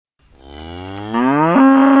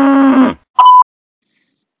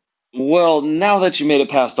Well, now that you made it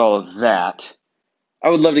past all of that, I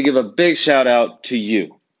would love to give a big shout out to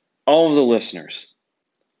you, all of the listeners.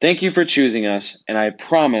 Thank you for choosing us, and I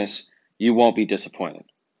promise you won't be disappointed.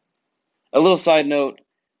 A little side note,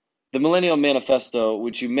 the Millennial Manifesto,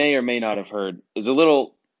 which you may or may not have heard, is a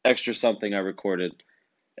little extra something I recorded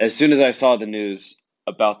as soon as I saw the news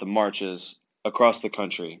about the marches across the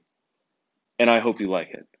country, and I hope you like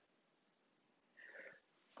it.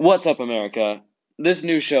 What's up, America? This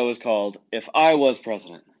new show is called If I Was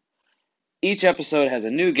President. Each episode has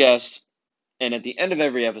a new guest, and at the end of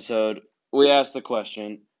every episode, we ask the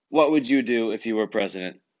question, what would you do if you were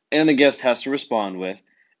president? And the guest has to respond with,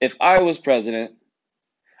 if I was president.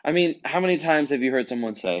 I mean, how many times have you heard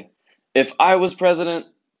someone say, if I was president,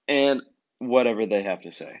 and whatever they have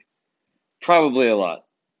to say? Probably a lot.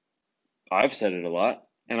 I've said it a lot,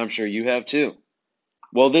 and I'm sure you have too.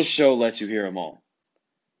 Well, this show lets you hear them all.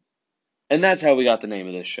 And that's how we got the name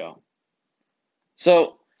of this show.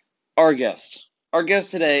 So, our guest. Our guest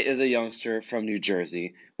today is a youngster from New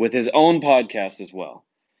Jersey with his own podcast as well.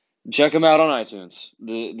 Check him out on iTunes.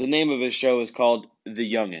 The name of his show is called The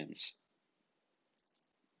Youngins.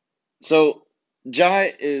 So,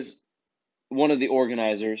 Jai is one of the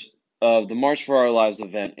organizers of the March for Our Lives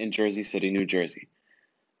event in Jersey City, New Jersey.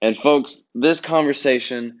 And folks, this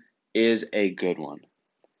conversation is a good one.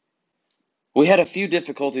 We had a few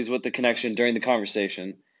difficulties with the connection during the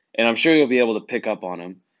conversation, and I'm sure you'll be able to pick up on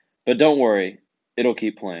them. But don't worry, it'll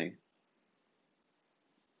keep playing.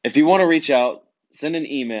 If you want to reach out, send an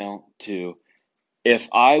email to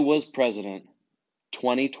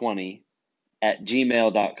ifIwaspresident2020 at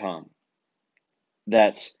gmail.com.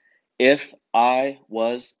 That's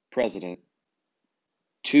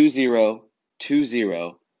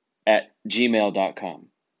ifIwaspresident2020 at gmail.com.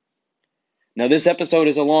 Now, this episode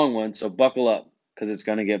is a long one, so buckle up, because it's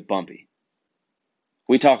going to get bumpy.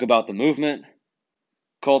 We talk about the movement,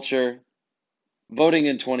 culture, voting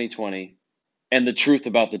in 2020, and the truth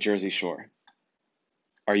about the Jersey Shore.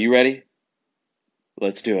 Are you ready?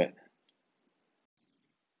 Let's do it.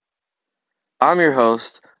 I'm your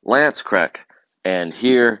host, Lance Kreck, and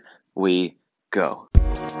here we go.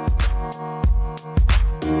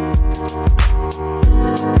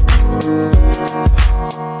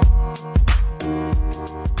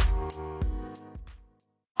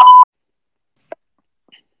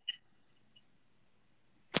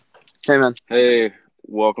 Hey, man. Hey,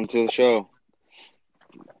 welcome to the show.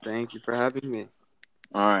 Thank you for having me.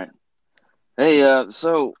 All right. Hey,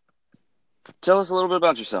 so tell us a little bit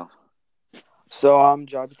about yourself. So I'm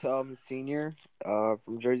Jai Patel. I'm a senior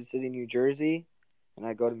from Jersey City, New Jersey, and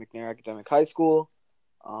I go to McNair Academic High School.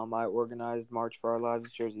 I organized March for Our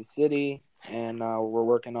Lives Jersey City, and we're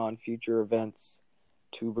working on future events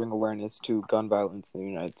to bring awareness to gun violence in the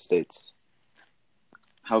United States.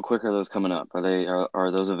 How quick are those coming up?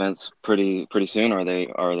 Are those events pretty soon? Or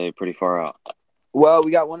are they pretty far out? Well,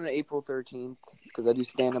 we got one on April 13th because I do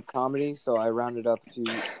stand-up comedy, so I rounded up a few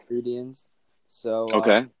comedians. So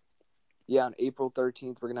Okay. Yeah, on April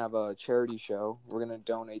 13th, we're going to have a charity show. We're going to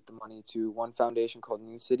donate the money to one foundation called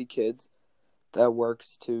New City Kids that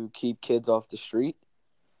works to keep kids off the street,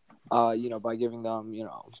 by giving them, here's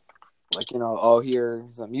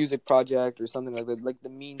a music project or something like that, like the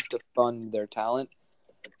means to fund their talent.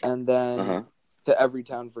 And then to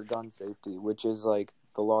Everytown for Gun Safety, which is like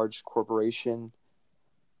the large corporation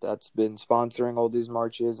that's been sponsoring all these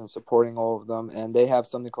marches and supporting all of them. And they have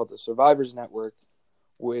something called the Survivors Network,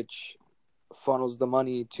 which funnels the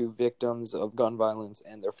money to victims of gun violence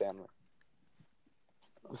and their family.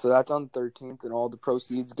 So that's on the 13th, and all the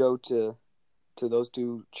proceeds go to those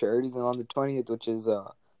two charities. And on the 20th, which is the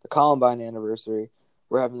Columbine anniversary,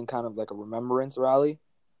 we're having kind of like a remembrance rally.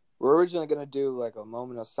 We're originally going to do like a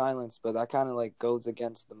moment of silence, but that kind of like goes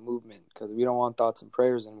against the movement because we don't want thoughts and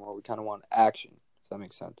prayers anymore. We kind of want action, if that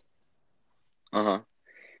makes sense.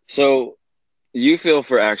 So you feel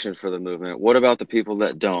for action for the movement. What about the people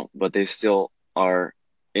that don't, but they still are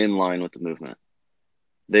in line with the movement?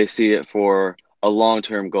 They see it for a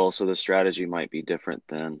long-term goal, so the strategy might be different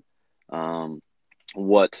than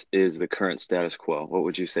what is the current status quo. What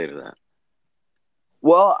would you say to that?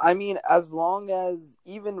 Well, I mean, as long as,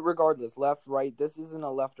 even regardless, left, right, this isn't a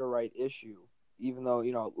left or right issue. Even though,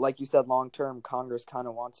 like you said, long-term, Congress kind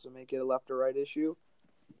of wants to make it a left or right issue.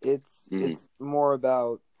 It's more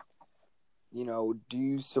about, do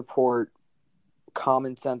you support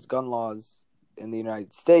common sense gun laws in the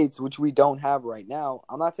United States, which we don't have right now.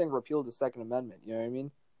 I'm not saying repeal the Second Amendment, you know what I mean?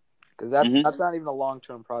 Because that's not even a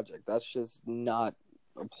long-term project. That's just not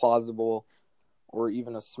a plausible or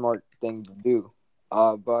even a smart thing to do.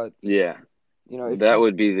 But yeah, if that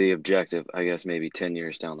would be the objective, I guess, maybe 10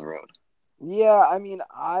 years down the road. Yeah, I mean,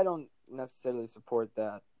 I don't necessarily support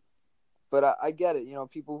that, but I get it.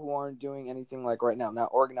 People who aren't doing anything like right now, not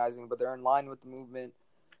organizing, but they're in line with the movement,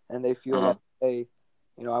 and they feel Uh-huh. like, hey,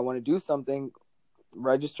 I want to do something.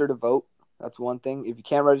 Register to vote. That's one thing. If you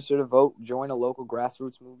can't register to vote, join a local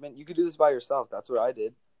grassroots movement. You could do this by yourself. That's what I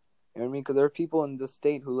did. You know what I mean? Because there are people in this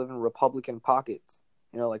state who live in Republican pockets,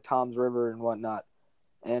 like Tom's River and whatnot.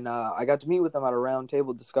 And I got to meet with them at a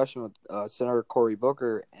roundtable discussion with Senator Cory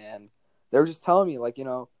Booker, and they were just telling me, like,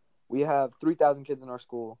 we have 3,000 kids in our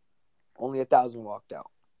school, only 1,000 walked out.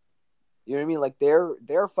 You know what I mean? Like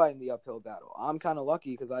they're fighting the uphill battle. I'm kind of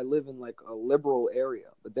lucky because I live in like a liberal area,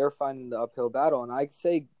 but they're fighting the uphill battle, and I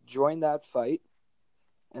say join that fight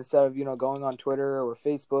instead of going on Twitter or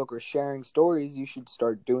Facebook or sharing stories. You should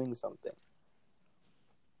start doing something.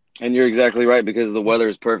 And you're exactly right because the weather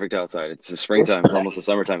is perfect outside. It's the springtime. It's almost the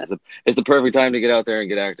summertime. It's the perfect time to get out there and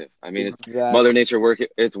get active. I mean, it's Mother Exactly. Nature working.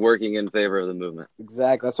 It's working in favor of the movement.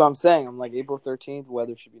 Exactly. That's what I'm saying. I'm like April 13th,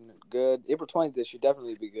 weather should be good. April 20th, it should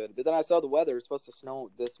definitely be good. But then I saw the weather; it's supposed to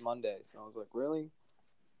snow this Monday, so I was like, really?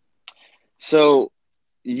 So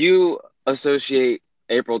you associate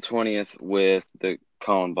April 20th with the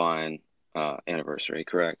Columbine anniversary,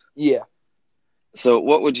 correct? Yeah. So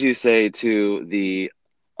what would you say to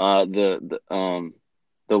uh, the the um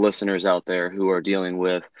the listeners out there who are dealing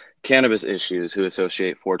with cannabis issues who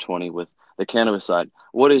associate 420 with the cannabis side?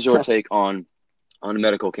 What is your take on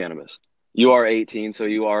medical cannabis? You are 18, so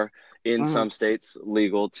you are in hmm some states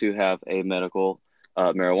legal to have a medical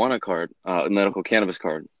marijuana card, medical cannabis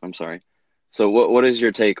card. I'm sorry. So what is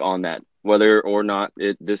your take on that? Whether or not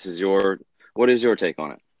this is what is your take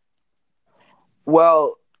on it?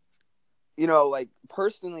 Well, like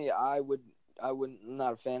personally, I wouldn't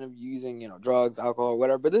not a fan of using, drugs, alcohol,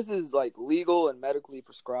 whatever. But this is like legal and medically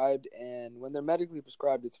prescribed, and when they're medically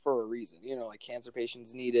prescribed, it's for a reason. Like cancer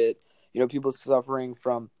patients need it. People suffering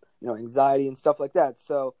from anxiety and stuff like that.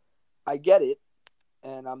 So I get it,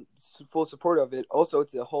 and I'm full support of it. Also,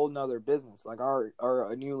 it's a whole nother business. Like our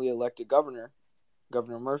newly elected governor,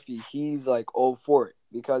 Governor Murphy, he's like all for it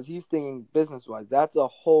because he's thinking business wise. That's a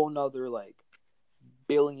whole nother like $1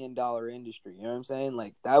 billion industry. You know what I'm saying?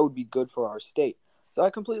 Like that would be good for our state. So I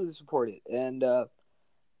completely support it, and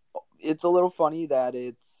it's a little funny that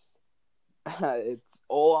it's it's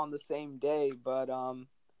all on the same day, but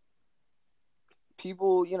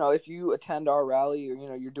people, if you attend our rally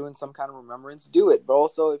or you're doing some kind of remembrance, do it. But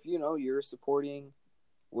also, if you're supporting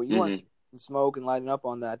what you want Hmm. to smoke and lighting up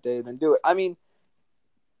on that day, then do it. I mean,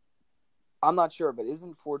 I'm not sure, but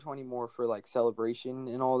isn't 420 more for like celebration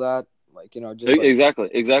and all that? Like just like Exactly,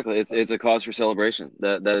 exactly. It's a cause for celebration.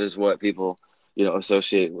 That is what people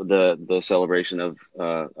associate with the celebration of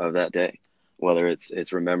that day, whether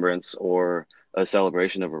it's remembrance or a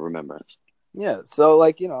celebration of a remembrance. yeah. So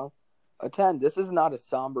like attend. This is not a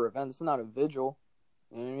somber event. This is not a vigil.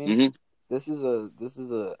 You know what I mean? Hmm. This is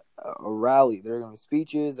a rally. There are gonna be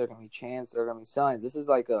speeches. There are gonna be chants. There are gonna be signs. This is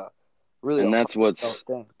like a really a And that's heartfelt what's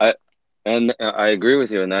thing. I and I agree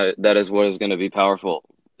with you, and that is what is going to be powerful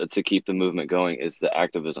to keep the movement going is the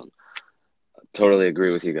activism. Totally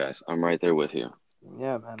agree with you guys. I'm right there with you.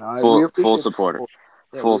 Yeah, man. We Full appreciate the supporter. support.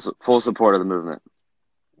 Yeah, we Full appreciate the support support. of the movement.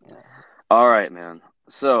 Yeah. All right, man.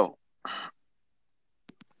 So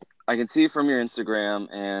I can see from your Instagram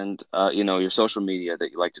and your social media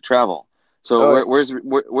that you like to travel. So Oh yeah.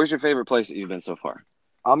 where's your favorite place that you've been so far?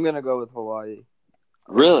 I'm gonna go with Hawaii.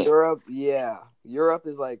 Like Really, Europe, yeah. Europe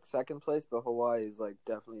is like second place, but Hawaii is like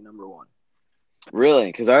definitely number one. really?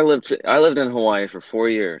 Because I lived in Hawaii for 4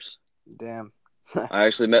 years. Damn. I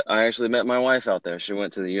actually met my wife out there. She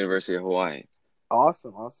went to the University of Hawaii.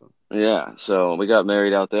 Awesome, awesome. Yeah, so we got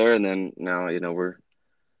married out there, and then now we're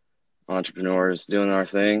entrepreneurs doing our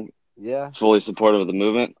thing, Yeah. fully supportive of the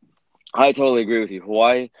movement. I totally agree with you.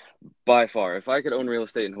 Hawaii, by far. If I could own real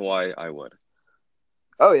estate in Hawaii, I would.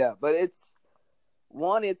 Oh yeah, but it's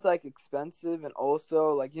like expensive, and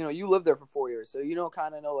also like you lived there for 4 years, so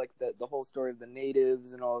kind of know like the whole story of the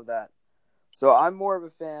natives and all of that. So I'm more of a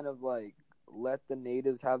fan of like let the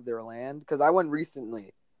natives have their land because I went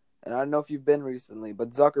recently, and I don't know if you've been recently, but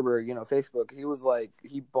Zuckerberg, Facebook, he was like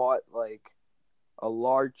he bought like a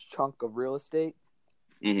large chunk of real estate,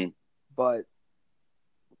 Hmm. but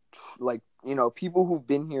like people who've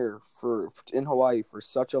been here for in Hawaii for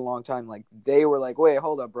such a long time, like they were like, wait,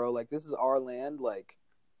 hold up, bro, like this is our land, like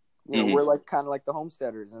Hmm. we're like kind of like the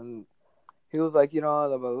homesteaders, and he was like,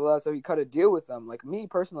 blah, blah, blah. So he cut a deal with them. Like me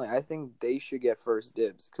personally, I think they should get first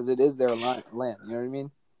dibs because it is their land. You know what I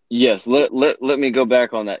mean? Yes, let me go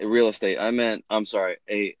back on that real estate. I'm sorry,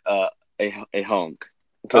 a home, A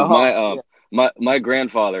because home. Yeah. my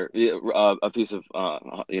grandfather, a piece of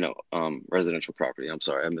residential property. I'm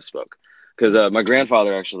sorry, I misspoke. Because Mhm. my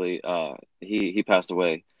grandfather actually he passed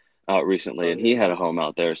away recently, Oh and he yeah, had a home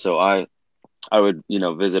out there. So I would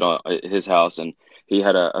visit his house, and he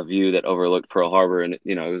had a view that overlooked Pearl Harbor, and it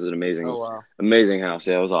was an oh wow. amazing house.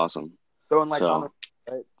 Yeah, it was awesome. So in like Honolulu,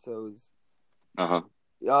 So right? So it was. uh-huh.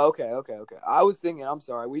 Oh, okay. I was thinking. I'm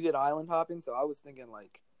sorry. We did island hopping, so I was thinking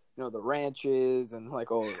like the ranches and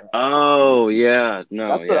like all of that. Oh yeah, no,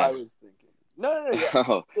 That's what yeah. I was thinking. No, no, yeah,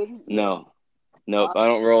 Oh yeah. no, nope. I, I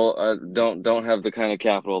don't roll. I don't have the kind of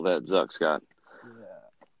capital that Zuck's got. yeah.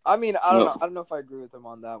 I mean, I don't know. Nope. I don't know if I agree with him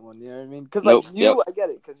on that one. You know what I mean? Because like Nope. Yep. you, I get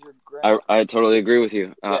it. Because your I grandfather, I totally agree with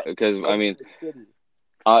you. yeah, Because I lived mean, in the city.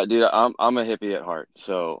 dude, I'm a hippie at heart,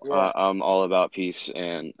 so Yeah, I'm all about peace,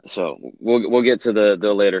 and so we'll get to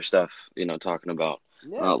the later stuff. Talking about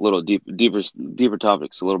yeah, little deeper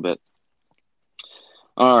topics a little bit.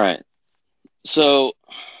 All right. So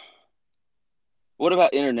what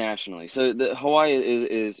about internationally? So the Hawaii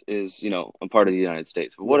is a part of the United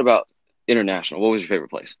States, but what yeah. about international? What was your favorite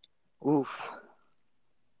place? Oof,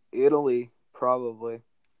 Italy probably.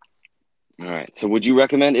 All right. So would you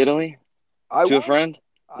recommend Italy I to a would. friend?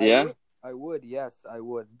 I Yeah. would. I would. Yes, I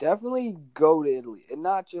would. Definitely go to Italy, and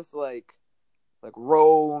not just like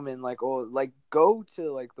Rome and like go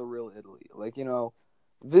to like the real Italy. Like,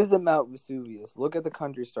 visit Mount Vesuvius. Look at the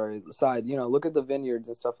countryside. Look at the vineyards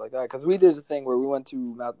and stuff like that. Because we did a thing where we went to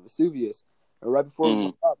Mount Vesuvius, and right before we Hmm.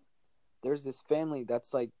 went up, there's this family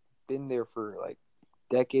that's like been there for like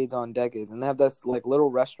decades on decades, and they have this like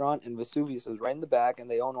little restaurant, and Vesuvius is right in the back, and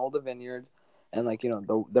they own all the vineyards, and like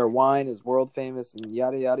their wine is world famous and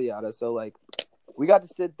yada yada yada. So like we got to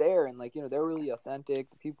sit there and like they're really authentic.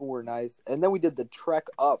 The people were nice, and then we did the trek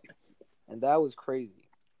up, and that was crazy,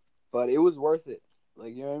 but it was worth it.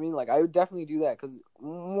 Like, you know what I mean? Like, I would definitely do that because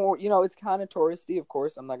more, it's kind of touristy. Of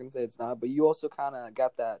course, I'm not gonna say it's not, but you also kind of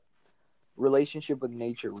got that relationship with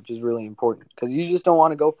nature, which is really important because you just don't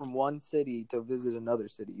want to go from one city to visit another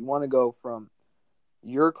city. You want to go from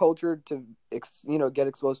your culture to get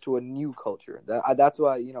exposed to a new culture. That's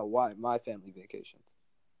why why my family vacations.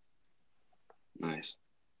 Nice.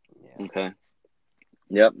 Yeah. Okay.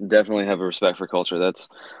 Yep. Definitely have a respect for culture.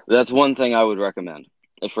 That's one thing I would recommend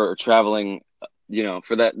for traveling.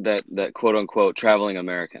 For that quote unquote traveling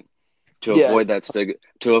American. To Yeah. avoid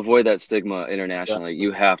that stigma internationally, you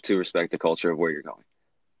Exactly. have to respect the culture of where you're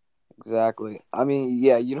Exactly. I mean,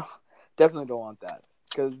 yeah, you don't definitely don't want that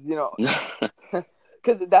because going.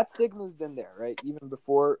 because that stigma's been there, right? Even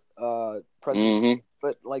before President Trump. Hmm.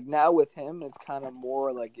 But like now with him, it's kind of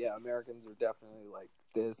more like, yeah, Americans are definitely like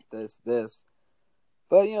this.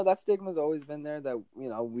 But that stigma's always been there. That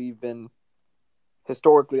we've been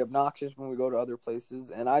historically obnoxious when we go to other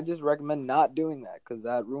places, and I just recommend not doing that because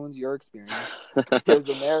that ruins your experience. Gives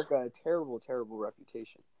America a terrible, terrible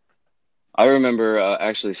reputation. I remember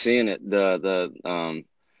actually seeing it.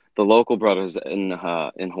 The local brothers in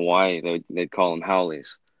Hawaii, they'd call them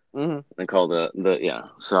Howleys. Hmm. They call the yeah.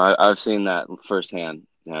 So I've seen that firsthand.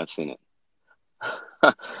 Yeah, I've seen it.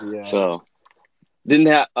 Yeah. So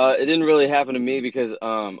it didn't really happen to me because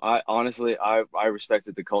I honestly I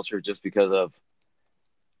respected the culture just because of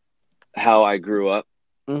how I grew up.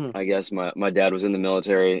 Hmm. I guess my dad was in the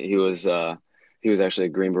military. He was actually a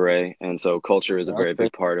Green Beret, and so culture is a very Okay.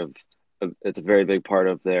 big part of it's a very big part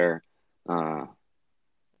of their uh,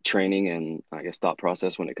 training and I guess thought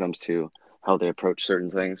process when it comes to how they approach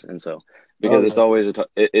certain things. And so Oh because yeah.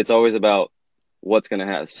 it's always about what's going to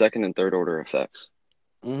have second and third order effects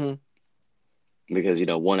Hmm. because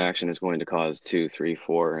one action is going to cause two, three,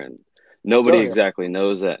 four, and Oh nobody yeah. exactly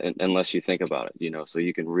knows that unless you think about it. So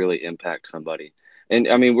you can really impact somebody. And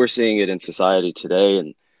I mean, we're seeing it in society today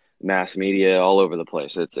and mass media all over the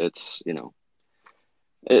place. It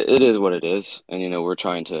is what it is. And we're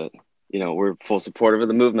trying to, we're full supportive of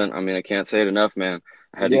the movement. I mean, I can't say it enough, man.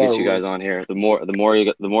 I had to Yeah. get you guys on here. The more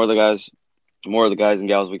the guys and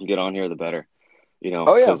gals we can get on here, the better.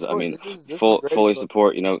 Oh yeah. Because Of I course. mean, This is great fully stuff.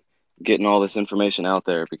 support, getting all this information out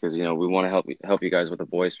there because we want to help you guys with a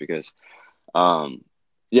voice because um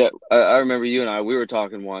yeah, I remember you and we were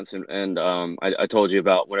talking once and I told you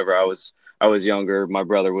about whenever I was younger, my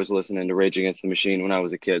brother was listening to Rage Against the Machine when I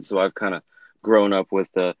was a kid, so I've kind of grown up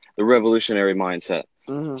with the revolutionary mindset.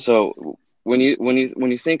 Hmm. So when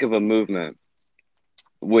you think of a movement,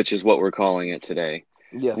 which is what we're calling it today,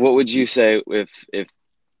 Yes. what would you say if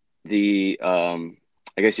the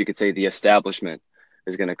I guess you could say the establishment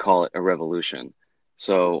is going to call it a revolution.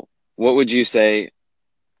 So, what would you say?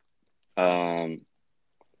 Um,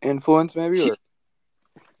 Influence maybe or.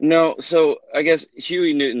 No, so I guess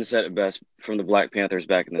Huey Newton said it best from the Black Panthers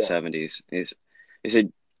back in the Yeah. 70s. He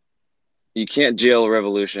said, you can't jail a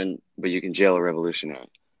revolution, but you can jail a revolutionary.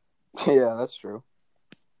 Yeah, that's true.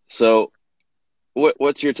 So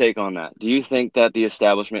what's your take on that? Do you think that the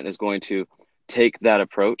establishment is going to take that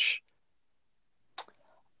approach?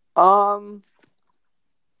 Um,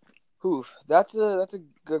 oof, that's a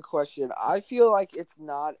good question. I feel like it's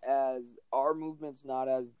not as our movement's not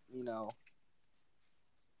as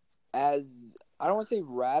as I don't want to say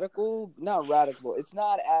radical, not radical. It's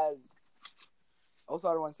not as also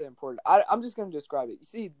I don't want to say important. I'm just going to describe it. You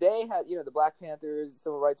see, they had the Black Panthers, the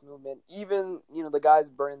Civil Rights Movement, even the guys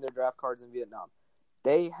burning their draft cards in Vietnam.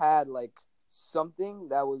 They had like something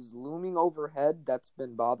that was looming overhead that's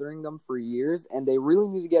been bothering them for years, and they really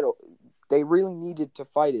needed to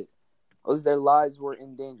fight it, because their lives were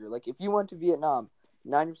in danger. Like if you went to Vietnam,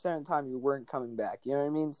 90% of the time you weren't coming back. You know what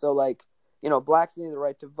I mean? So like blacks needed the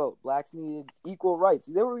right to vote. Blacks needed equal rights.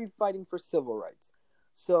 They were fighting for civil rights.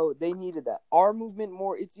 So they needed that. Our movement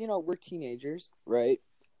more, it's, we're teenagers, right?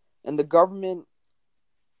 And the government,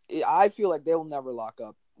 I feel like they will never lock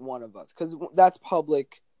up one of us because that's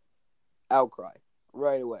public outcry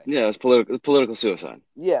right away. Yeah, it's political suicide.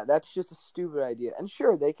 Yeah, that's just a stupid idea. And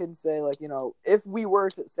sure, they can say, like, if we were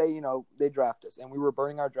to say, they draft us and we were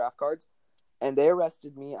burning our draft cards and they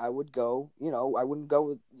arrested me, I would go, I wouldn't go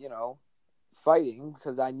with, fighting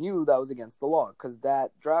because I knew that was against the law because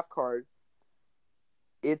that draft card,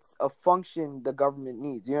 it's a function the government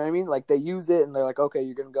needs. You know what I mean? Like they use it and they're like, okay,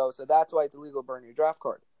 you're gonna go. So that's why it's illegal to burn your draft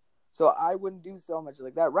card. So I wouldn't do so much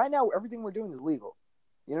like that. Right now, everything we're doing is legal.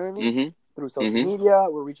 You know what I mean? Mm-hmm. Through social Mm-hmm. media,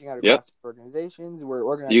 we're reaching out to Yep. grassroots organizations. We're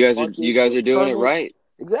organizing You marches guys with are doing it permit. right.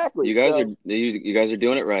 Exactly. So You guys are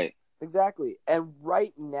doing it right. exactly. And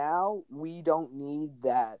right now, we don't need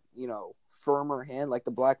that, firmer hand like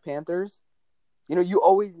the Black Panthers. You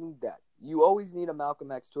always need that. You always need a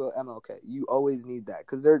Malcolm X to a MLK. You always need that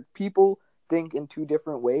because there people think in two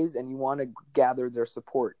different ways, and you want to gather their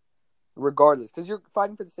support regardless because you're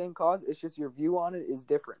fighting for the same cause. It's just your view on it is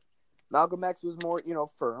different. Malcolm X was more,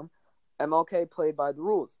 firm. MLK played by the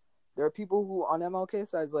rules. There are people who on MLK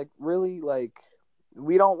sides like really like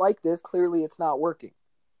we don't like this. Clearly, it's not working.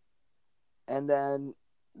 And then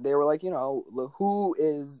they were like, who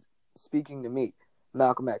is speaking to me?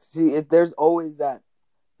 Malcolm X. See, there's always that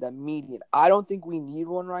median. I don't think we need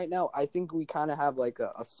one right now. I think we kind of have like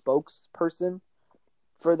a spokesperson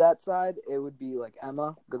for that side. It would be like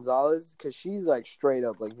Emma Gonzalez because she's like straight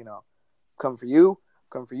up like come for you,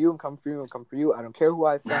 come for you, and come for you, and come for you. I don't care who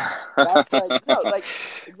I offend. That's like no, like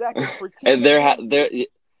exactly for And teenagers.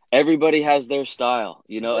 everybody has their style,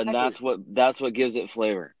 and Exactly, that's what gives it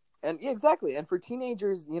flavor. and yeah, exactly. And for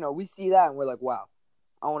teenagers, we see that and we're like, wow,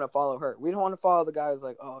 I want to follow her. We don't want to follow the guy who's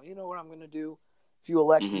like, oh, you know what I'm gonna do if you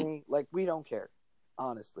elect Hmm. me? Like, we don't care.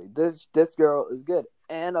 Honestly, this girl is good,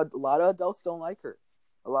 and a lot of adults don't like her.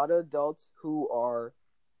 A lot of adults who are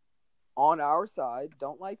on our side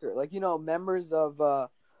don't like her. Like, members of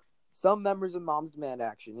some members of Moms Demand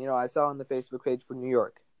Action. I saw on the Facebook page for New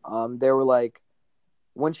York. They were like,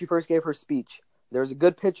 when she first gave her speech, there's a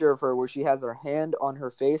good picture of her where she has her hand on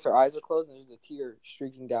her face, her eyes are closed, and there's a tear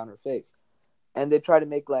streaking down her face. And they try to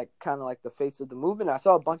make like kind of like the face of the movement. I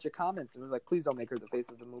saw a bunch of comments and it was like, please don't make her the face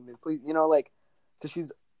of the movement, please. Like because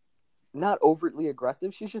she's not overtly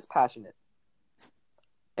aggressive, she's just passionate.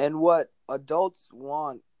 And what adults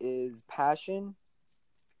want is passion,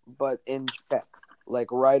 but in check,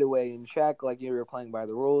 like right away in check, like you were playing by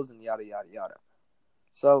the rules and yada yada yada.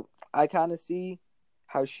 So I kind of see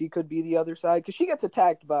how she could be the other side because she gets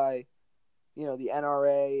attacked by the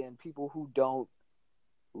NRA and people who don't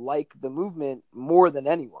like the movement more than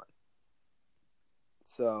anyone.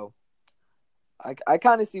 So I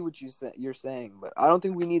kind of see what you're saying, but I don't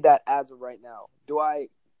think we need that as of right now. Do I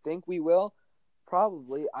think we will?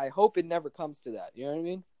 Probably. I hope it never comes to that. You know what I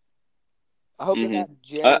mean? I hope they're Hmm. not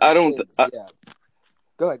jamming I don't. kids. Yeah.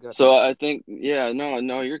 Go ahead. Go ahead. So I think, yeah,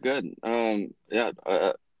 no, you're good. Yeah.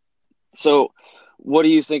 So, what do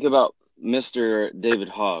you think about Mr. David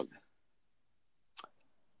Hogg?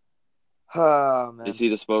 Oh Is man. he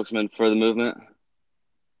the spokesman for the movement?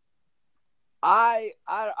 I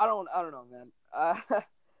don't know, man.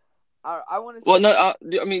 I want to Well, say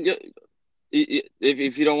no, I mean,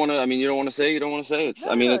 if you don't want to, I mean, you don't want to say, you don't want to say. It's,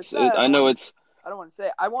 no, I no, mean, no. It's not. I I don't know want. it's I don't want to say.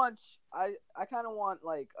 I kind of want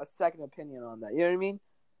like a second opinion on that. You know what I mean?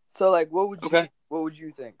 So like, okay. what would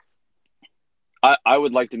you think? I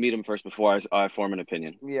would like to meet him first before I form an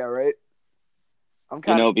opinion. Yeah, right. I'm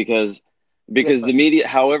kind of Because yeah. the media,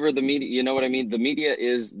 however the media, you know what I mean? The media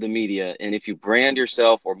is the media, and if you brand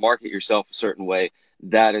yourself or market yourself a certain way,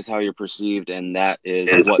 that is how you're perceived, and that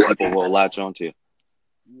is what people will latch onto.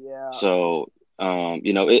 Yeah. So,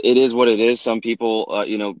 it is what it is. Some people,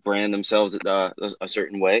 brand themselves a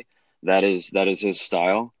certain way. That is his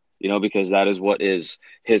style, because that is what is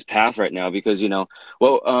his path right now. Because, Gary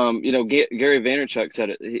Vaynerchuk said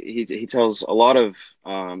it. He tells a lot of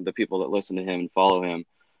the people that listen to him and follow him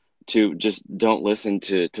to just don't listen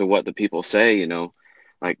to what the people say,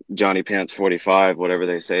 like Johnny Pants 45, whatever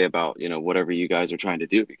they say about, whatever you guys are trying to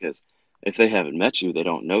do, because if they haven't met you, they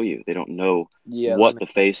don't know you. Yeah, that What makes the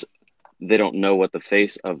sense. face they don't know what the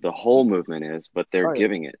face of the whole movement is, but they're Oh yeah.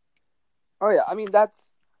 giving it. Oh yeah. I mean,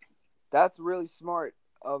 that's really smart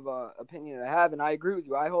of opinion to have, and I agree with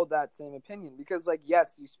you. I hold that same opinion because, like,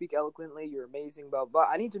 yes, you speak eloquently, you're amazing, but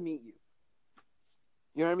I need to meet you.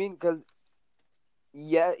 You know what I mean? Because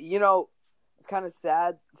yeah, it's kind of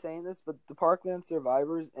sad saying this, but the Parkland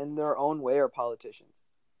survivors, in their own way, are politicians.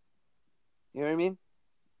 You know what I mean?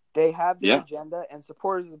 They have their Yeah. agenda, and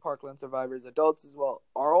supporters of the Parkland survivors, adults as well,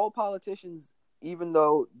 are all politicians, even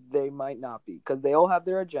though they might not be, because they all have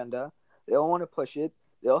their agenda. They all want to push it.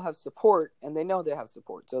 They all have support, and they know they have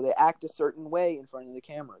support, so they act a certain way in front of the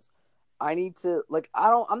cameras. I need to like. I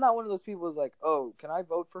don't. I'm not one of those people who's like, oh, can I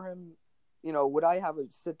vote for him? Would I have a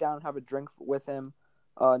sit down and have a drink with him?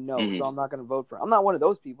 No. Hmm. So I'm not going to vote for him. I'm not one of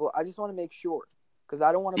those people. I just want to make sure because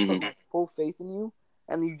I don't want to put Hmm. my full faith in you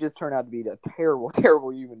and you just turn out to be a terrible,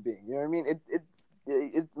 terrible human being. You know what I mean?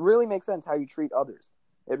 It really makes sense how you treat others.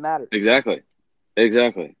 It matters. Exactly.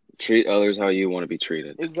 Exactly. Treat others how you want to be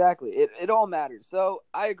treated. Exactly. It all matters. So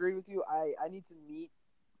I agree with you. I need to meet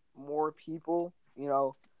more people,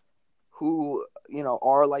 who,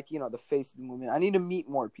 are like, the face of the movement. I need to meet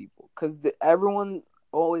more people because everyone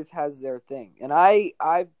always has their thing. And I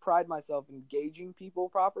pride myself in gauging people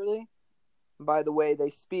properly by the way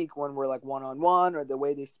they speak when we're like one on one or the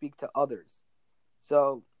way they speak to others.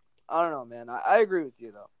 So I don't know, man. I agree with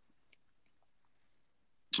you though.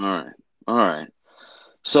 All right. All right.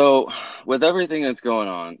 So, with everything that's going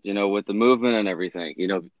on, with the movement and everything,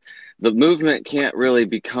 the movement can't really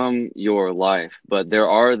become your life, but there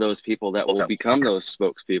are those people that will become those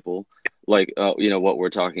spokespeople, like, what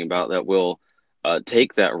we're talking about, that will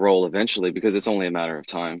take that role eventually, because it's only a matter of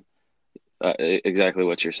time. Exactly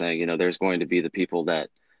what you're saying. There's going to be the people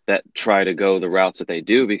that try to go the routes that they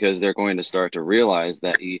do, because they're going to start to realize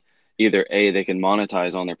that either A, they can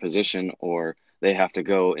monetize on their position, or they have to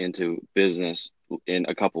go into business in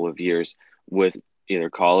a couple of years with either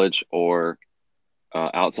college or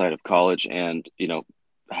outside of college, and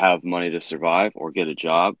have money to survive or get a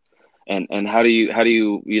job. And how do you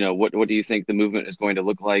what do you think the movement is going to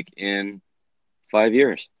look like in 5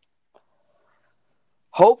 years?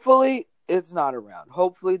 Hopefully it's not around.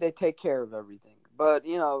 Hopefully they take care of everything. But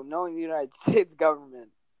knowing the United States government,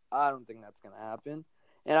 I don't think that's gonna happen.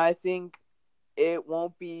 And I think it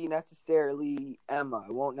won't be necessarily Emma.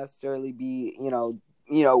 It won't necessarily be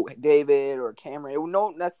David or Cameron. It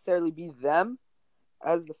won't necessarily be them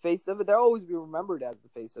as the face of it. They'll always be remembered as the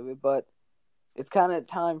face of it, but it's kind of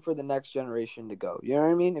time for the next generation to go. You know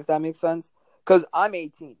what I mean? If that makes sense. Because I'm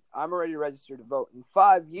 18. I'm already registered to vote. In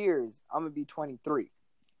 5 years, I'm going to be 23.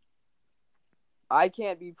 I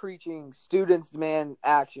can't be preaching students demand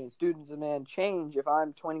action, students demand change if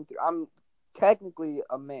I'm 23. I'm technically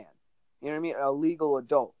a man. You know what I mean? A legal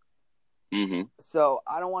adult. Hmm. So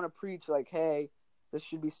I don't want to preach like, hey, this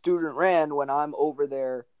should be student ran when I'm over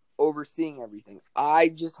there overseeing everything. I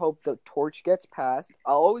just hope the torch gets passed.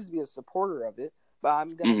 I'll always be a supporter of it, but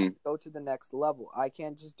I'm gonna have Hmm. to go to the next level. I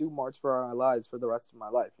can't just do March for Our Lives for the rest of my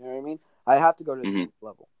life. You know what I mean? I have to go to the Hmm. next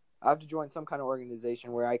level. I have to join some kind of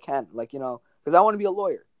organization where I can, like, because I want to be a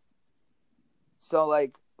lawyer. So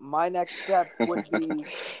like my next step would be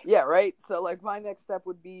yeah, right? So like my next step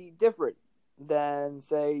would be different than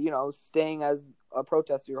say, staying as a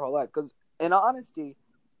protester your whole life cuz in honesty,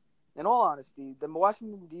 in all honesty, the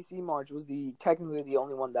Washington D.C. march was the technically the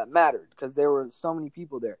only one that mattered because there were so many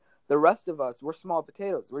people there. The rest of us were small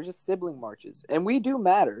potatoes. We're just sibling marches, and we do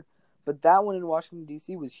matter. But that one in Washington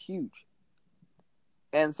D.C. was huge.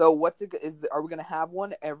 And so, are we going to have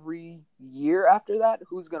one every year after that?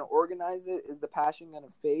 Who's going to organize it? Is the passion going to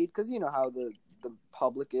fade? Because you know how the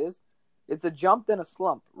public is. It's a jump then a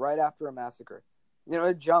slump right after a massacre.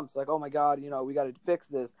 It jumps like, oh my god, we got to fix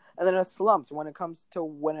this, and then it slumps when it comes to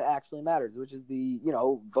when it actually matters, which is the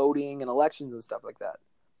voting and elections and stuff like that.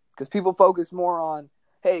 Because people focus more on,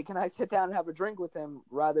 hey, can I sit down and have a drink with him,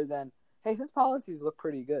 rather than, hey, his policies look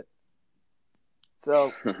pretty good.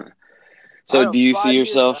 So I So don't know. 5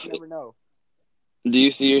 years, I never know. do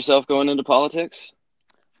you see yourself going into politics?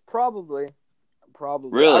 Probably.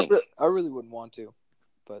 Probably. Really? I really wouldn't want to,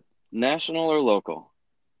 but National or local?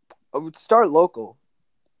 I would start local.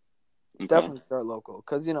 Okay. Definitely start local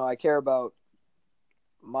because I care about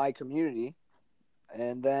my community,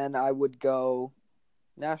 and then I would go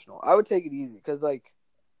national. I would take it easy because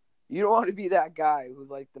you don't want to be that guy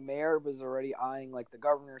who's like the mayor was already eyeing like the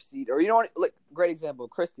governor's seat, or you don't want like great example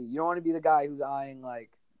Christie. You don't want to be the guy who's eyeing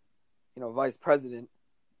like vice president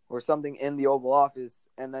or something in the Oval Office,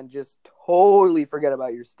 and then just totally forget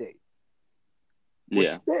about your state. Which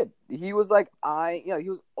Yeah. he did. He was like he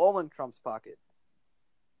was all in Trump's pocket.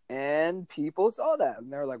 And people saw that,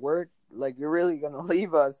 and they're like, "We're like, you're really gonna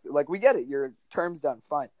leave us? Like, we get it. Your term's done,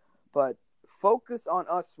 fine, but focus on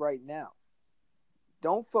us right now.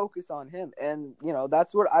 Don't focus on him." And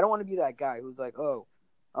that's what I don't want to be that guy who's like, "Oh,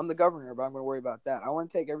 I'm the governor, but I'm gonna worry about that." I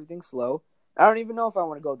want to take everything slow. I don't even know if I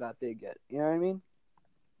want to go that big yet. You know what I mean?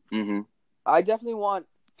 Mm-hmm. I definitely want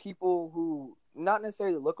people who not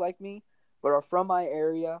necessarily look like me, but are from my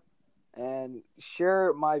area and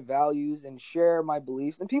share my values and share my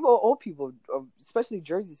beliefs. And old people, especially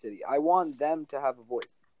Jersey City, I want them to have a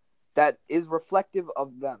voice that is reflective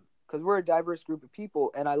of them because we're a diverse group of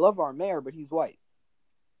people. And I love our mayor, but he's white.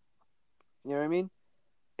 You know what I mean?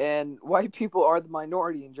 And white people are the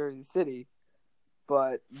minority in Jersey City,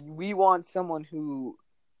 but we want someone who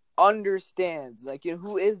understands, like,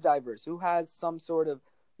 who is diverse, who has some sort of,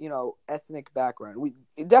 ethnic background. We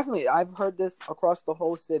definitely, I've heard this across the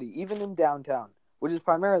whole city, even in downtown, which is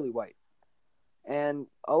primarily white. And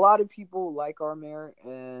a lot of people like our mayor,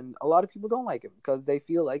 and a lot of people don't like him because they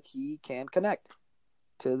feel like he can't connect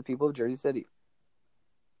to the people of Jersey City.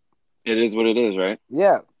 It is what it is, right?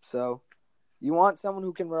 Yeah, so you want someone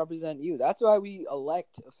who can represent you. That's why we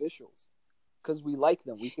elect officials because we like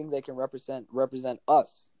them. We think they can represent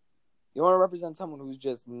us. You want to represent someone who's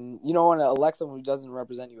just, you don't want to elect someone who doesn't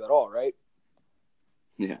represent you at all, right?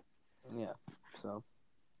 Yeah. Yeah. So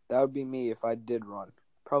that would be me if I did run.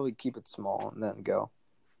 Probably keep it small and then go.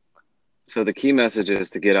 So the key message is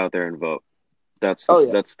to get out there and vote. Oh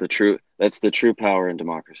yeah. That's the true power in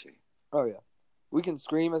democracy. Oh yeah. We can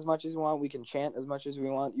scream as much as we want. We can chant as much as we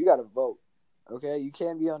want. You got to vote. Okay? You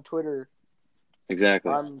can't be on Twitter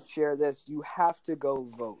Exactly. share this. You have to go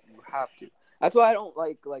vote. You have to. That's why I don't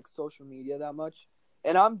like social media that much.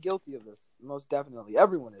 And I'm guilty of this, most definitely.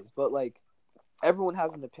 Everyone is, but everyone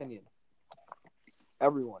has an opinion.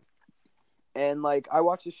 Everyone. And I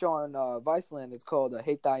watched a show on Viceland. It's called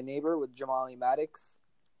 "Hate Thy Neighbor" with Jamali Maddox.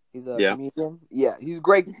 He's a Yeah. comedian. Yeah, he's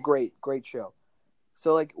great, great, great show.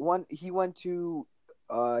 So one, he went to,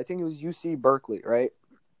 I think it was UC Berkeley, right?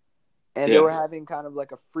 And they Yeah. were having kind of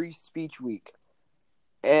like a free speech week.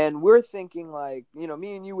 And we're thinking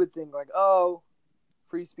me and you would think oh,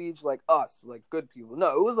 free speech, like us, like good people.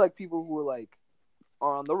 No, it was like people who were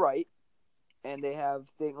are on the right, and they have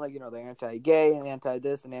things they're anti-gay and anti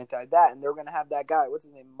this and anti that, and they're gonna have that guy. What's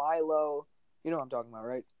his name? Milo. You know what I'm talking about,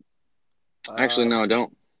 right? Actually, no, I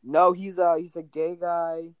don't. No, he's a gay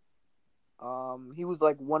guy. He was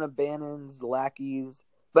like one of Bannon's lackeys,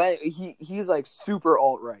 but he's like super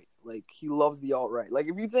alt right. Like he loves the alt right. Like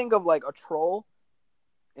if you think of like a troll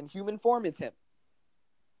in human form, it's him.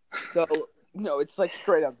 So no, it's like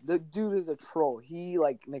straight up. The dude is a troll. He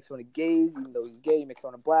makes fun of gays, even though he's gay. He makes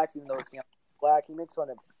fun of blacks, even though his fiance is black. He makes fun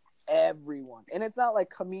of everyone, and it's not like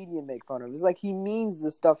comedian make fun of. It's like he means the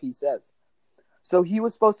stuff he says. So he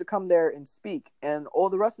was supposed to come there and speak, and all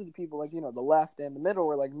the rest of the people, the left and the middle,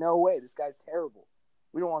 were like, "No way, this guy's terrible.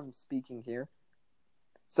 We don't want him speaking here."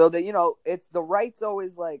 So that it's the right's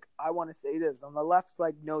always like, "I want to say this," on the left's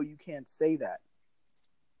like, "No, you can't say that.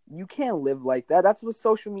 You can't live like that." That's what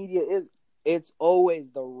social media is. It's always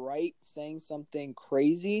the right saying something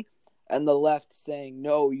crazy, and the left saying,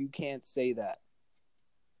 "No, you can't say that."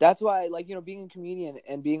 That's why, being a comedian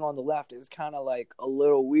and being on the left is kind of like a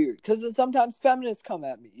little weird because sometimes feminists come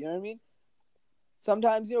at me. You know what I mean?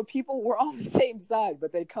 Sometimes, people were on the same side,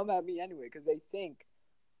 but they come at me anyway because they think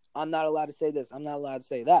I'm not allowed to say this. I'm not allowed to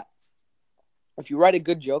say that. If you write a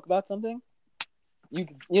good joke about something, you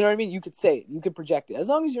know what I mean? You could say it. You could project it. As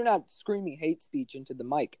long as you're not screaming hate speech into the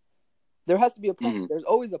mic, there has to be a point. Hmm. There's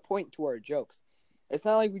always a point to our jokes. It's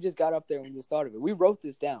not like we just got up there and we just thought of it. We wrote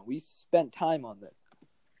this down. We spent time on this.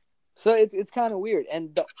 So it's kind of weird.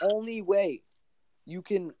 And the only way you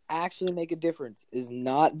can actually make a difference is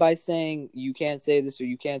not by saying you can't say this or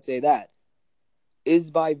you can't say that, is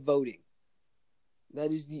by voting.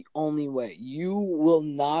 That is the only way. You will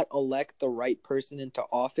not elect the right person into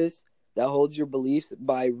office that holds your beliefs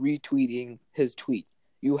by retweeting his tweet.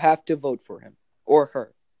 You have to vote for him or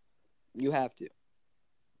her. You have to.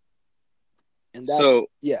 And that, So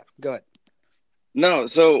yeah, go ahead. no.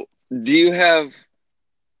 So do you have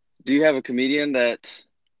a comedian that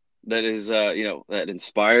that is that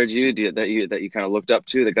inspired you, that you kind of looked up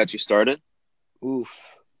to, that got you started? Oof.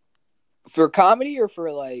 For comedy or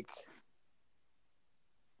for like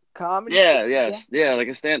comedy? Yeah, Yeah. yeah, like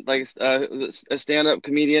a stand up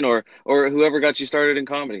comedian, or whoever got you started in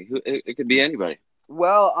comedy. It could be anybody.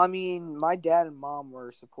 Well, I mean, my dad and mom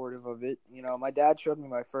were supportive of it. You know, my dad showed me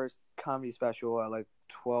my first comedy special at like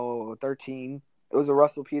 12 or 13. It was a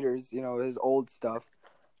Russell Peters, his old stuff.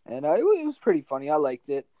 And it was pretty funny. I liked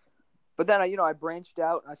it. But then, I branched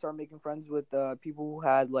out and I started making friends with people who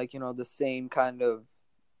had, like, the same kind of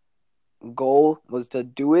goal was to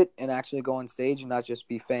do it and actually go on stage and not just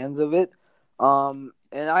be fans of it.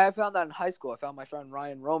 And I found that in high school. I found my friend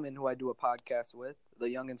Ryan Roman, who I do a podcast with, the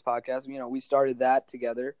Youngins podcast. We started that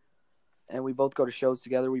together, and we both go to shows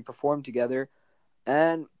together. We perform together,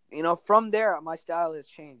 and from there, my style has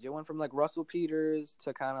changed. It went from like Russell Peters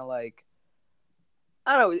to kind of like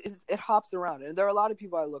I don't know. It hops around, and there are a lot of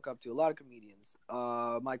people I look up to. A lot of comedians.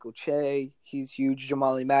 Michael Che, he's huge.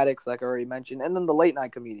 Jamali Maddox, like I already mentioned, and then the late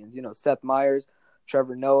night comedians. Seth Meyers,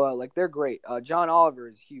 Trevor Noah, like they're great. John Oliver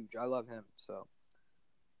is huge. I love him. So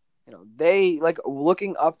they like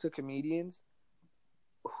looking up to comedians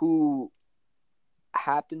who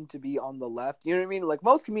happen to be on the left. You know what I mean? Like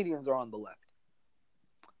most comedians are on the left.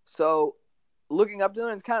 So looking up to them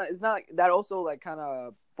it's not that also like kind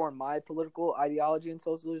of formed my political ideology and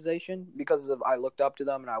socialization because of I looked up to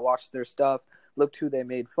them and I watched their stuff, looked who they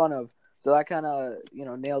made fun of. So that kind of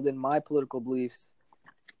nailed in my political beliefs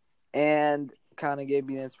and kind of gave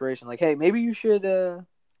me the inspiration like, hey, maybe you should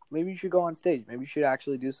go on stage, maybe you should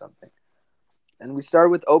actually do something. And we started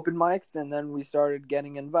with open mics and then we started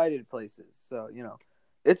getting invited places. So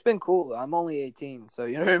it's been cool. I'm only 18, so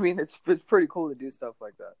you know what I mean. It's pretty cool to do stuff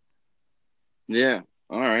like that. Yeah.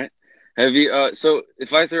 All right. Have you so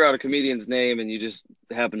if I throw out a comedian's name and you just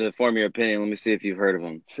happen to form your opinion, let me see if you've heard of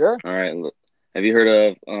him. Sure. All right. Have you heard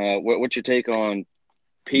of what's your take on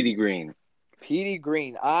Petey Green? Petey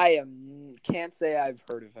Green. Can't say I've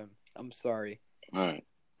heard of him. I'm sorry. All right.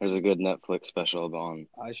 There's a good Netflix special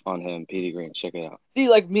I sh- on him, Petey Green. Check it out. See,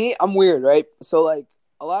 like me, I'm weird, right? So like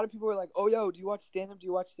a lot of people are like, "Oh, yo, do you watch stand up? Do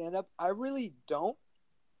you watch stand up?" I really don't.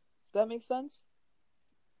 If that makes sense.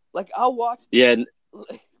 Like I'll watch. Yeah,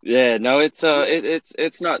 yeah, no, Yeah,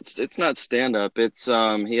 it's not stand up. It's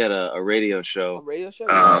he had a radio a show. radio show.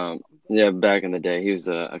 Yeah. Yeah, back in the day, he was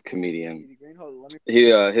a comedian. Petey Green. Hold on, let me. He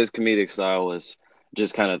his comedic style was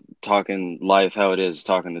just kind of talking life how it is,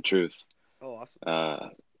 talking the truth. Oh, awesome. Uh,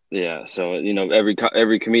 yeah, so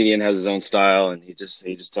every comedian has his own style, and he just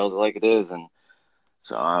tells it like it is, and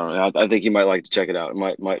so I don't know. I think you might like to check it out.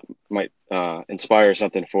 It might inspire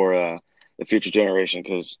something for the future generation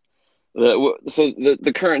because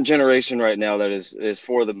the current generation right now that is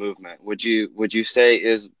for the movement. Would you say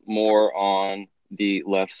is more on the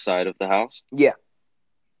left side of the house? Yeah.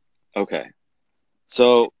 Okay,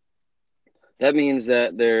 so that means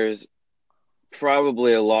that there's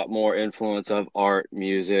probably a lot more influence of art,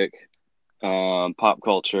 music, pop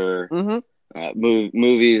culture, Mm-hmm.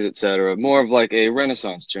 movies, etc. More of like a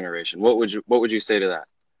Renaissance generation. What would you say to that?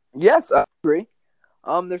 Yes, I agree.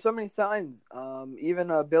 There's so many signs. Even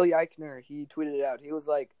Billy Eichner, he tweeted it out. He was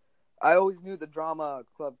like, "I always knew the drama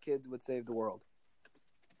club kids would save the world,"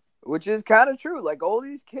 which is kind of true. Like all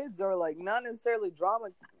these kids are like not necessarily drama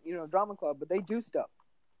club, but they do stuff.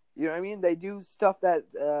 You know what I mean? They do stuff that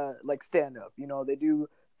like stand up.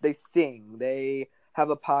 They sing, they have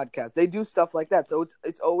a podcast, they do stuff like that. So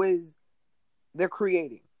it's always they're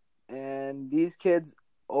creating, and these kids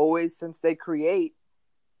always since they create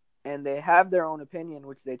and they have their own opinion,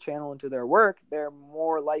 which they channel into their work, they're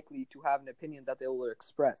more likely to have an opinion that they will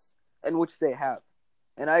express, and which they have.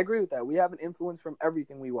 And I agree with that. We have an influence from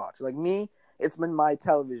everything we watch. Like me, it's been my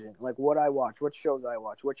television, like what I watch, what shows I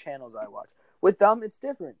watch, what channels I watch. With them, it's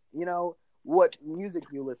different. What music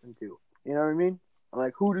you listen to. You know what I mean?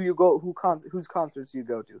 Like who do you go? Whose concerts do you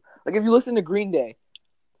go to? Like if you listen to Green Day,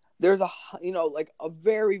 there's like a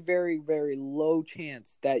very, very, very low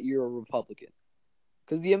chance that you're a Republican.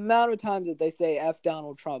 Because the amount of times that they say F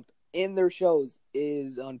Donald Trump in their shows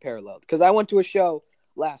is unparalleled. Because I went to a show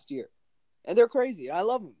last year and they're crazy. I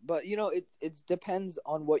love them. But, it depends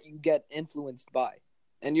on what you get influenced by.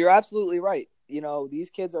 And you're absolutely right. These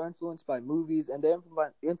kids are influenced by movies and they're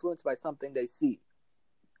influenced by something they see.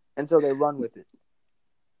 And so they run with it.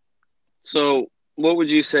 So what would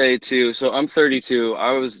you say to? So I'm 32.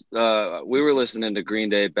 We were listening to Green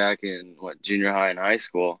Day back in what junior high and high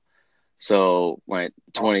school. So like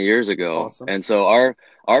 20 years ago, Awesome. and so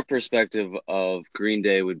our perspective of Green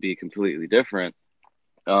Day would be completely different.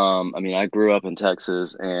 I mean, I grew up in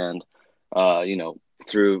Texas, and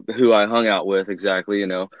through who I hung out with exactly,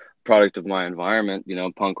 product of my environment.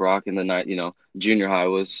 Punk rock in the night. Junior high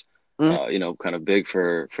was, Mm. kind of big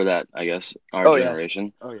for that. I guess our Oh yeah.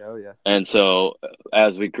 generation. Oh yeah. Oh yeah. And so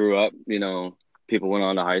as we grew up, people went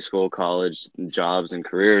on to high school, college, jobs, and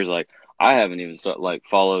careers. Like I haven't even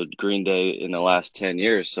followed Green Day in the last 10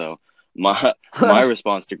 years. So my my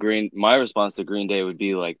response to Green Day would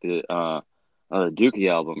be like the Dookie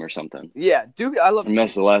album or something. Yeah, Dookie. I love And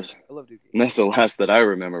Dookie. I love Dookie. that's the last that I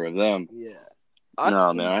remember of them. Yeah. I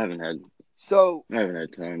No, man, mean, so I haven't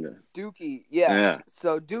had time to. Dookie, yeah. Yeah.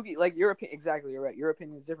 So Dookie, like your opinion, exactly. You're right. Your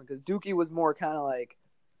opinion is different because Dookie was more kind of like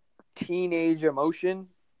teenage emotion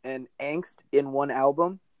and angst in one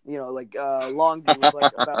album. Like Longview was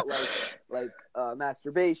like about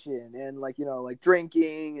masturbation and like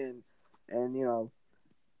drinking and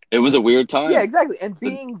It was a weird yeah, time. exactly, and The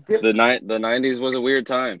being different. the 90s was a weird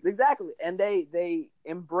time. Exactly, and they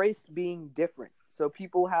embraced being different. So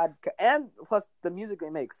people had, and plus the music they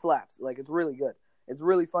make slaps. Like it's really good. It's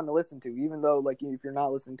really fun to listen to, even though like if you're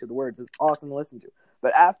not listening to the words, it's awesome to listen to.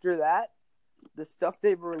 But after that, the stuff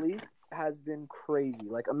they've released has been crazy.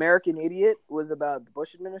 Like American Idiot was about the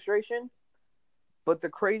Bush administration, but the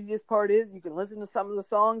craziest part is you can listen to some of the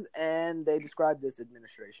songs and they describe this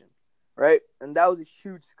administration, right? And that was a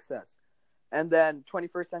huge success. And then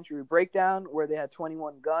 21st Century Breakdown, where they had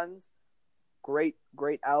 21 Guns, great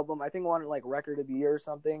album. I think won like record of the year or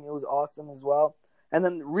something. It was awesome as well. And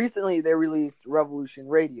then recently they released Revolution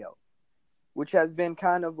Radio, which has been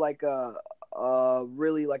kind of like a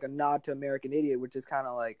really like a nod to American Idiot, which is kind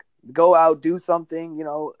of like go out, do something,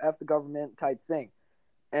 F the government type thing.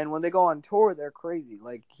 And when they go on tour, they're crazy.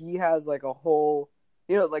 Like he has like a whole,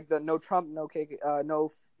 like the no Trump, no KK,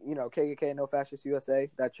 no, KKK, no fascist USA,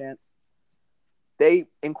 that chant. They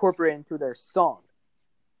incorporate into their song.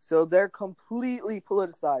 So they're completely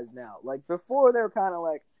politicized now. Like before, they're kind of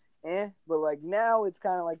like, but like now it's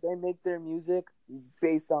kind of like they make their music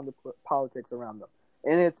based on the politics around them,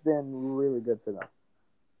 and it's been really good for them.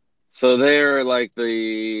 So they're like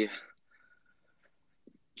the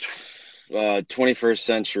 21st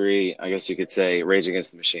century, I guess you could say, Rage Against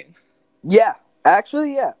the Machine. Yeah,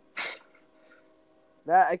 actually, yeah.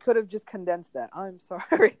 That I could have just condensed that. I'm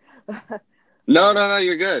sorry. No,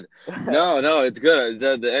 you're good. No, it's good.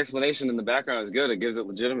 The explanation in the background is good. It gives it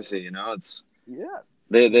legitimacy. It's Yeah.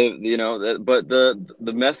 but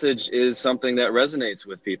the message is something that resonates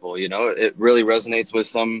with people. It really resonates with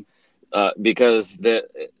some because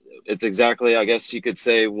it's exactly, I guess you could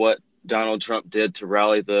say, what Donald Trump did to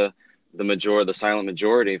rally the silent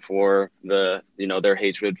majority for their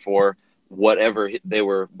hatred for whatever they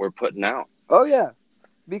were putting out. Oh yeah, And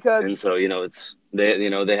because so it's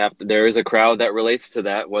they have to, there is a crowd that relates to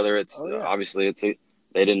that, whether it's oh yeah, obviously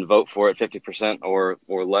they didn't vote for it 50% or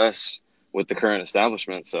less with the current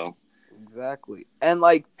establishment. So exactly. And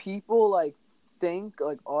like people like think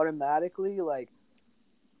like automatically like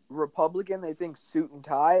Republican, they think suit and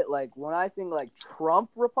tie. Like when I think like Trump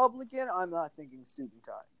Republican, I'm not thinking suit and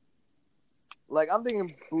tie. Like I'm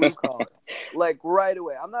thinking blue collar, like right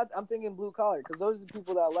away. I'm thinking blue collar because those are the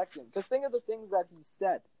people that elect him. Because think of the things that he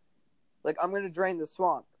said. Like I'm gonna drain the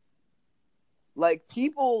swamp. Like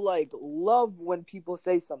people like love when people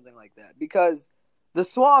say something like that because the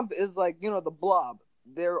swamp is like the blob.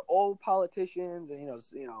 They're all politicians and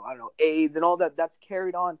I don't know aides and all that. That's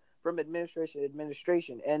carried on from administration to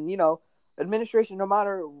administration, and administration, no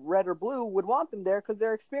matter red or blue, would want them there because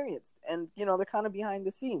they're experienced and they're kind of behind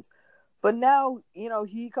the scenes. But now,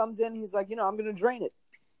 he comes in, he's like, I'm going to drain it.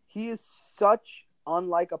 He is such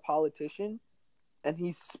unlike a politician. And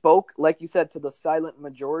he spoke, like you said, to the silent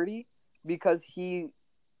majority because he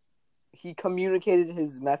communicated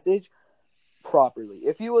his message properly.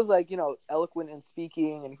 If he was like, eloquent in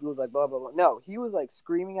speaking and he was like, blah, blah, blah. No, he was like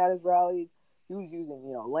screaming at his rallies. He was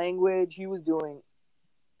using, language. He was doing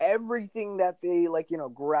everything that they like,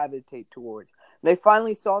 gravitate towards. They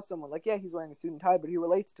finally saw someone like, yeah, he's wearing a suit and tie, but he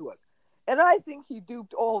relates to us. And I think he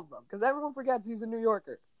duped all of them because everyone forgets he's a New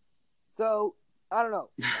Yorker. So I don't know.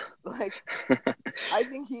 Like, I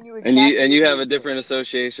think he knew and exactly you what he have was a doing. different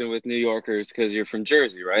association with New Yorkers because you're from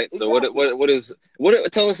Jersey, right? So Exactly.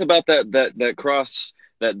 what tell us about that cross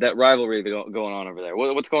that rivalry going on over there?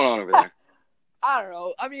 What's going on over there? I don't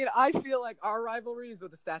know. I mean, I feel like our rivalry is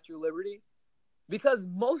with the Statue of Liberty because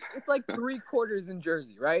it's like 3/4 in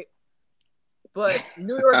Jersey, right? But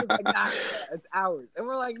New York is like, nah, it's ours. And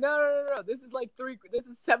we're like, no. This is like this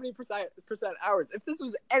is 70% ours. If this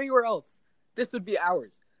was anywhere else, this would be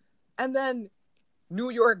ours. And then New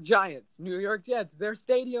York Giants, New York Jets, their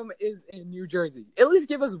stadium is in New Jersey. At least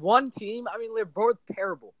give us one team. I mean, they're both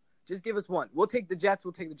terrible. Just give us one. We'll take the Jets,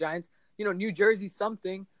 we'll take the Giants. New Jersey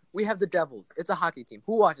something. We have the Devils. It's a hockey team.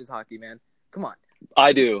 Who watches hockey, man? Come on.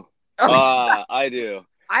 I do. Okay. I do.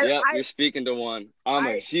 I Yep, I you're speaking to one. I'm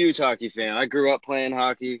a I huge hockey fan. I grew up playing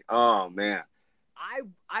hockey. Oh man.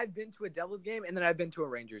 I've been to a Devils game and then I've been to a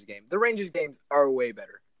Rangers game. The Rangers games are way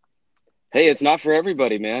better. Hey, it's not for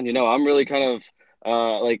everybody, man. I'm really kind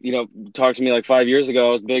of talk to me like 5 years ago.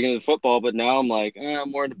 I was big into football, but now I'm like,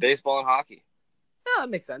 I'm more into baseball and hockey. Yeah, that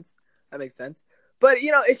makes sense. That makes sense. But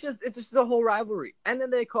it's just a whole rivalry. And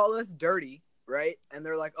then they call us dirty, right? And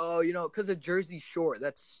they're like, oh, because of Jersey Shore,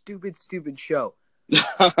 that stupid, stupid show.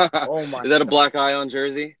 Oh my Is that a black eye on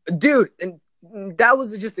Jersey? dude, and that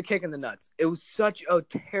was just a kick in the nuts. It was such a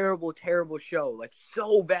terrible, terrible show. Like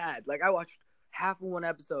so bad. Like I watched half of one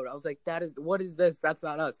episode. I was like, what is this? That's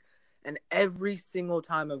not us. And every single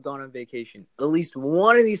time I've gone on vacation, at least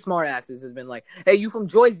one of these smart asses has been like, hey, you from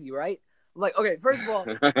Jersey, right? I'm like, okay, first of all,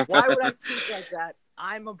 why would I speak like that?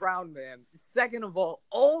 I'm a brown man. Second of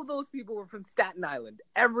all those people were from Staten Island.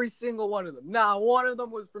 Every single one of them. Not one of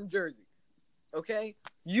them was from Jersey. Okay?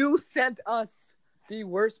 You sent us the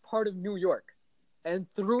worst part of New York and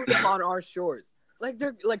threw them on our shores.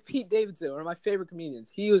 They're like Pete Davidson, one of my favorite comedians.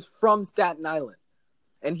 He was from Staten Island.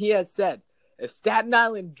 And he has said, if Staten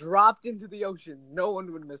Island dropped into the ocean, no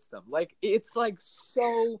one would miss them. Like it's like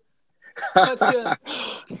so such a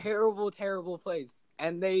terrible, terrible place.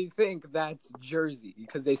 And they think that's Jersey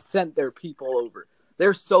because they sent their people over.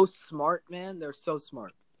 They're so smart, man. They're so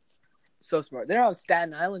smart. So smart. They don't have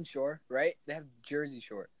Staten Island shore, right? They have Jersey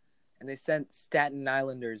Shore. And they sent Staten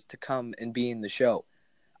Islanders to come and be in the show.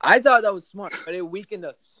 I thought that was smart, but it weakened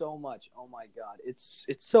us so much. Oh my god. It's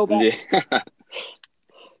so bad. Yeah.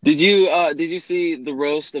 Did you see the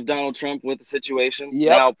roast of Donald Trump with the situation?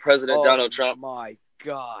 Yep. Now President Oh Donald Trump. my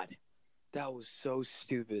god. That was so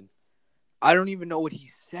stupid. I don't even know what he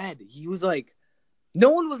said. He was like,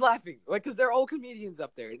 no one was laughing. Like, because they're all comedians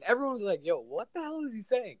up there. And everyone was like, yo, what the hell is he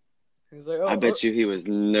saying? He was like, I oh. bet you he was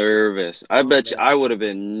nervous. I bet you Man. I would have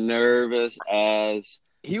been nervous as.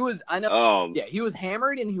 He was, I know. Oh. Yeah, he was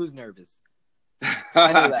hammered and he was nervous.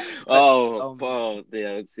 I know that. Yeah,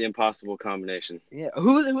 it's the impossible combination. Yeah.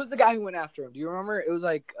 Who's the guy who went after him? Do you remember? It was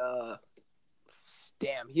like,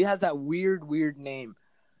 damn, he has that weird name.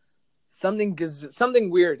 Something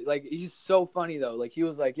weird. Like he's so funny though. Like he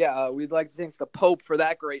was like, yeah, we'd like to thank the Pope for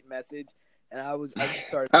that great message. And I just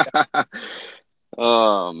started.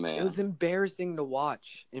 Oh man, it was embarrassing to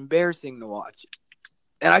watch. And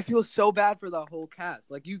I feel so bad for the whole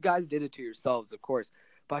cast. Like you guys did it to yourselves, of course,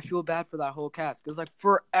 but I feel bad for that whole cast because like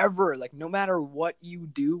forever, like no matter what you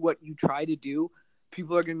do, what you try to do,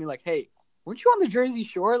 people are gonna be like, hey, weren't you on the Jersey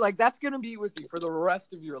Shore? Like that's gonna be with you for the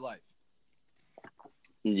rest of your life.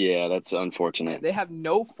 Yeah, that's unfortunate. Yeah, they have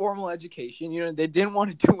no formal education. They didn't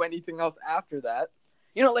want to do anything else after that.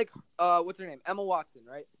 Like what's her name? Emma Watson,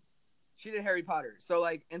 right? She did Harry Potter. So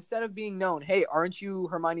like instead of being known, hey, aren't you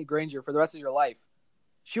Hermione Granger for the rest of your life?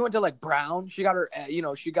 She went to like Brown. She got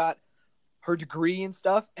she got her degree and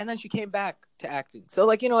stuff, and then she came back to acting. So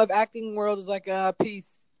like if acting world is like a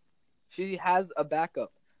piece, she has a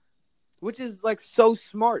backup, which is like so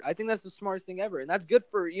smart. I think that's the smartest thing ever, and that's good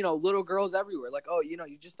for little girls everywhere. Like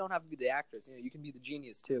you just don't have to be the actress. You can be the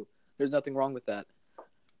genius too. There's nothing wrong with that.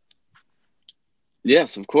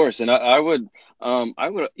 Yes, of course, and I would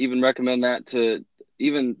even recommend that to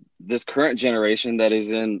even this current generation that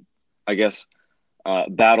is in, I guess,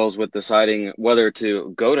 battles with deciding whether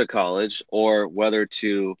to go to college or whether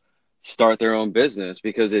to start their own business,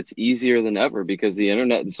 because it's easier than ever because the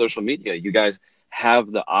internet and social media. You guys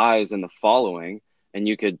have the eyes and the following, and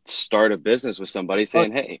you could start a business with somebody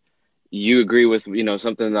saying, "Hey, you agree with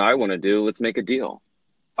something that I want to do? Let's make a deal."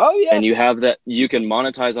 Oh yeah, And you have that, you can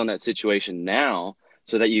monetize on that situation now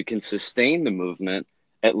so that you can sustain the movement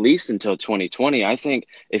at least until 2020. I think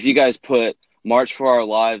if you guys put March for Our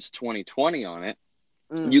Lives 2020 on it,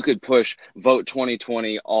 you could push Vote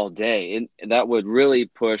 2020 all day. And that would really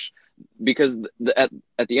push, because at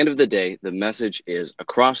the end of the day, the message is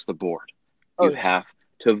across the board. You have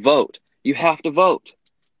to vote. You have to vote.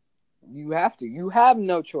 You have to. You have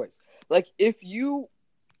no choice. Like if you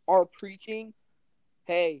are preaching,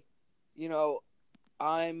 hey,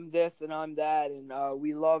 I'm this and I'm that, and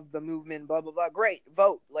we love the movement, blah, blah, blah. Great,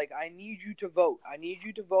 vote. Like, I need you to vote. I need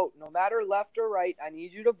you to vote. No matter left or right, I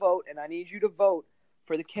need you to vote, and I need you to vote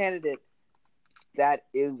for the candidate that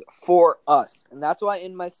is for us. And that's why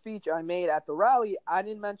in my speech I made at the rally, I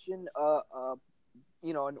didn't mention, an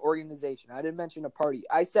organization. I didn't mention a party.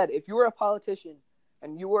 I said, if you were a politician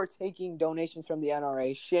and you were taking donations from the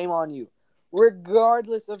NRA, shame on you,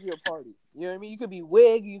 regardless of your party. You know what I mean? You could be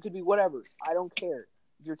Whig, you could be whatever. I don't care.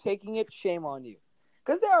 If you're taking it, shame on you.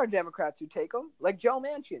 Because there are Democrats who take them, like Joe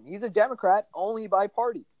Manchin. He's a Democrat only by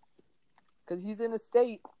party, because he's in a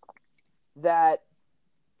state that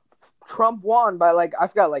Trump won by like I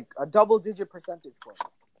forgot like a double-digit percentage point.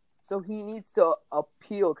 So he needs to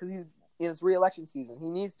appeal because he's in his re-election season. He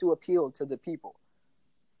needs to appeal to the people.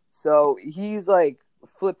 So he's like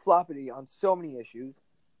flip-floppity on so many issues,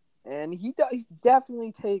 and he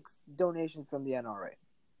definitely takes donations from the NRA.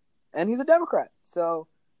 And he's a Democrat, so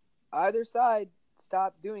either side,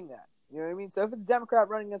 stop doing that. You know what I mean? So if it's Democrat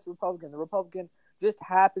running against Republican, the Republican just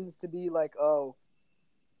happens to be like, oh,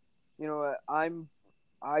 you know,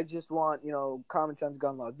 I just want, you know, common sense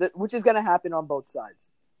gun laws, which is going to happen on both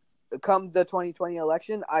sides. Come the 2020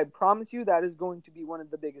 election, I promise you that is going to be one of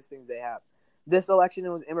the biggest things they have. This election, it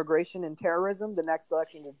was immigration and terrorism. The next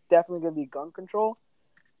election, it's definitely going to be gun control.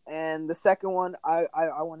 And the second one, I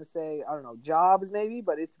want to say, I don't know, jobs maybe,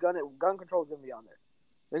 but gun control is going to be on there.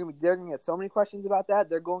 They're going to get so many questions about that.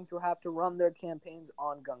 They're going to have to run their campaigns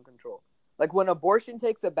on gun control. Like when abortion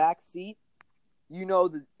takes a back seat, you know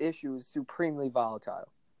the issue is supremely volatile.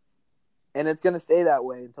 And it's going to stay that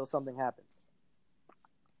way until something happens.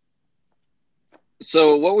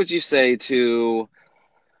 So what would you say to,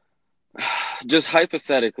 just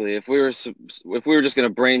hypothetically, if we were just going to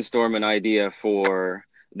brainstorm an idea for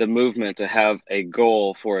the movement to have a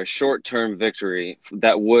goal for a short-term victory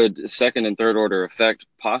that would second and third order affect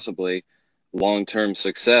possibly long-term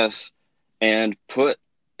success, and put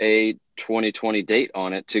a 2020 date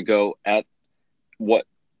on it to go at what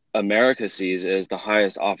America sees as the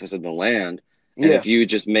highest office in the land. And Yeah. if you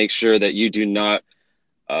just make sure that you do not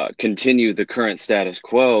continue the current status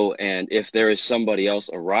quo, and if there is somebody else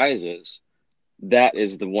arises, that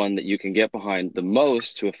is the one that you can get behind the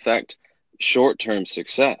most to affect short-term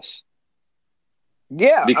success.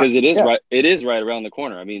 Yeah. Because it is Yeah. right, it is right around the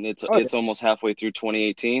corner. I mean, Oh, yeah. it's almost halfway through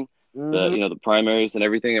 2018. Mm-hmm. The primaries and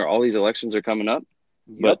everything, or all these elections are coming up.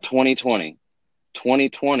 But Yep.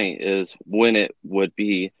 2020 is when it would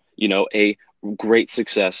be, a great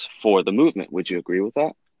success for the movement. Would you agree with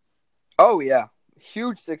that? Oh, yeah.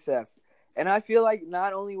 Huge success. And I feel like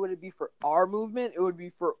not only would it be for our movement, it would be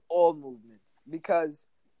for all movements. Because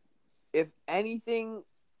if anything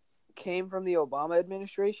came from the Obama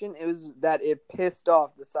administration, it was that it pissed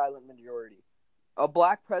off the silent majority. A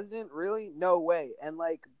black president? Really? No way. And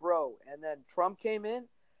like, bro, and then Trump came in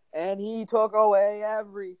and he took away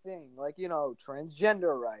everything. Like, you know,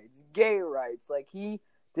 transgender rights, gay rights. Like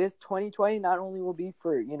this 2020 not only will be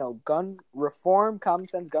for, you know, gun reform, common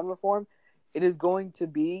sense gun reform, it is going to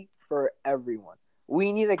be for everyone.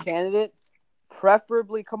 We need a candidate,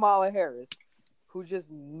 preferably Kamala Harris, who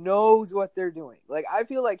just knows what they're doing. Like, I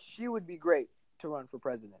feel like she would be great to run for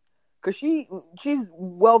president because she's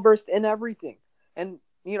well versed in everything. And,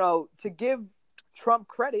 you know, to give Trump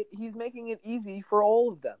credit, he's making it easy for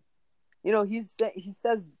all of them. You know, he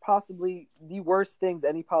says possibly the worst things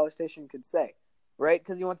any politician could say, right?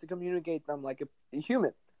 Because he wants to communicate them like a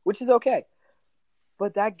human, which is okay.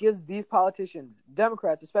 But that gives these politicians,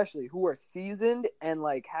 Democrats especially, who are seasoned and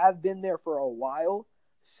like have been there for a while,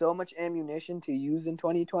 so much ammunition to use in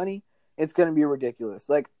 2020. It's going to be ridiculous.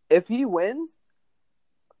 Like, if he wins,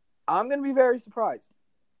 I'm going to be very surprised.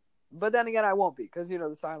 But then again, I won't be because, you know,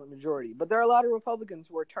 the silent majority. But there are a lot of Republicans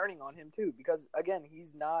who are turning on him too because, again,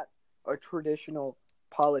 he's not a traditional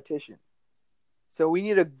politician. So we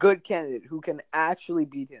need a good candidate who can actually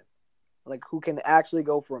beat him, like who can actually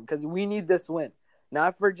go for him, because we need this win,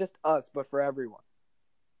 not for just us, but for everyone.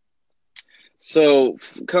 So,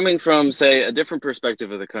 coming from, say, a different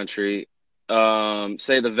perspective of the country,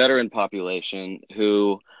 say the veteran population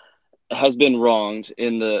who has been wronged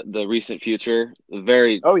in the recent future,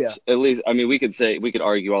 Oh yeah, at least, I mean, we could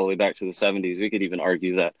argue all the way back to the 70s. We could even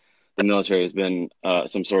argue that the military has been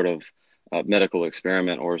some sort of medical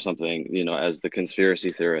experiment or something, as the conspiracy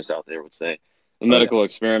theorists out there would say. A oh yeah, medical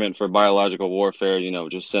experiment for biological warfare,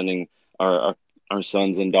 just sending our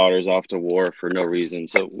sons and daughters off to war for no reason.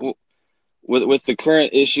 So, with the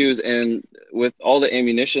current issues and with all the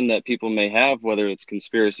ammunition that people may have, whether it's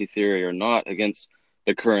conspiracy theory or not, against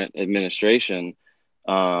the current administration,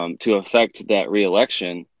 to affect that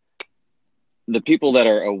reelection, the people that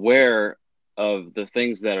are aware of the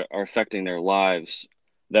things that are affecting their lives,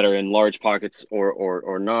 that are in large pockets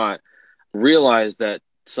or not, realize that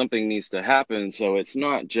something needs to happen. So it's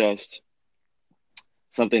not just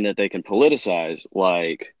something that they can politicize,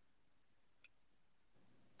 like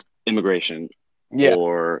immigration, yeah,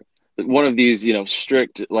 or one of these,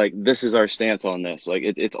 strict, like, this is our stance on this. Like,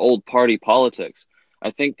 it's old party politics.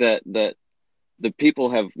 I think that the people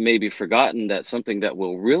have maybe forgotten that something that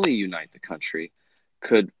will really unite the country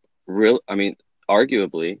could I mean,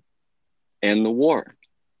 arguably end the war.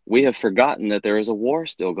 we have forgotten that there is a war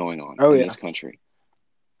still going on Oh in yeah. this country.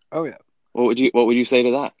 Oh yeah. What would you say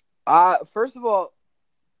to that? First of all,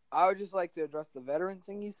 I would just like to address the veterans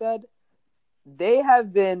thing you said. They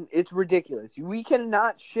have been, it's ridiculous. We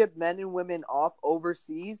cannot ship men and women off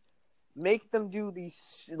overseas, make them do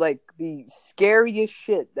the scariest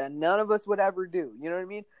shit that none of us would ever do. You know what I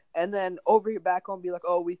mean? And then over here back home be like,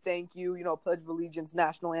 oh, we thank you, Pledge of Allegiance,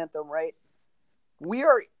 national anthem, right? We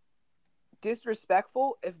are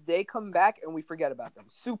disrespectful if they come back and we forget about them.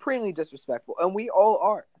 Supremely disrespectful. And we all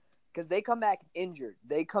are. Because they come back injured.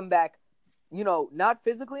 They come back, not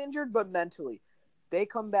physically injured, but mentally. They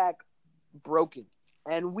come back broken.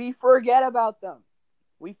 And we forget about them.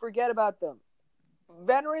 We forget about them.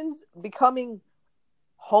 Veterans becoming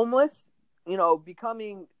homeless,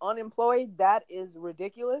 becoming unemployed, that is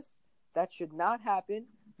ridiculous. That should not happen.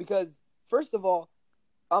 Because, first of all,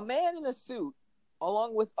 a man in a suit,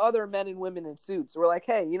 along with other men and women in suits, were like,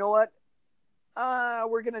 hey, you know what?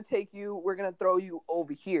 We're going to take you, we're going to throw you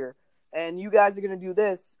over here, and you guys are going to do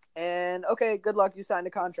this, and okay, good luck, you signed a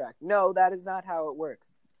contract. No, that is not how it works.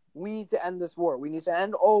 We need to end this war. We need to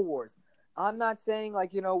end all wars. I'm not saying,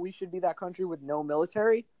 we should be that country with no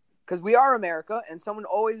military, because we are America, and someone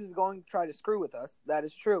always is going to try to screw with us. That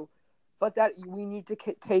is true. But that we need to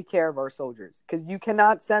take care of our soldiers, because you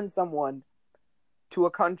cannot send someone to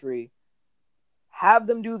a country, have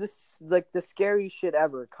them do this the scariest shit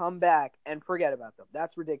ever, come back and forget about them.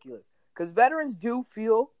 That's ridiculous. Because veterans do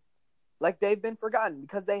feel like they've been forgotten,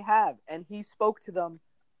 because they have. And he spoke to them,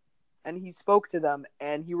 and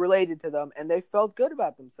he related to them, and they felt good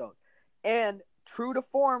about themselves. And true to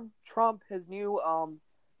form, Trump, his new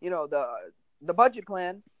the budget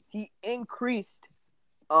plan, he increased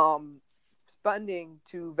spending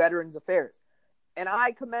to Veterans Affairs. And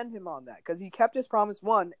I commend him on that, because he kept his promise,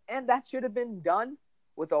 one, and that should have been done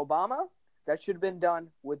with Obama. That should have been done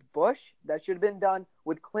with Bush. That should have been done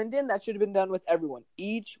with Clinton. That should have been done with everyone.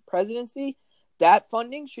 Each presidency, that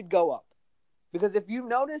funding should go up. Because if you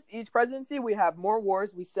notice, each presidency, we have more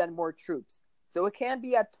wars, we send more troops. So it can't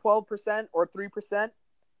be at 12% or 3%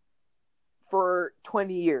 for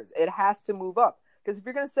 20 years. It has to move up. Because if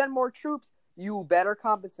you're going to send more troops, you better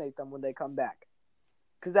compensate them when they come back.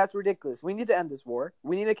 Because that's ridiculous. We need to end this war.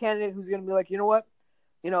 We need a candidate who's going to be like, you know what?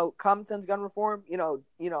 Common sense gun reform.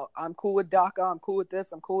 I'm cool with DACA. I'm cool with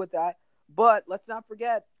this. I'm cool with that. But let's not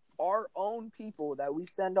forget our own people that we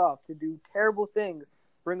send off to do terrible things.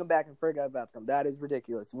 Bring them back and forget about them. That is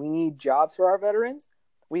ridiculous. We need jobs for our veterans.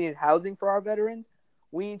 We need housing for our veterans.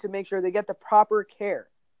 We need to make sure they get the proper care,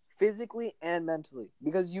 physically and mentally.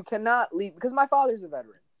 Because you cannot leave. Because my father's a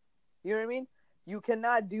veteran. You know what I mean? You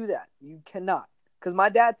cannot do that. You cannot. Because my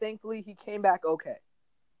dad, thankfully, he came back okay.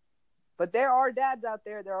 But there are dads out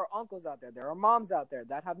there, there are uncles out there are moms out there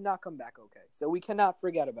that have not come back okay. So we cannot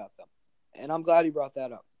forget about them. And I'm glad you brought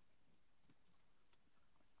that up.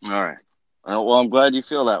 All right. Well, I'm glad you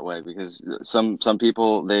feel that way, because some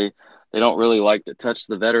people, they don't really like to touch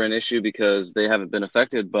the veteran issue because they haven't been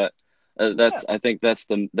affected. But Yeah. I think that's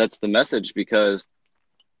the message, because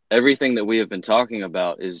everything that we have been talking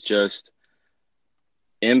about is just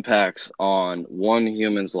impacts on one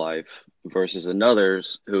human's life versus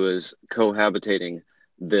another's who is cohabitating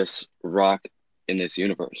this rock in this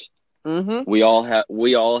universe. Mm-hmm. We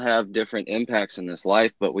all have different impacts in this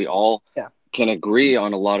life, but we all Yeah. can agree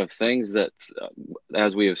on a lot of things that,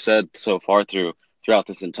 as we have said so far throughout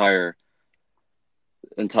this entire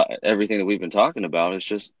everything that we've been talking about, is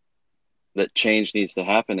just that change needs to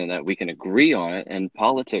happen and that we can agree on it. And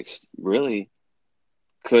politics really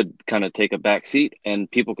could kind of take a back seat,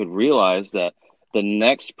 and people could realize that the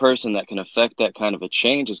next person that can affect that kind of a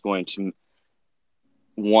change is going to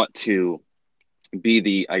want to be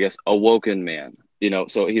the, I guess, awoken man.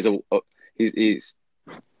 So he's he's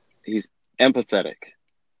empathetic,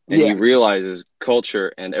 and he Yeah. realizes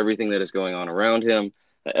culture and everything that is going on around him,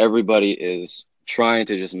 that everybody is trying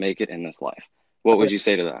to just make it in this life. What Oh, would yeah. you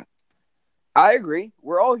say to that? I agree.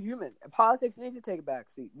 We're all human. And politics needs to take a back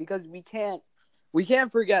seat, because we can't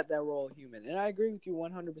forget that we're all human. And I agree with you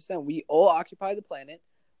 100%. We all occupy the planet.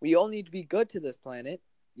 We all need to be good to this planet.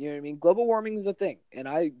 You know what I mean? Global warming is a thing. And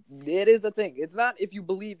it is a thing. It's not if you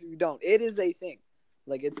believe, if you don't. It is a thing.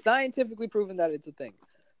 Like, it's scientifically proven that it's a thing.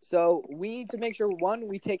 So we need to make sure, one,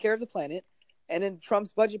 we take care of the planet. And in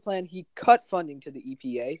Trump's budget plan, he cut funding to the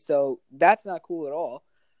EPA. So that's not cool at all.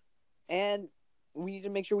 And we need to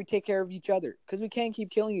make sure we take care of each other, because we can't keep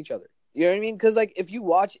killing each other. You know what I mean? Because, like, if you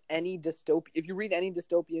read any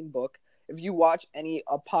dystopian book, if you watch any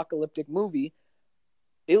apocalyptic movie,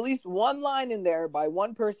 at least one line in there by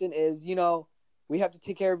one person is, we have to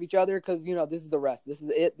take care of each other, because, this is the rest. This is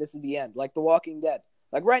it. This is the end. Like The Walking Dead.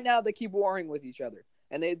 Like right now, they keep warring with each other,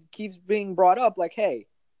 and it keeps being brought up. Like, hey,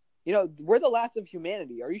 we're the last of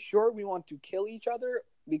humanity. Are you sure we want to kill each other?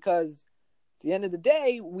 Because at the end of the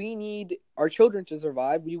day, we need our children to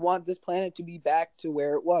survive. We want this planet to be back to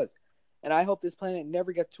where it was. And I hope this planet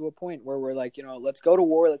never gets to a point where we're like, let's go to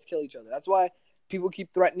war, let's kill each other. That's why people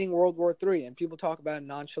keep threatening World War III and people talk about it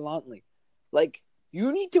nonchalantly. Like,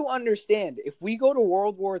 you need to understand, if we go to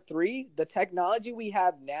World War III, the technology we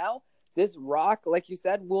have now, this rock, like you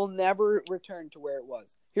said, will never return to where it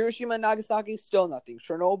was. Hiroshima and Nagasaki, still nothing.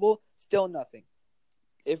 Chernobyl, still nothing.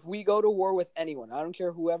 If we go to war with anyone, I don't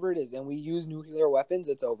care whoever it is, and we use nuclear weapons,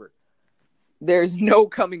 it's over. There's no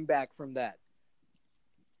coming back from that.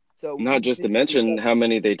 So we Not need to just to protect each mention other. how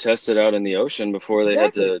many they tested out in the ocean before they had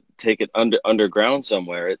Exactly. to take it underground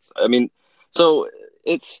somewhere. I mean, so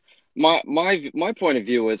it's my point of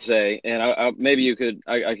view would say, and maybe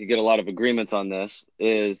I could get a lot of agreements on this,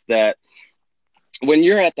 is that when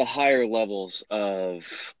you're at the higher levels of,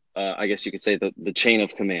 I guess you could say the chain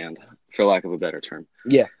of command, for lack of a better term,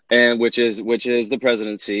 Yeah. and which is the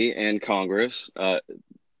presidency and Congress,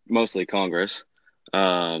 mostly Congress.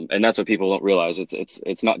 And that's what people don't realize.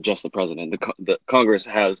 It's not just the president. The Congress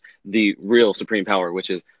has the real supreme power, which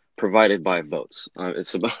is provided by votes.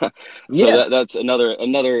 So Yeah. that's another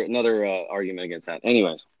argument against that.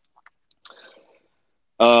 Anyways,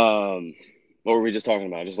 what were we just talking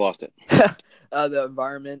about? I just lost it. The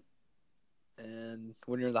environment, and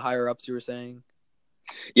when you're the higher ups, you were saying.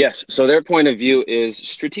 Yes, so their point of view is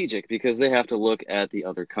strategic because they have to look at the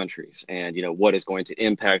other countries and what is going to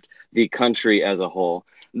impact the country as a whole.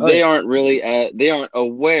 Oh yeah. They aren't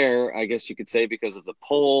aware, I guess you could say, because of the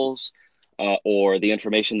polls or the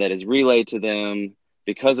information that is relayed to them.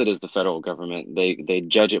 Because it is the federal government, they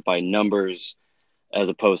judge it by numbers as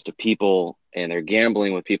opposed to people, and they're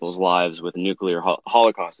gambling with people's lives with nuclear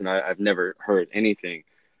holocaust. And I've never heard anything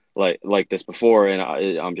like this before, and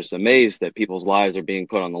I'm just amazed that people's lives are being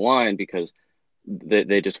put on the line because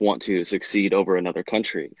they just want to succeed over another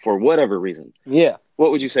country for whatever reason. Yeah.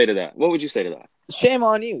 What would you say to that? What would you say to that? Shame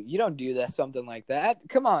on you. You don't do that, something like that.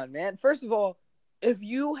 Come on, man. First of all, if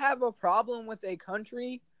you have a problem with a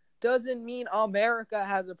country, doesn't mean America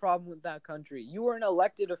has a problem with that country. You are an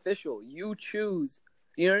elected official. You choose.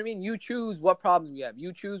 You know what I mean? You choose what problems you have.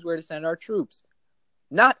 You choose where to send our troops.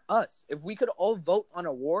 Not us. If we could all vote on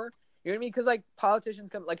a war, you know what I mean? Because like politicians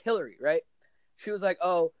come, like Hillary, right? She was like,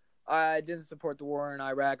 "Oh, I didn't support the war in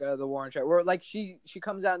Iraq, the war in China." Or like she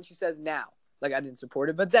comes out and she says now, like I didn't support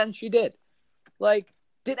it, but then she did. Like,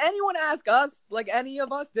 did anyone ask us? Like any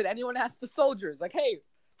of us? Did anyone ask the soldiers? Like, hey,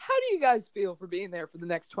 how do you guys feel for being there for the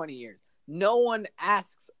next 20 years? No one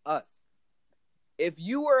asks us. If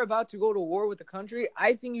you were about to go to war with the country,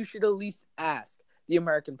 I think you should at least ask the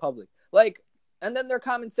American public. Like, and then there are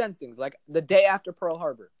common sense things, like the day after Pearl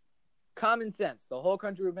Harbor. Common sense. The whole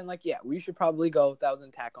country would have been like, yeah, we should probably go. That was an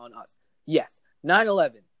attack on us. Yes.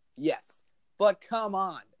 9/11. Yes. But come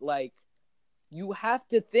on. Like, you have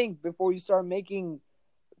to think before you start making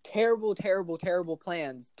terrible, terrible, terrible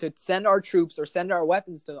plans to send our troops or send our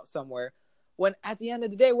weapons to somewhere when at the end of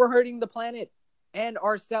the day, we're hurting the planet and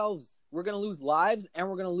ourselves. We're going to lose lives and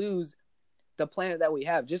we're going to lose the planet that we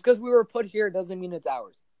have. Just because we were put here doesn't mean it's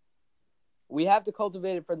ours. We have to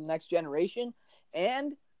cultivate it for the next generation.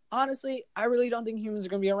 And honestly, I really don't think humans are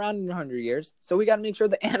going to be around in 100 years. So we got to make sure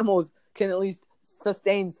the animals can at least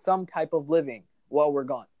sustain some type of living while we're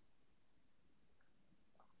gone.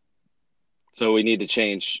 So we need to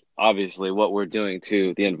change, obviously, what we're doing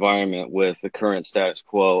to the environment with the current status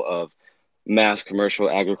quo of mass commercial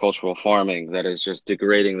agricultural farming that is just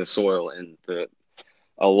degrading the soil in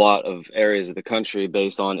a lot of areas of the country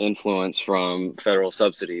based on influence from federal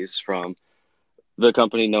subsidies from the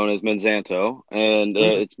company known as Monsanto, and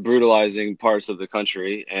it's brutalizing parts of the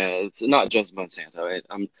country. And it's not just Monsanto.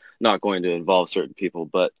 I'm not going to involve certain people,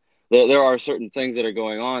 but there are certain things that are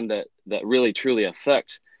going on that really truly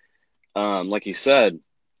affect, like you said,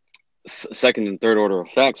 second and third order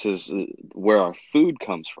effects is where our food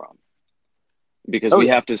comes from, because Oh, yeah. we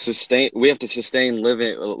have to sustain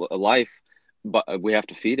living a life, but we have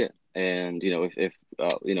to feed it. And if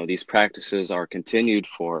these practices are continued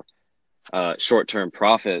for short-term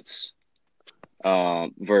profits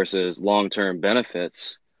versus long-term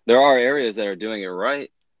benefits, there are areas that are doing it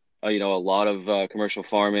right. A lot of commercial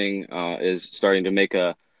farming is starting to make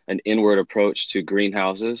an inward approach to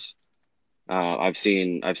greenhouses. I've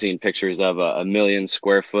seen pictures of a 1 million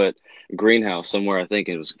square foot greenhouse somewhere. I think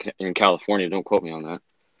it was in California. Don't quote me on that.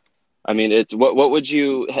 I mean, it's what would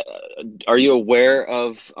you are you aware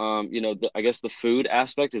of I guess the food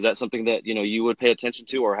aspect? Is that something that you would pay attention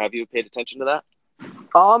to, or have you paid attention to that?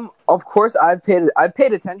 Of course, I've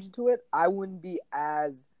paid attention to it. I wouldn't be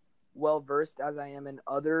as well versed as I am in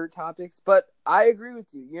other topics, but I agree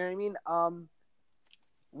with you. You know what I mean?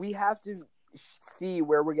 We have to see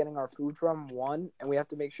where we're getting our food from, one, and we have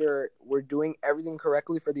to make sure we're doing everything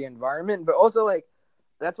correctly for the environment. But also, like,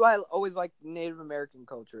 that's why I always like Native American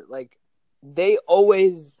culture. Like, they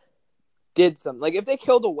always did something. Like, if they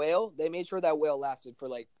killed a whale, they made sure that whale lasted for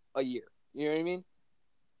like a year. You know what I mean?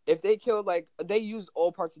 If they killed, like, they used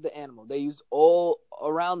all parts of the animal, they used all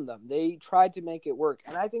around them, they tried to make it work.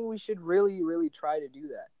 And I think we should really, really try to do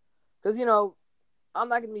that. Because, I'm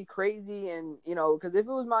not gonna be crazy, and because if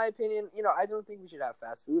it was my opinion, I don't think we should have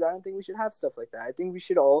fast food. I don't think we should have stuff like that. I think we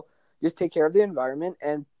should all just take care of the environment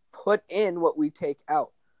and put in what we take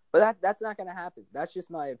out. But that's not gonna happen. That's just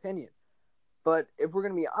my opinion. But if we're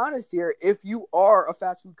gonna be honest here, if you are a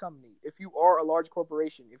fast food company, if you are a large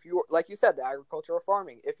corporation, if you, like you said, the agriculture or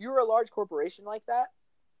farming, if you're a large corporation like that,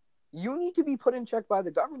 you need to be put in check by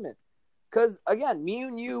the government. Because again, me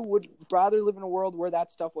and you would rather live in a world where that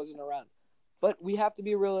stuff wasn't around. But we have to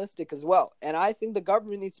be realistic as well. And I think the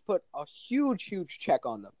government needs to put a huge, huge check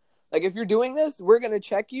on them. Like, if you're doing this, we're going to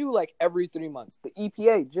check you like every 3 months. The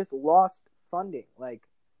EPA just lost funding. Like,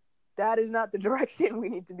 that is not the direction we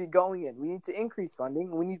need to be going in. We need to increase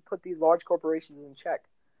funding. We need to put these large corporations in check.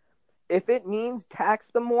 If it means tax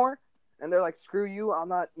them more, and they're like, screw you, I'm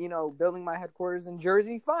not, building my headquarters in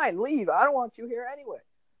Jersey, fine, leave. I don't want you here anyway.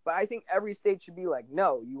 But I think every state should be like,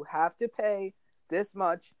 no, you have to pay this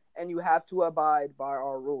much and you have to abide by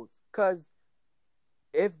our rules. Because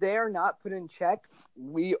if they're not put in check,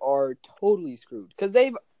 we are totally screwed. Because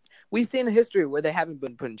we've seen a history where they haven't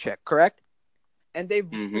been put in check, correct? And they've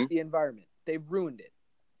ruined the environment. They've ruined it.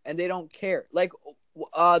 And they don't care. Like,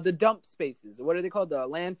 the dump spaces. What are they called? The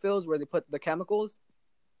landfills where they put the chemicals?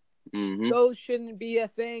 Those shouldn't be a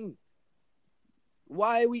thing.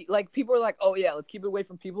 Why we, like, people are like, oh yeah, let's keep it away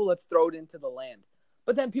from people, let's throw it into the land.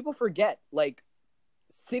 But then people forget, like,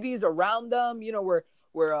 cities around them,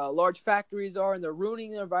 where large factories are, and they're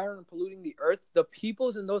ruining the environment, polluting the earth. The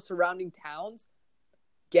peoples in those surrounding towns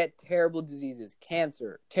get terrible diseases,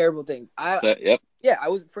 cancer, terrible things. Yeah,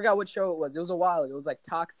 forgot what show it was. It was a while ago. It was like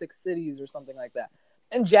Toxic Cities or something like that.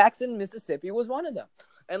 And Jackson, Mississippi was one of them.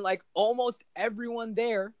 And like almost everyone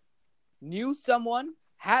there knew someone,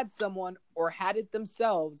 had someone, or had it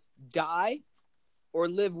themselves die or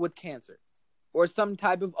live with cancer or some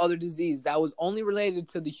type of other disease that was only related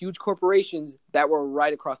to the huge corporations that were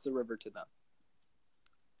right across the river to them.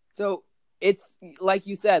 So it's like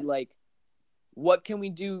you said, like, what can we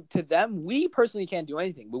do to them? We personally can't do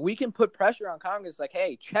anything, but we can put pressure on Congress like,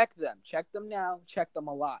 hey, check them now, check them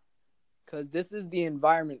a lot. Because this is the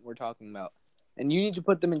environment we're talking about. And you need to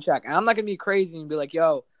put them in check. And I'm not going to be crazy and be like,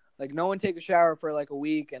 yo, like, no one take a shower for like a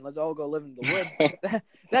week and let's all go live in the woods.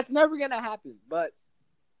 That's never going to happen. But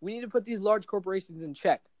we need to put these large corporations in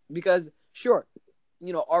check. Because, sure,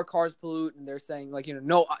 our cars pollute, and they're saying, like,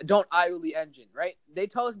 no, don't idle the engine, right? They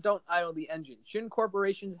tell us don't idle the engine. Shouldn't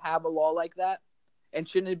corporations have a law like that? And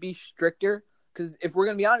shouldn't it be stricter? Because if we're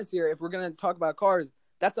going to be honest here, if we're going to talk about cars,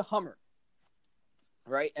 that's a Hummer,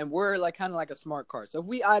 right? And we're like kind of like a smart car. So if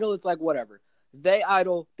we idle, it's like whatever. If they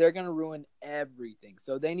idle, they're going to ruin everything.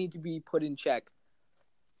 So they need to be put in check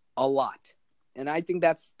a lot. And I think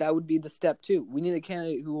that would be the step too. We need a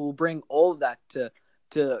candidate who will bring all of that to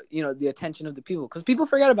the attention of the people, because people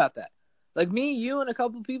forget about that. Like me, you, and a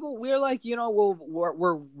couple of people, we're like,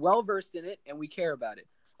 we're well versed in it and we care about it.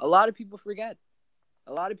 A lot of people forget.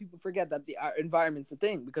 A lot of people forget that the environment's a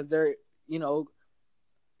thing because they're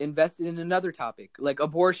invested in another topic like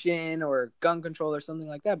abortion or gun control or something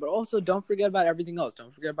like that. But also, don't forget about everything else.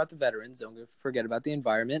 Don't forget about the veterans. Don't forget about the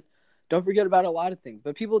environment. Don't forget about a lot of things.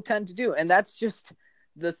 But people tend to do, and that's just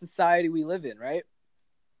the society we live in, right?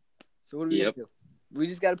 So what are we gonna do? We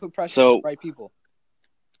just got to put pressure on the right people.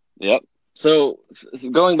 Yep. So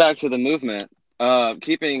going back to the movement,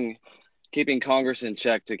 keeping Congress in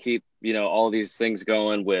check to keep, all these things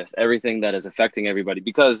going with everything that is affecting everybody.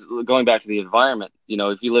 Because going back to the environment,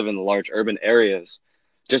 if you live in the large urban areas,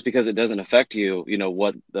 just because it doesn't affect you,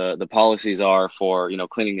 what the policies are for,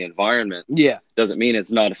 cleaning the environment, doesn't mean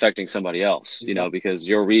it's not affecting somebody else, Exactly. because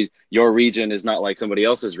your region is not like somebody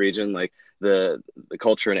else's region. Like the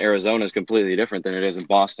culture in Arizona is completely different than it is in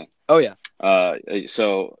Boston. Oh yeah.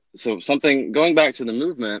 So something going back to the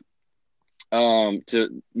movement,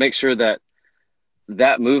 to make sure that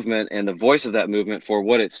movement and the voice of that movement for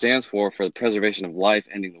what it stands for the preservation of life,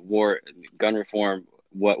 ending the war, gun reform,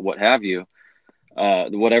 what have you,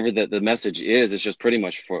 whatever the message is, it's just pretty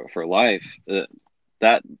much for life.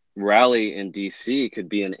 That rally in DC could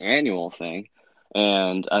be an annual thing,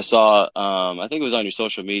 and I saw, I think it was on your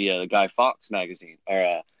social media, the Guy Fawkes magazine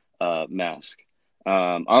or mask.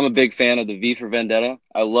 I'm a big fan of the V for Vendetta.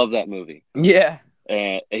 I love that movie, Yeah.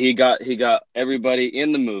 and he got everybody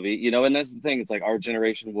in the movie, and that's the thing. It's like our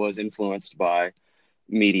generation was influenced by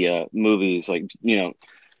media, movies like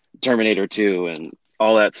Terminator 2 and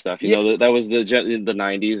all that stuff. Yeah. That was the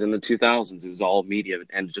 90s and the 2000s. It was all media,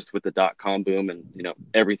 and just with the dot-com boom and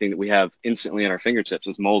everything that we have instantly at our fingertips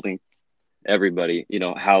is molding everybody,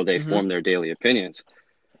 how they Hmm. form their daily opinions.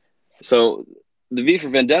 So the V for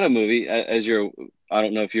Vendetta movie, as I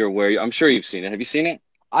don't know if you're aware, I'm sure you've seen it. Have you seen it?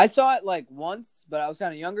 I saw it like once, but I was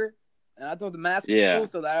kind of younger, and I thought the mask was Yeah. cool,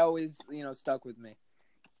 so that always stuck with me.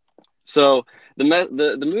 So the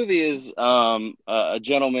movie is a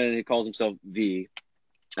gentleman. He calls himself V.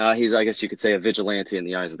 He's, I guess you could say, a vigilante in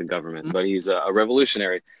the eyes of the government, but he's a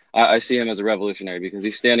revolutionary. I see him as a revolutionary because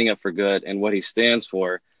he's standing up for good, and what he stands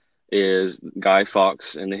for is Guy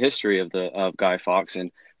Fawkes and the history of Guy Fawkes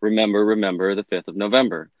and remember the 5th of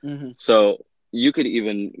November. Mm-hmm. So you could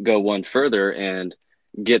even go one further and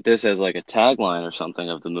get this as like a tagline or something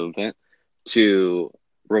of the movement to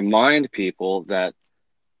remind people that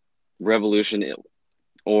revolution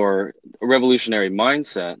or a revolutionary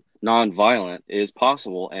mindset, nonviolent, is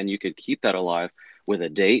possible, and you could keep that alive with a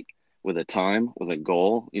date, with a time, with a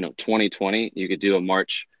goal. 2020, you could do a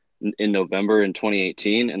march in November in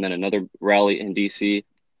 2018, and then another rally in DC.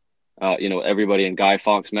 Everybody in Guy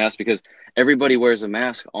Fawkes mask because everybody wears a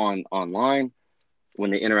mask online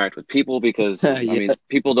when they interact with people because I Yeah. mean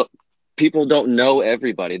people don't know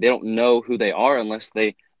everybody. They don't know who they are unless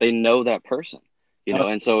they know that person. Oh,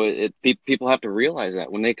 And so people have to realize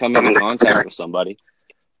that when they come into contact with somebody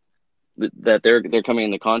that they're coming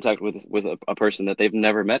into contact with a person that they've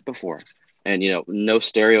never met before, and no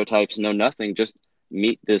stereotypes, no nothing, just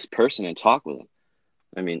meet this person and talk with them.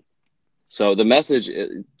 I mean, so the message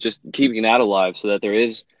is just keeping that alive so that there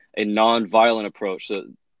is a non-violent approach so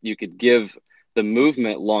you could give the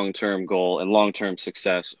movement long-term goal and long-term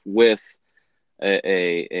success with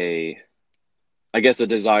a I guess a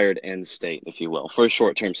desired end state, if you will, for a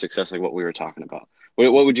short-term success like what we were talking about.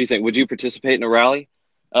 What would you think? Would you participate in a rally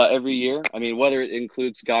every year? I mean, whether it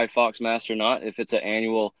includes Guy Fawkes Mass or not, if it's an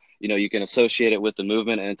annual, you can associate it with the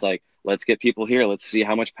movement, and it's like, let's get people here. Let's see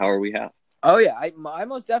how much power we have. oh yeah, I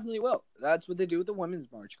most definitely will. That's what they do with the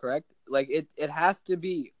women's march, correct? Like it has to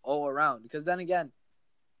be all around because then again,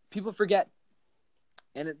 people forget,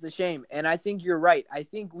 and it's a shame. And I think you're right. I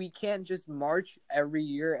think we can't just march every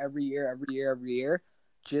year, every year, every year, every year,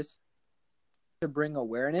 just to bring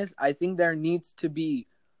awareness. I think there needs to be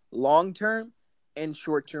long term and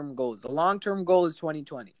short term goals. The long term goal is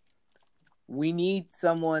 2020. We need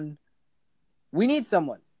someone. We need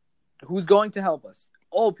someone who's going to help us.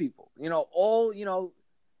 All people, all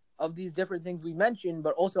of these different things we mentioned,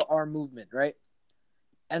 but also our movement, right?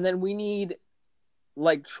 And then we need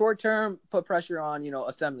like short term put pressure on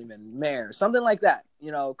assemblyman, mayor, something like that,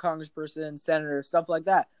 congressperson, senator, stuff like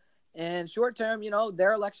that. And short term,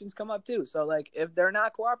 their elections come up too, so like if they're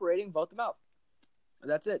not cooperating, vote them out.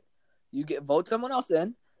 That's it. You get vote someone else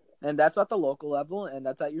in, and that's at the local level and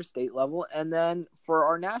that's at your state level. And then for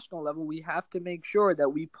our national level, we have to make sure that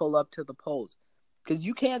we pull up to the polls, because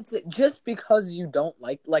you can't say, just because you don't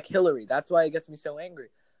like Hillary. That's why it gets me so angry.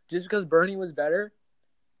 Just because Bernie was better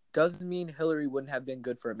doesn't mean Hillary wouldn't have been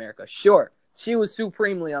good for America. Sure, she was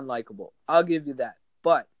supremely unlikable. I'll give you that.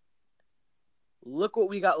 But look what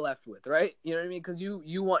we got left with, right? You know what I mean? Because you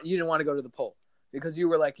didn't want to go to the poll because you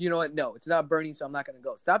were like, you know what? No, it's not Bernie, so I'm not going to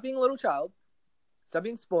go. Stop being a little child. Stop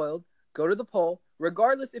being spoiled. Go to the poll,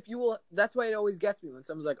 regardless if you will. That's why it always gets me when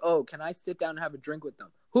someone's like, "Oh, can I sit down and have a drink with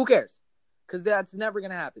them?" Who cares? Because that's never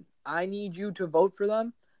going to happen. I need you to vote for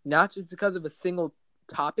them, not just because of a single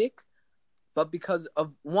topic, but because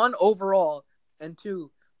of one, overall, and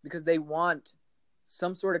two, because they want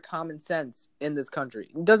some sort of common sense in this country.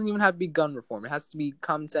 It doesn't even have to be gun reform. It has to be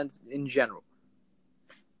common sense in general.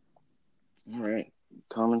 All right,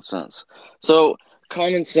 common sense. So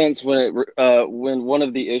common sense when one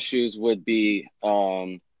of the issues would be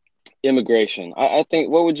immigration. I think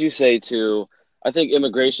what would you say to? I think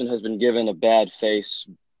immigration has been given a bad face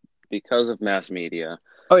because of mass media.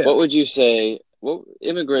 Oh yeah. What would you say? What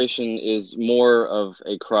immigration is more of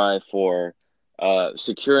a cry for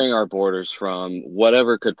securing our borders from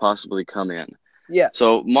whatever could possibly come in. Yeah.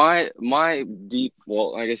 So my deep,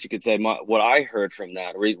 well, I guess you could say what I heard from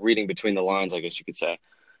that, reading between the lines, I guess you could say,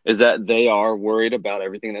 is that they are worried about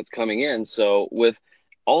everything that's coming in. So with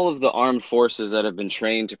all of the armed forces that have been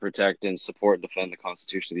trained to protect and support and defend the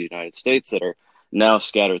Constitution of the United States that are now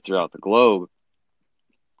scattered throughout the globe,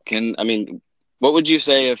 I mean, what would you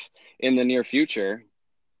say in the near future,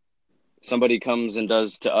 somebody comes and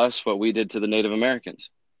does to us what we did to the Native Americans.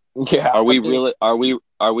 Yeah, Are I we mean,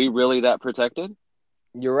 really that protected?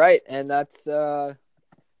 you're right, and that's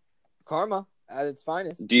karma at its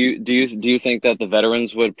finest. Do you think that the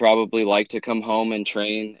veterans would probably like to come home and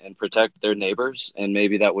train and protect their neighbors, and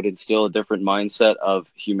maybe that would instill a different mindset of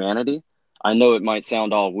humanity? I know it might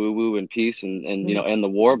sound all woo woo and peace and end the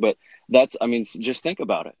war, but just think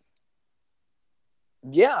about it.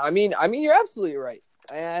 Yeah, I mean, you're absolutely right.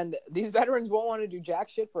 And these veterans won't want to do jack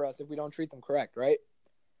shit for us if we don't treat them correct, right?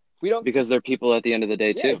 If we don't, Because they're people at the end of the day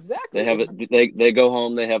yeah, too. They exactly, have it. They go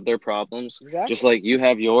home. They have their problems, just exactly, like you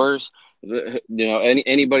have yours.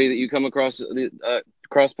 Anybody that you come cross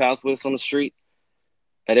paths with on the street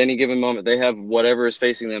at any given moment, they have whatever is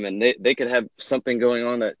facing them, and they could have something going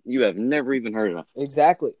on that you have never even heard of.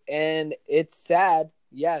 exactly. And it's sad,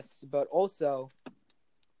 yes, but also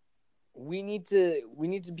we need to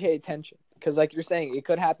pay attention because, like you're saying, it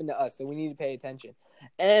could happen to us, so we need to pay attention.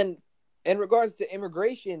 And in regards to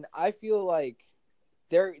immigration, I feel like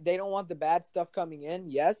they don't want the bad stuff coming in,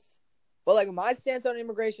 yes, but like my stance on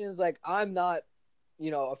immigration is like I'm not,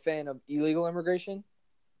 a fan of illegal immigration,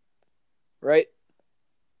 right?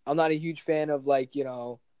 I'm not a huge fan of like,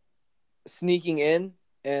 sneaking in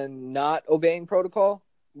and not obeying protocol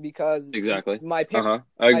because Exactly. my Uh parents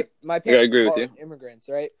huh. my I parents agree with are you. immigrants,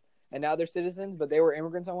 right? And now they're citizens, but they were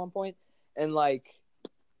immigrants at one point, and like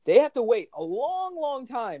they have to wait a long, long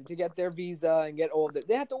time to get their visa and get all of it.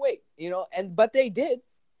 They have to wait, and but they did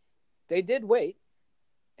wait,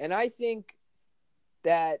 and I think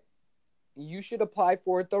that you should apply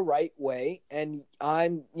for it the right way. And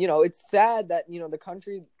it's sad that the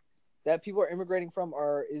country that people are immigrating from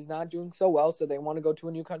is not doing so well, so they want to go to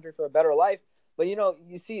a new country for a better life. But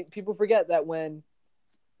you see, people forget that when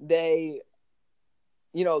they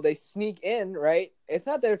they sneak in, right? It's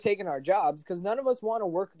not they're taking our jobs because none of us want to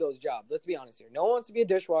work those jobs. Let's be honest here. No one wants to be a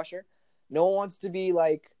dishwasher. No one wants to be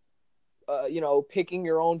like, picking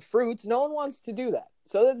your own fruits. No one wants to do that.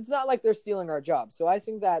 So it's not like they're stealing our jobs. So I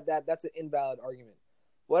think that's an invalid argument.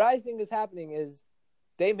 What I think is happening is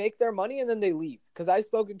they make their money and then they leave. Because I've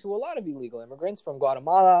spoken to a lot of illegal immigrants from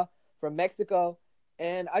Guatemala, from Mexico,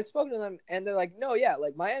 and I've spoken to them and they're like, no, yeah,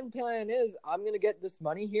 like my end plan is I'm gonna get this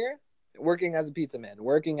money here, working as a pizza man,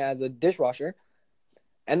 working as a dishwasher,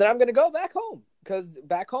 and then I'm gonna go back home because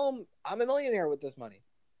back home I'm a millionaire with this money.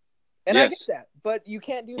 And I get Yes. that, but you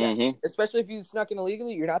can't do that, Mm-hmm. especially if you snuck in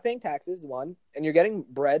illegally. You're not paying taxes, one, and you're getting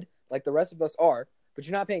bread like the rest of us are, but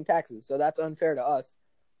you're not paying taxes, so that's unfair to us.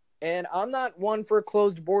 And I'm not one for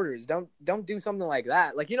closed borders. Don't do something like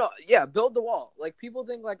that. Like, yeah, build the wall. Like people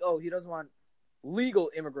think like, oh, he doesn't want legal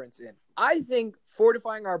immigrants in. I think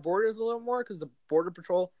fortifying our borders a little more because the border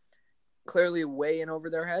patrol clearly way in over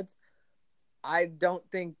their heads. I don't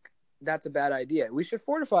think that's a bad idea. We should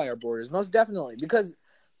fortify our borders most definitely because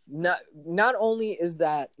not only is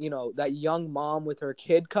that that young mom with her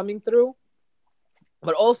kid coming through,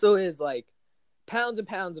 but also is like pounds and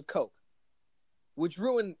pounds of coke, which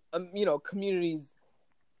ruin communities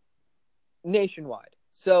nationwide.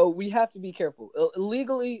 So we have to be careful.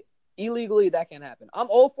 Illegally, that can happen. I'm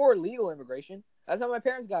all for legal immigration. That's how my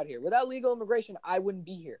parents got here. Without legal immigration, I wouldn't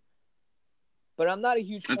be here. But I'm not a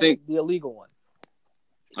huge I fan of think the illegal one.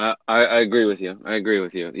 I agree with you. I agree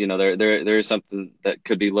with you. There is something that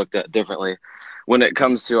could be looked at differently when it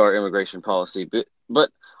comes to our immigration policy. But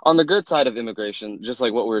on the good side of immigration, just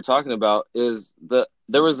like what we were talking about, is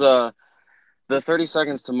there was the 30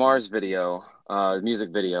 Seconds to Mars video,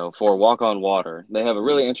 music video for Walk on Water. They have a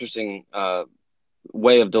really interesting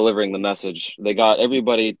way of delivering the message. They got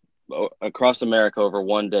everybody across America over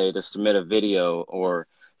one day to submit a video or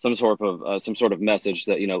some sort of message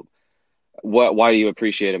that why do you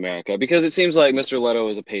appreciate America? Because it seems like Mr. Leto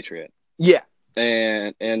is a patriot, Yeah.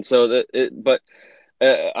 and so but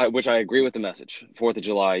which I agree with the message. Fourth of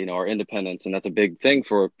July, our independence, and that's a big thing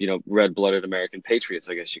for red-blooded American patriots,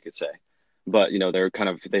 I guess you could say. But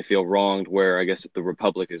they feel wronged where I guess the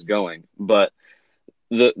republic is going. But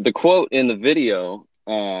the quote in the video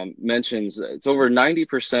mentions it's over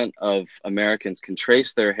 90% of Americans can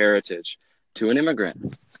trace their heritage to an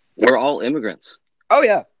immigrant. We're all immigrants. Oh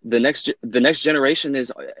yeah. The next generation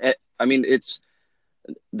is, it's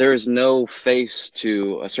there is no face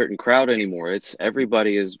to a certain crowd anymore. It's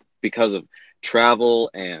everybody is because of travel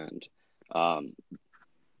and um,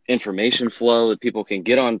 information flow that people can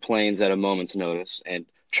get on planes at a moment's notice and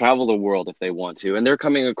travel the world if they want to. And they're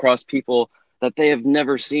coming across people that they have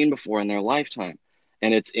never seen before in their lifetime.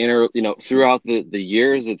 And it's throughout the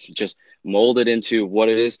years, it's just molded into what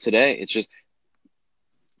it is today. It's just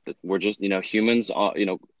we're just, humans,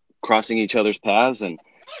 crossing each other's paths. And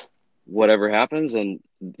whatever happens, and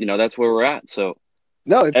that's where we're at. So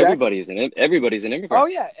No, exactly. everybody's an Oh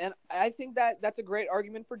immigrant. yeah, and I think that that's a great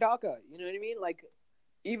argument for DACA. You know what I mean? Like,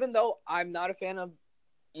 even though I'm not a fan of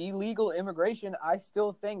illegal immigration, I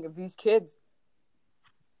still think if these kids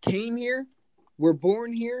came here, were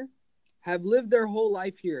born here, have lived their whole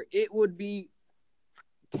life here, it would be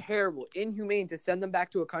terrible, inhumane to send them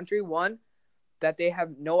back to a country, one, that they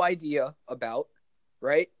have no idea about,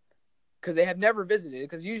 right? Because they have never visited.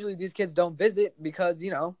 Because usually these kids don't visit because,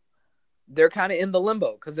 they're kind of in the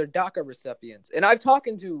limbo because they're DACA recipients. And I've talked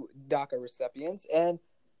to DACA recipients and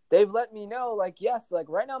they've let me know, like, yes, like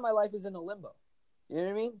right now my life is in a limbo. You know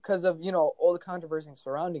what I mean? Because of, all the controversy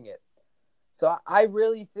surrounding it. So I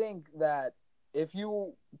really think that if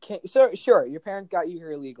you can't, so sure, your parents got you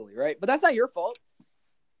here illegally, right? But that's not your fault,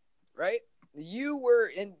 right? You were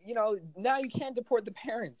in, now you can't deport the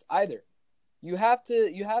parents either. You have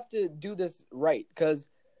to do this right because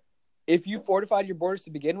if you fortified your borders to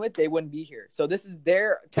begin with, they wouldn't be here. So this is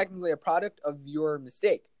they're technically a product of your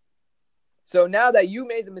mistake. So now that you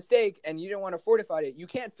made the mistake and you didn't want to fortify it, you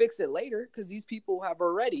can't fix it later because these people have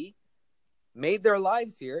already made their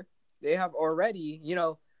lives here. They have already,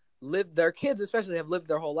 lived their kids especially have lived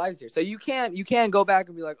their whole lives here. So you can't go back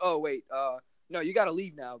and be like, "Oh, wait, no, you got to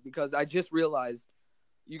leave now because I just realized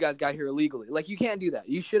you guys got here illegally." Like, you can't do that.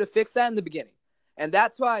 You should have fixed that in the beginning. And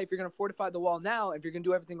that's why if you're going to fortify the wall now, if you're going to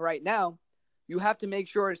do everything right now, you have to make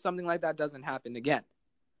sure something like that doesn't happen again.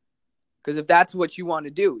 Because if that's what you want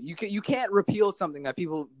to do, you can't repeal something that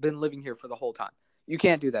people have been living here for the whole time. You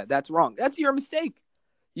can't do that. That's wrong. That's your mistake.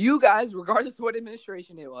 You guys, regardless of what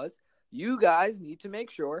administration it was, you guys need to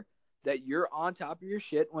make sure that you're on top of your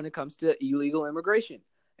shit when it comes to illegal immigration.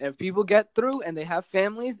 And if people get through and they have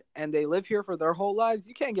families and they live here for their whole lives,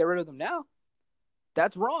 you can't get rid of them now.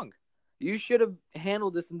 That's wrong. You should have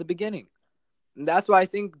handled this in the beginning. And that's why I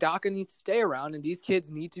think DACA needs to stay around and these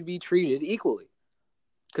kids need to be treated equally.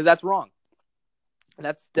 Because that's wrong.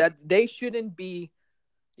 That they shouldn't be,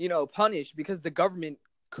 punished because the government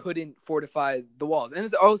couldn't fortify the walls. And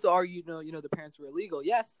it's also argued, the parents were illegal.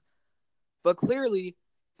 Yes, but clearly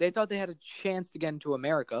they thought they had a chance to get into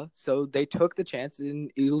America, so they took the chance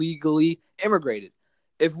and illegally immigrated.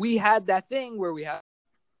 If we had that thing where we have,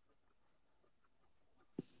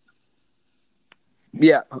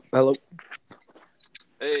 yeah, hello,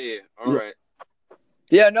 Hey, all yeah, right.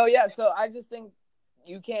 yeah, no, yeah. So I just think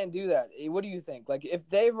you can't do that. What do you think? Like, if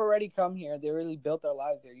they've already come here, they really built their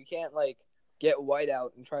lives here. You can't like get white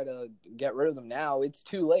out and try to get rid of them now. It's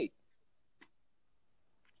too late.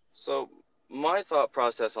 So my thought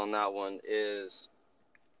process on that one is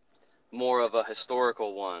more of a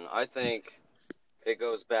historical one. I think it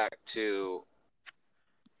goes back to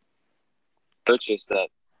purchase that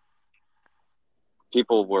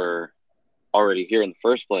people were already here in the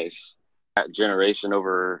first place. That generation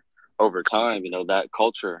over time, that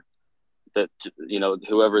culture that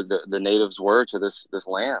whoever the natives were to this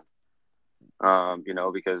land.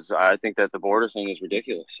 Because I think that the border thing is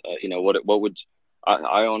ridiculous. What would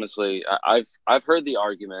I honestly I've heard the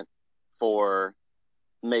argument for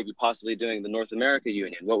maybe possibly doing the North America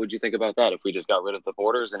Union. What would you think about that if we just got rid of the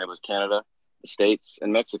borders and it was Canada, the States,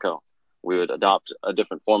 and Mexico? We would adopt a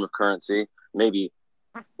different form of currency, maybe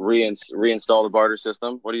reinstall the barter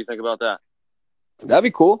system. What do you think about that? That'd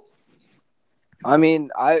be cool. I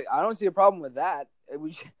mean, I don't see a problem with that.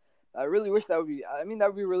 I really wish that would be. I mean, that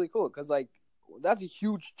would be really cool because like that's a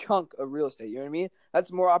huge chunk of real estate. You know what I mean?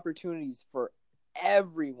 That's more opportunities for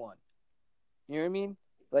everyone. You know what I mean?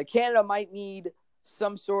 Like Canada might need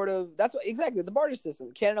some sort of. That's what exactly the barter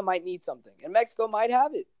system. Canada might need something, and Mexico might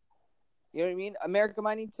have it. You know what I mean? America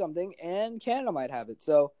might need something, and Canada might have it.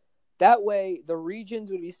 So that way, the regions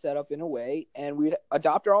would be set up in a way, and we'd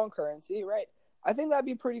adopt our own currency, right? I think that'd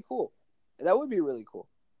be pretty cool. That would be really cool.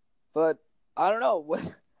 But I don't know.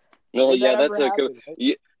 No, Would that yeah, ever that's happen?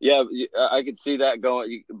 Right? yeah. I could see that going.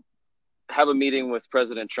 You have a meeting with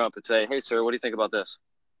President Trump and say, "Hey, sir, what do you think about this?"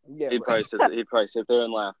 Yeah, He'd probably sit there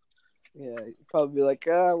and laugh. yeah. You'd probably be like,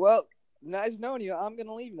 well, nice knowing you. I'm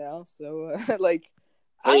gonna leave now. So, like,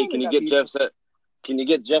 I Hey, don't think that'd be. can you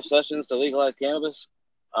get Jeff Sessions to legalize cannabis?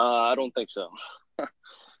 I don't think so. Yeah,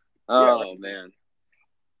 right. Oh man,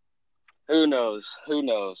 who knows? Who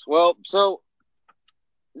knows? Well, so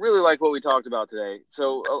really like what we talked about today.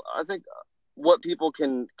 So I think what people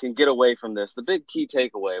can get away from this, the big key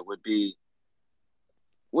takeaway would be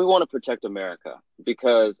we want to protect America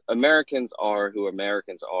because Americans are who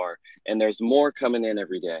Americans are, and there's more coming in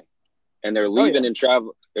every day, and Oh yeah.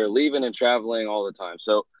 they're leaving and traveling all the time.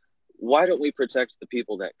 So why don't we protect the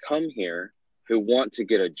people that come here who want to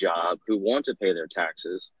get a job, who want to pay their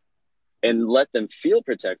taxes, and let them feel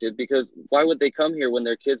protected, because why would they come here when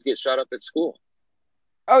their kids get shot up at school?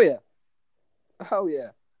 Oh yeah. Oh yeah.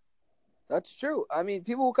 That's true. I mean,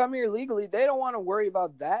 people who come here legally, they don't want to worry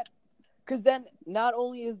about that, because then not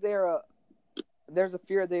only is there's a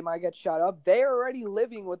fear they might get shot up, they're already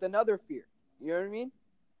living with another fear. You know what I mean?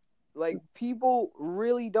 Like, people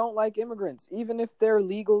really don't like immigrants, even if they're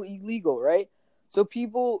legal, illegal, right? So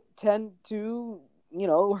people tend to,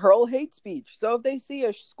 hurl hate speech. So if they see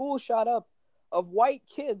a school shot up of white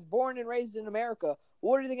kids born and raised in America,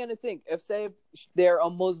 what are they going to think? If, say, they're a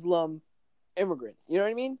Muslim immigrant, you know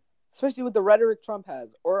what I mean? Especially with the rhetoric Trump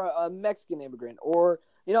has, or a Mexican immigrant, or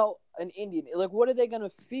an Indian. Like, what are they gonna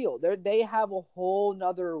feel? They have a whole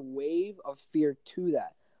nother wave of fear to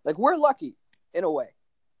that. Like, we're lucky in a way,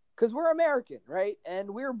 because we're American, right?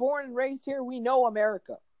 And we were born and raised here. We know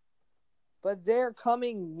America, but they're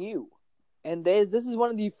coming new, and this is one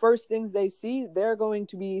of the first things they see. They're going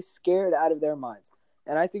to be scared out of their minds,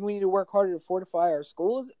 and I think we need to work harder to fortify our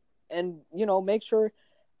schools and make sure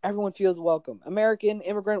everyone feels welcome, American,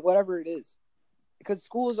 immigrant, whatever it is, because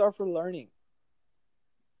schools are for learning.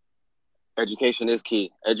 Education is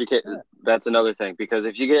key. Educate. Yeah. That's another thing, because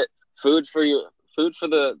if you get food for you, food for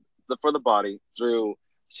the body through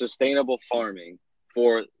sustainable farming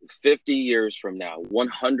for 50 years from now,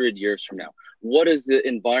 100 years from now, what is the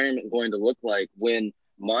environment going to look like when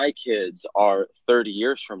my kids are 30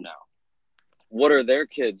 years from now? What are their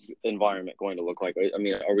kids' environment going to look like? I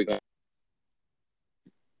mean, are we going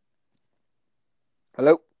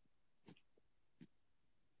Hello.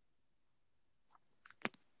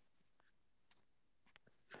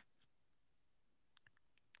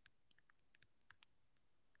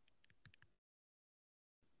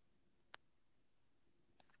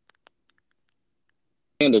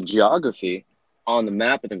 to geography on the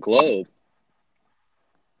map of the globe?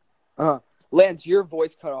 Uh-huh. Lance, your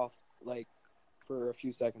voice cut off like for a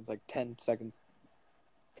few seconds, like 10 seconds.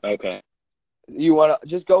 Okay. You want to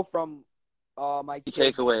just go from my Take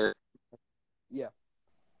kids? away. Yeah.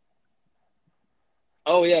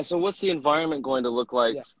 Oh yeah. So what's the environment going to look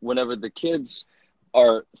like Yeah. whenever the kids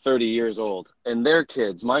are 30 years old and their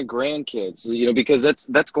kids, my grandkids, because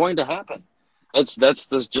that's going to happen. Just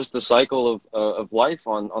the cycle of life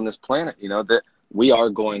on this planet, that we are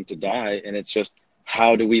going to die, and it's just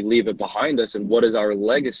how do we leave it behind us, and what is our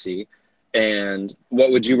legacy, and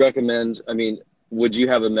what would you recommend? I mean, would you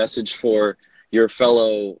have a message for your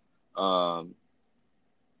fellow um,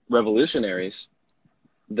 revolutionaries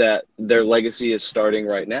that their legacy is starting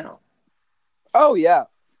right now? Oh yeah.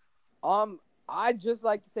 Um, I'd just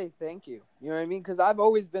like to say thank you. You know what I mean? Because I've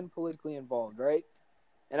always been politically involved, right?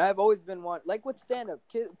 And I've always been one, like with stand up,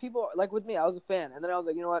 people, like with me, I was a fan. And then I was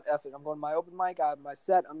like, you know what, F it. I'm going to my open mic. I have my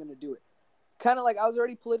set. I'm going to do it. Kind of like I was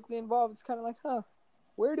already politically involved. It's kind of like,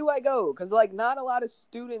 where do I go? Because, like, not a lot of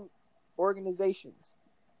student organizations.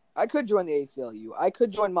 I could join the ACLU. I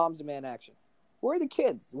could join Moms Demand Action. Where are the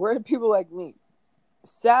kids? Where are the people like me?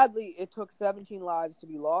 Sadly, it took 17 lives to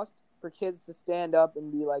be lost for kids to stand up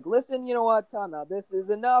and be like, listen, you know what, time out. This is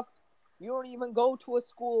enough. You don't even go to a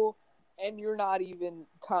school and you're not even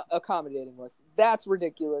accommodating us. That's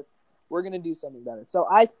ridiculous. We're going to do something better. So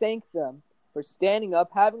I thank them for standing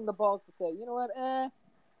up, having the balls to say, you know what,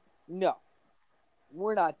 no,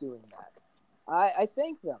 we're not doing that. I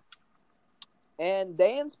thank them. And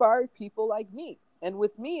they inspired people like me. And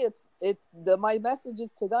with me, my message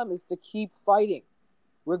is to them is to keep fighting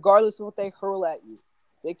regardless of what they hurl at you.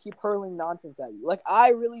 They keep hurling nonsense at you. Like, I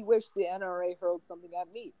really wish the NRA hurled something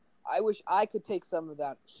at me. I wish I could take some of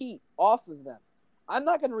that heat off of them. I'm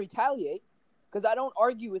not going to retaliate because I don't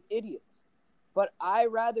argue with idiots. But I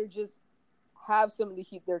rather just have some of the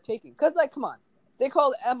heat they're taking. Because, like, come on. They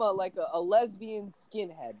called Emma, like, a lesbian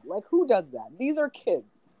skinhead. Like, who does that? These are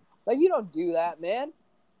kids. Like, you don't do that, man.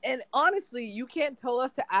 And honestly, you can't tell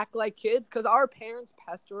us to act like kids because our parents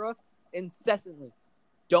pester us incessantly.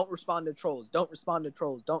 Don't respond to trolls. Don't respond to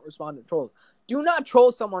trolls. Don't respond to trolls. Do not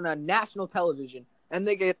troll someone on national television and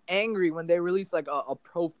they get angry when they release like a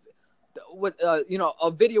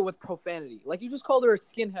video with profanity. Like, you just called her a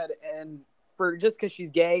skinhead and for just because she's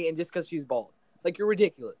gay and just because she's bald. Like, you're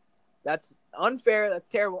ridiculous. That's unfair. That's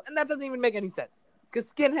terrible, and that doesn't even make any sense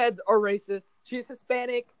because skinheads are racist. She's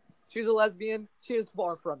Hispanic. She's a lesbian. She is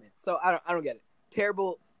far from it. So I don't get it.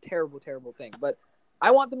 Terrible, terrible, terrible thing. But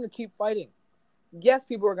I want them to keep fighting. Yes,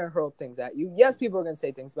 people are going to hurl things at you. Yes, people are going to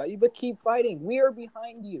say things about you, but keep fighting. We are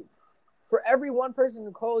behind you. For every one person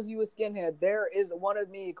who calls you a skinhead, there is one of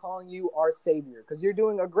me calling you our savior because you're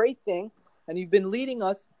doing a great thing and you've been leading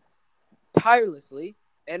us tirelessly,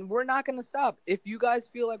 and we're not going to stop. If you guys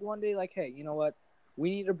feel like one day, like, hey, you know what?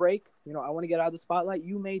 We need a break. I want to get out of the spotlight.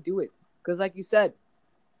 You may do it. Because, like you said,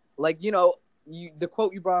 like, the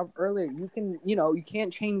quote you brought up earlier, you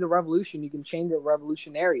can't change the revolution. You can change the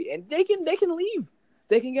revolutionary, and they can leave.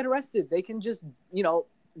 They can get arrested. They can just,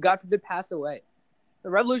 God forbid, pass away. The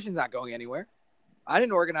revolution's not going anywhere. I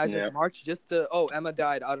didn't organize this Yeah. march just to, Emma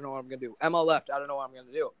died. I don't know what I'm going to do. Emma left. I don't know what I'm going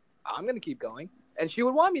to do. I'm going to keep going. And she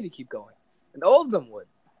would want me to keep going. And all of them would.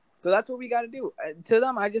 So that's what we got to do. To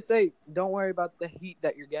them, I just say, don't worry about the heat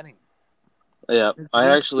that you're getting. Yeah. We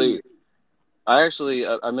see it. I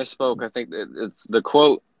misspoke. I think it's the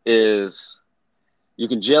quote is, "You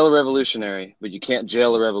can jail a revolutionary, but you can't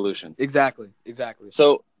jail a revolution." Exactly.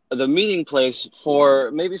 So the meeting place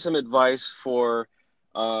for maybe some advice for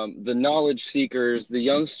the knowledge seekers, the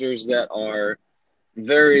youngsters that are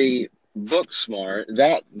very book smart,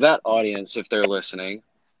 that audience, if they're listening,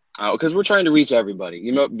 because we're trying to reach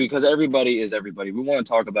everybody, because everybody is everybody. We want to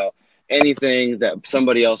talk about anything that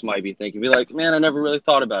somebody else might be thinking. Be like, man, I never really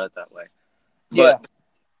thought about it that way. Yeah. But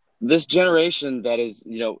this generation that is,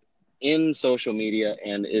 in social media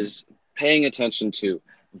and is paying attention to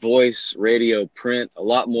voice, radio, print a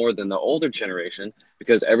lot more than the older generation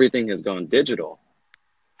because everything has gone digital.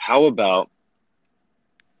 How about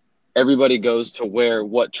everybody goes to where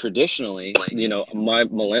what traditionally,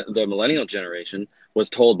 the millennial generation was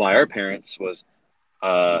told by our parents was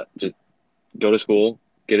just go to school,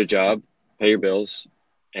 get a job, pay your bills,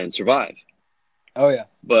 and survive. Oh, yeah.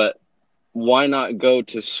 But why not go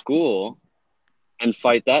to school and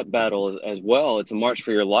fight that battle as well? It's a march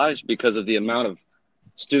for your lives because of the amount of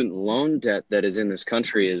student loan debt that is in this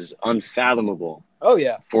country is unfathomable Oh,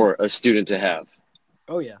 yeah. for a student to have.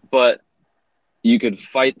 Oh, yeah. But you could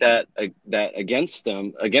fight that against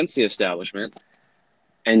them, against the establishment,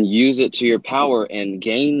 and use it to your power and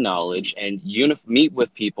gain knowledge and meet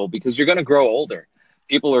with people because you're going to grow older.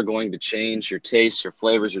 People are going to change your tastes, your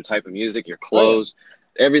flavors, your type of music, your Oh, yeah. clothes.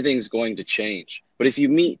 Everything's going to change. But if you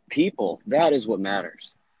meet people, that is what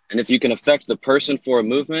matters. And if you can affect the person for a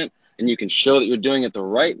movement and you can show that you're doing it the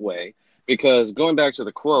right way, because going back to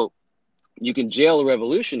the quote, you can jail a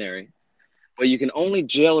revolutionary, but you can only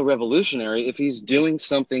jail a revolutionary if he's doing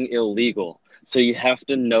something illegal. So you have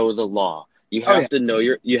to know the law. You Oh, yeah. have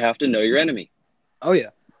to know your enemy. Oh, yeah.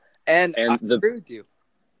 And I And agree with you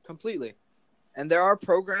completely. And there are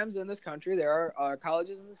programs in this country, there are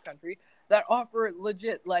colleges in this country that offer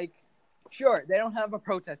legit, like, sure, they don't have a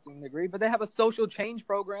protesting degree, but they have a social change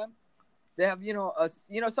program. They have,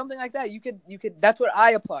 something like that. That's what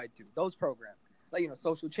I applied to, those programs, like,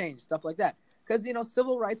 social change, stuff like that. Because,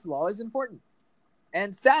 civil rights law is important.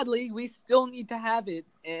 And sadly, we still need to have it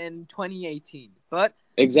in 2018. But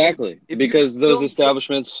exactly, if you because those still get,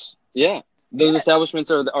 establishments, yeah, those yeah, establishments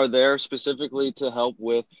are there specifically to help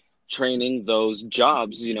with training those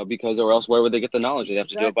jobs, because or else where would they get the knowledge? They have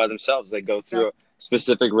to do it exactly, by themselves. They go through exactly. a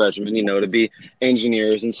specific regimen, to be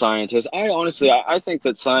engineers and scientists. I think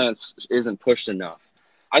that science isn't pushed enough.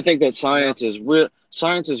 I think that No.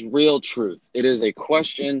 science is real truth. It is a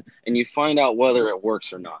question and you find out whether it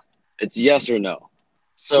works or not. It's yes or no. Yeah,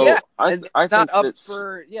 So I and I think that's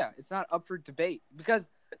it's not up for debate because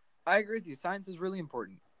I agree with you. Science is really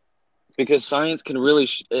important. because science can really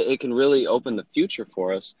it can really open the future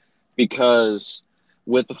for us because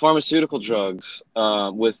with the pharmaceutical drugs,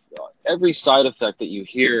 with every side effect that you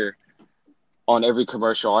hear on every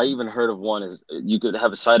commercial. I even heard of one is you could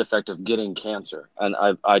have a side effect of getting cancer, and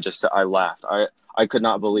I laughed. I could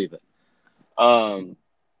not believe it. um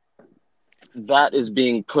that is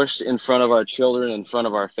being pushed in front of our children, in front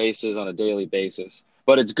of our faces on a daily basis.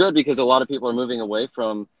 But it's good because a lot of people are moving away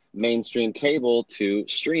from mainstream cable to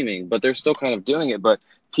streaming, but they're still kind of doing it. But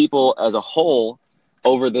people as a whole,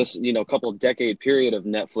 over this, couple of decade period of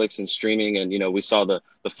Netflix and streaming, and we saw the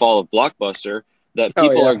fall of Blockbuster, that Oh yeah.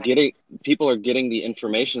 people are getting the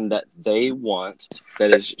information that they want,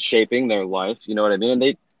 that is shaping their life. You know what I mean? And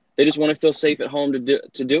they just want to feel safe at home to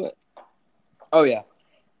do it. Oh yeah.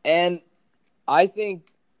 And I think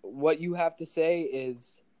what you have to say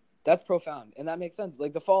is that's profound and that makes sense.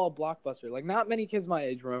 Like the fall of Blockbuster. Like not many kids my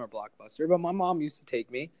age remember Blockbuster, but my mom used to take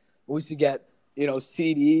me. We used to get,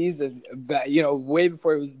 CDs and way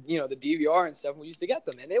before it was, the DVR and stuff. We used to get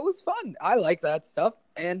them and it was fun. I like that stuff.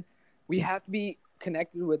 And we have to be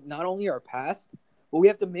connected with not only our past, but we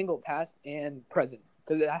have to mingle past and present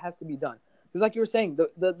because that has to be done. Because like you were saying,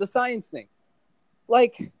 the science thing,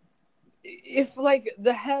 like if like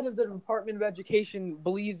the head of the Department of Education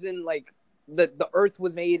believes in like the Earth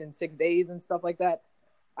was made in 6 days and stuff like that,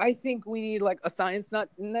 I think we need like a science nut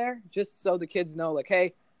in there just so the kids know like,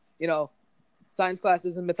 hey, you know, science class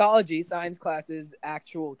isn't mythology, science class is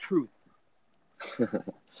actual truth.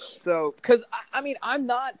 So, because I mean, I'm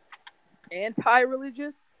not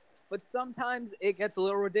anti-religious, but sometimes it gets a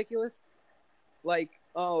little ridiculous. Like,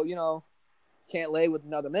 oh, can't lay with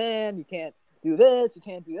another man, you can't do this, you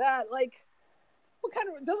can't do that. Like, what kind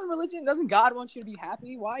of doesn't God want you to be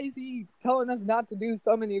happy? Why is he telling us not to do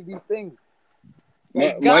so many of these things?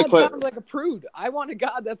 Like, God sounds like a prude. I want a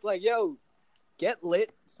God that's like, yo, get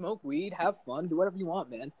lit, smoke weed, have fun, do whatever you want,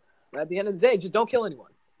 man. But at the end of the day, just don't kill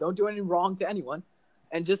anyone. Don't do any wrong to anyone.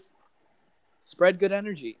 And just spread good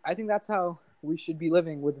energy. I think that's how we should be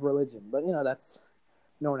living with religion. But, that's...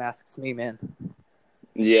 No one asks me, man.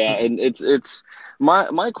 Yeah, and it's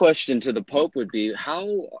my question to the Pope would be,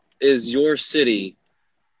 how is your city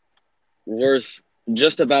worth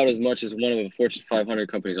just about as much as one of the Fortune 500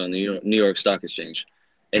 companies on the New York Stock Exchange,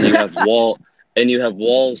 and you have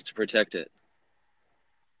walls to protect it?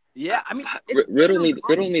 Yeah, I mean,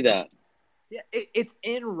 riddle me that. Yeah, it's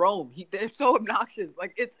in Rome. They're so obnoxious.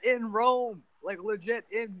 Like, it's in Rome, like legit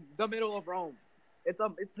in the middle of Rome.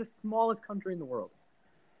 It's the smallest country in the world.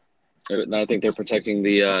 And I think they're protecting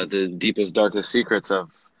the deepest, darkest secrets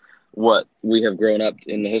of what we have grown up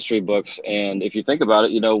in the history books. And if you think about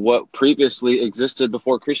it, what previously existed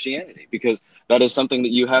before Christianity, because that is something that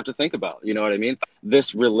you have to think about. You know what I mean?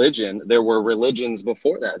 This religion, there were religions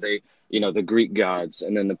before that. The Greek gods,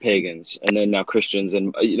 and then the pagans, and then now Christians.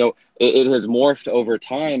 And, it has morphed over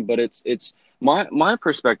time, but it's my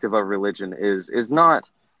perspective of religion is not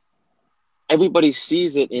everybody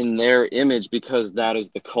sees it in their image because that is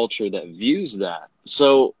the culture that views that.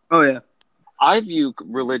 So, oh yeah, I view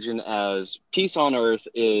religion as peace on earth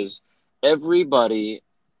is everybody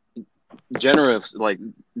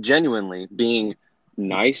genuinely being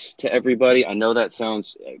nice to everybody. I know that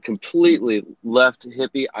sounds completely left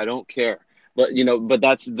hippie. I don't care. But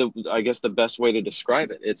that's I guess the best way to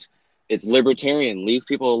describe it. It's libertarian. Leave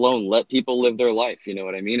people alone. Let people live their life. You know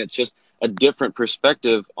what I mean? It's just a different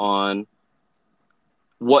perspective on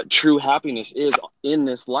what true happiness is in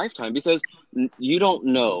this lifetime, because you don't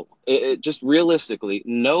know just realistically,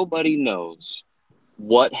 nobody knows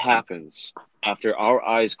what happens after our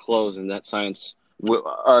eyes close, and that science,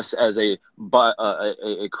 us as a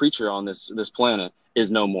creature on this planet,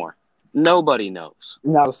 is no more. Nobody knows.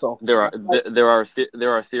 not a soul. There are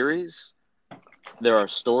theories, there are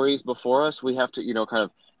stories before us. We have to kind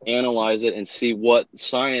of analyze it and see what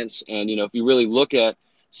science, and if you really look at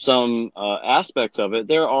some aspects of it,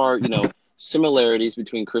 there are similarities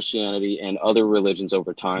between Christianity and other religions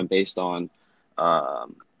over time based on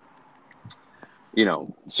um,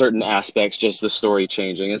 certain aspects, just the story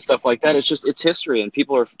changing and stuff like that. It's history, and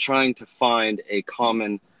people are trying to find a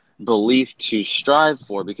common belief to strive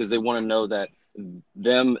for, because they want to know that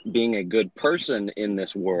them being a good person in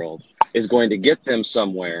this world is going to get them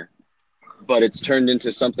somewhere. But it's turned into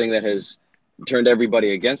something that has turned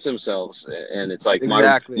everybody against themselves, and it's like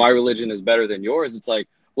Exactly. my religion is better than yours. It's like,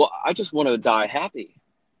 well, I just want to die happy.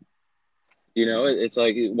 It's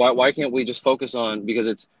like, why can't we just focus on, because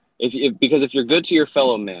it's because if you're good to your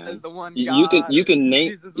fellow man, As the one you can God,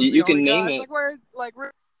 Jesus was the only name God.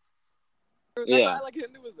 it. That's Yeah. not like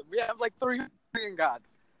Hinduism. We have like 3 million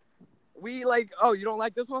gods. We oh, you don't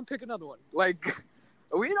like this one? Pick another one. Like,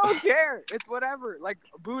 we don't care. It's whatever. Like,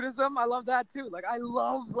 Buddhism, I love that too. Like, I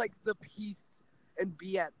love the peace and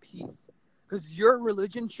be at peace, because your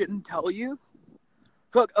religion shouldn't tell you.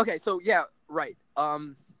 Look, okay, so yeah, right.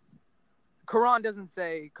 Quran doesn't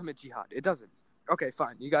say commit jihad. It doesn't. Okay,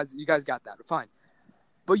 fine. You guys got that. Fine.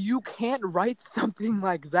 But you can't write something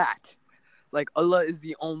like that. Like, Allah is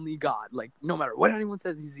the only God. Like, no matter what anyone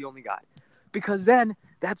says, he's the only God. Because then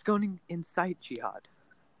that's going to incite jihad.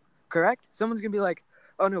 Correct? Someone's going to be like,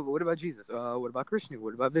 oh no, but what about Jesus? What about Krishna?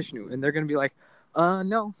 What about Vishnu? And they're going to be like,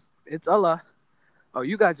 no, it's Allah. Oh,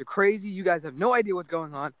 you guys are crazy. You guys have no idea what's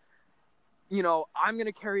going on. I'm going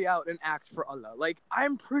to carry out an act for Allah. Like,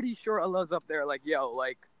 I'm pretty sure Allah's up there like, yo,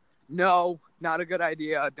 like, no, not a good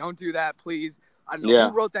idea. Don't do that, please. I don't know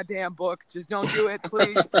who wrote that damn book. Just don't do it,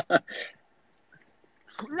 please.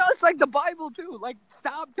 No, it's like the Bible, too. Like,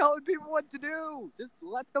 stop telling people what to do. Just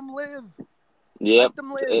let them live. Yep. Let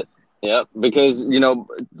them live. Yep. Because,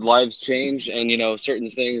 lives change, and, certain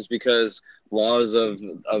things, because laws of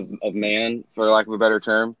man, for lack of a better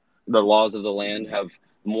term, the laws of the land have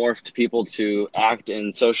morphed people to act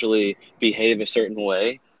and socially behave a certain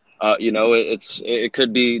way. It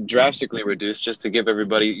could be drastically reduced just to give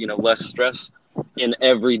everybody, less stress in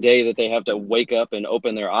every day that they have to wake up and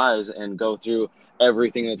open their eyes and go through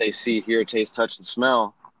everything that they see, hear, taste, touch, and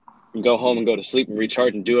smell, and go home and go to sleep and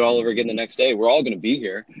recharge and do it all over again the next day. We're all going to be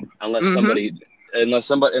here unless somebody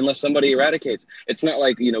eradicates. It's not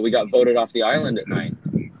like, we got voted off the island at night,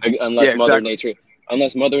 unless Yeah, exactly.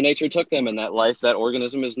 Mother Nature took them, and that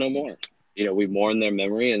organism is no more. we mourn their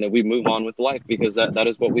memory and then we move on with life, because that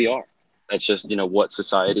is what we are. That's just, what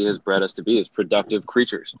society has bred us to be, is productive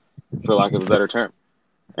creatures, for lack of a better term.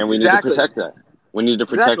 And we need to Exactly. protect that. We need to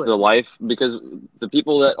protect Exactly. the life, because the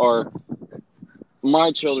people that are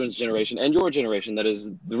my children's generation and your generation, that is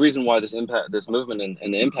the reason why this movement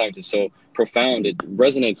and the impact is so profound. It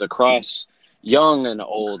resonates across young and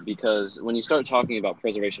old, because when you start talking about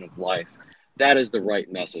preservation of life, that is the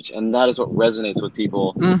right message, and that is what resonates with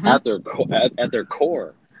people Mm-hmm. at their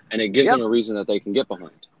core, and it gives them Yep. a reason that they can get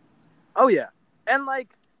behind. Oh yeah. And like,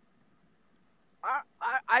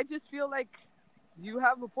 I just feel like you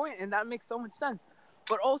have a point, and that makes so much sense.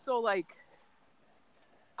 But also, like,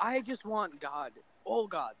 I just want God, all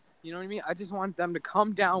gods. You know what I mean? I just want them to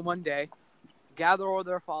come down one day, gather all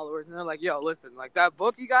their followers, and they're like, "Yo, listen, like that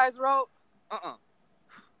book you guys wrote,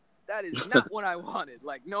 that is not what I wanted.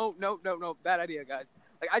 Like, no, no, no, no, bad idea, guys.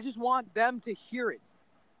 Like, I just want them to hear it,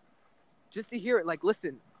 just to hear it. Like,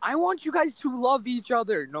 listen, I want you guys to love each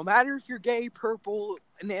other, no matter if you're gay, purple,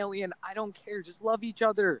 an alien. I don't care. Just love each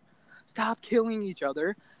other. Stop killing each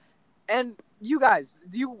other. And you guys,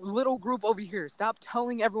 you little group over here, stop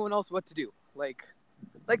telling everyone else what to do. Like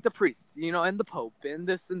the priests, and the Pope, and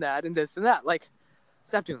this and that, and this and that. Like,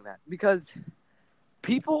 stop doing that, because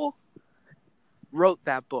people wrote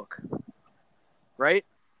that book, right?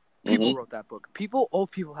 People Mm-hmm. wrote that book. All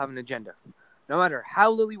people have an agenda. No matter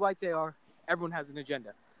how lily white they are, everyone has an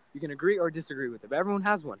agenda. You can agree or disagree with it, but everyone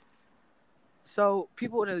has one. So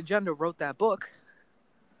people with an agenda wrote that book,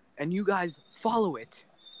 and you guys follow it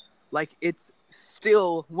like it's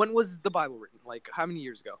still. When was the Bible written? Like, how many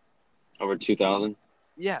years ago? Over 2,000.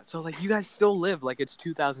 Yeah, so like you guys still live like it's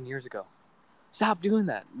 2,000 years ago. Stop doing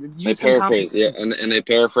that. They Use some common paraphrase, yeah, sense. and they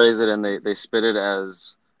paraphrase it, and they spit it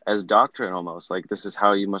as doctrine, almost like this is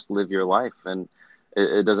how you must live your life, and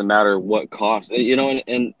it doesn't matter what cost,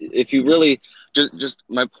 and if you really just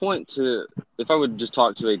my point to, if I would just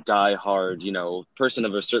talk to a die-hard, person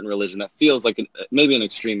of a certain religion that feels like maybe an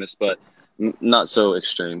extremist, but not so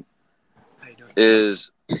extreme, How you doing?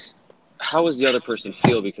 is how does the other person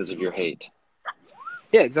feel because of your hate?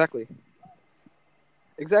 Yeah, exactly.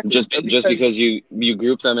 Exactly. Just Because because you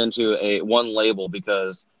group them into a one label,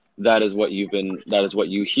 because that is what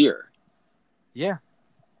you hear. yeah,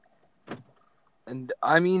 and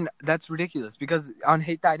I mean that's ridiculous. Because on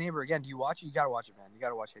Hate Thy Neighbor again, do you watch it? You gotta watch it, man. You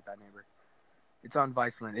gotta watch Hate Thy Neighbor. It's on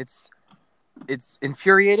Viceland. It's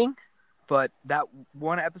infuriating, but that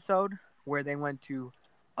one episode where they went to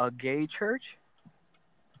a gay church,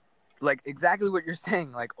 like exactly what you're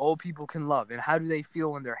saying, like old people can love, and how do they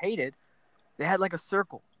feel when they're hated? They had like a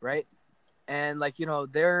circle, right? And like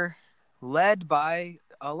they're led by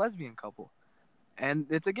a lesbian couple, and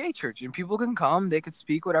it's a gay church, and people can come, they could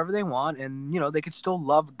speak whatever they want, and they could still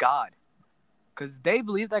love God, because they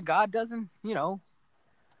believe that God doesn't want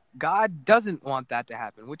that to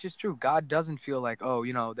happen, which is true. God doesn't feel like,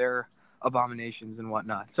 oh, they're abominations and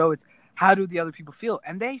whatnot. So it's, how do the other people feel?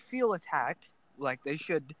 And they feel attacked, like they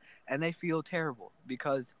should, and they feel terrible,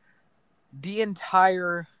 because the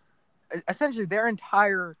entire, essentially their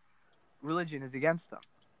entire religion is against them.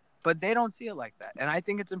 But they don't see it like that. And I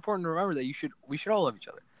think it's important to remember that we should all love each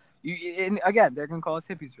other. And again, they're gonna call us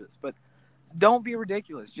hippies for this, but don't be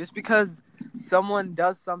ridiculous. Just because someone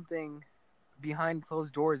does something behind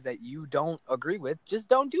closed doors that you don't agree with, just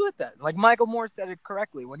don't do it then. Like Michael Moore said it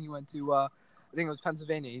correctly when he went to I think it was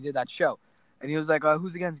Pennsylvania. He did that show, and he was like,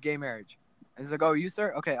 "Who's against gay marriage?" And he's like, "Oh, you,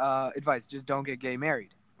 sir? Okay. Advice: just don't get gay married."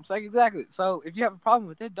 It's like, exactly. So if you have a problem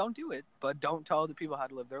with it, don't do it, but don't tell other people how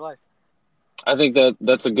to live their life. I think that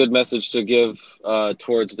that's a good message to give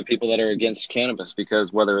towards the people that are against cannabis,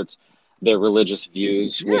 because whether it's their religious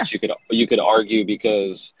views, Yeah. which you could argue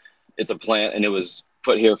because it's a plant and it was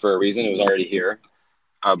put here for a reason, it was already here.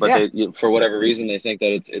 But Yeah. for whatever reason, they think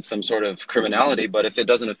that it's some sort of criminality. But if it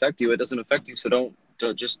doesn't affect you, it doesn't affect you. So don't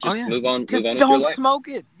Oh just yeah. move Just on with your don't life. smoke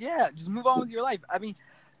it. Yeah. Just move on with your life. I mean,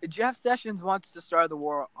 Jeff Sessions wants to start the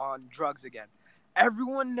war on drugs again.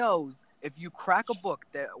 Everyone knows if you crack a book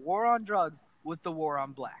that war on drugs with the war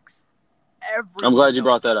on blacks. I'm Everyone glad you knows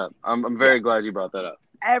brought that. that up. I'm Yeah. very glad you brought that up.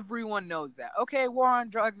 Everyone knows that. Okay, war on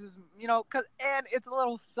drugs is, and it's a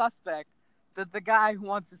little suspect that the guy who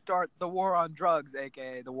wants to start the war on drugs,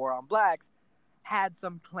 aka the war on blacks, had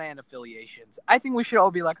some clan affiliations. I think we should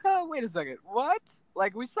all be like, oh, wait a second, what?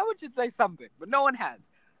 Like, someone should say something, but no one has.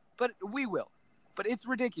 But we will. But it's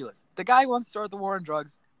ridiculous. The guy who wants to start the war on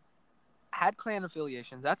drugs had clan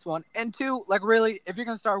affiliations. That's one. And two, like, really, if you're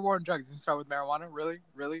gonna start a war on drugs, you start with marijuana. Really,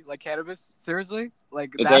 really, like cannabis. Seriously,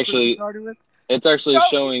 like It's that's what you actually started with. it's actually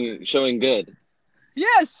Start showing good.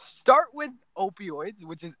 Yes, start with opioids,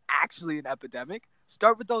 which is actually an epidemic.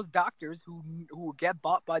 Start with those doctors who get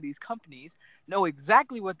bought by these companies, know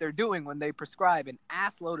exactly what they're doing when they prescribe an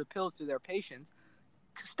ass load of pills to their patients.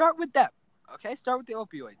 Start with them, okay? Start with the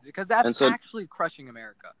opioids because that's And so actually crushing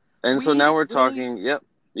America. now Weed, we're really? talking. Yep,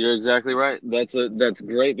 you're exactly right. That's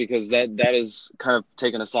great because that is kind of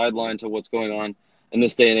taking a sideline to what's going on in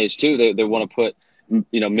this day and age too. They want to put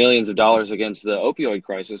millions of dollars against the opioid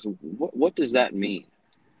crisis. What does that mean?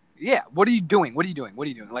 Yeah. What are you doing? What are you doing? What are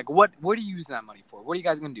you doing? Like, what are you using that money for? What are you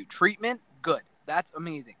guys gonna do? Treatment? Good. That's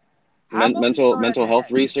amazing. How about we start at Mental the health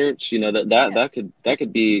head? research. Yeah. That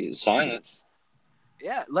could be science.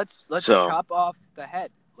 Yeah, let's So chop off the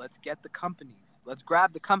head. Let's get the companies. Let's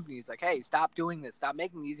grab the companies. Like, hey, stop doing this. Stop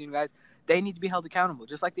making these. You guys, they need to be held accountable,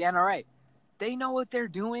 just like the NRA. They know what they're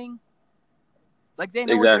doing. Like, they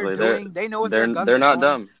know what they're exactly, doing. They know where their guns they're are not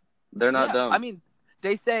going. dumb. They're not Yeah, I dumb. mean,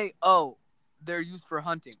 they say, oh, they're used for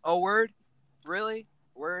hunting. Oh, word, really?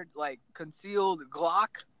 Word, like concealed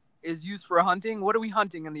Glock is used for hunting. What are we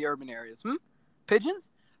hunting in the urban areas? Pigeons?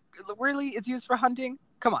 Really? It's used for hunting?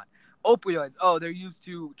 Come on. Opioids. Oh, they're used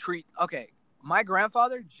to treat. Okay, my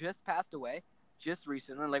grandfather just passed away just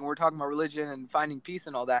recently. Like we're talking about religion and finding peace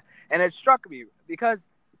and all that, and it struck me because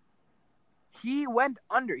he went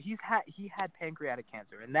under. He had pancreatic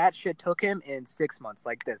cancer, and that shit took him in 6 months.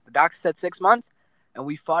 Like this, the doctor said 6 months, and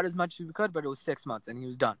we fought as much as we could, but it was 6 months, and he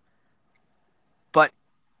was done. But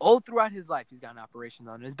all throughout his life, he's gotten operations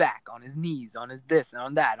on his back, on his knees, on his this and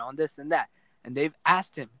on that, on this and that. And they've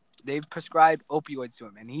asked him, they've prescribed opioids to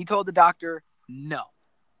him. And he told the doctor, no,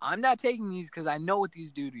 I'm not taking these because I know what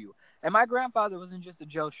these do to you. And my grandfather wasn't just a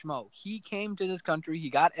Joe Schmo. He came to this country, he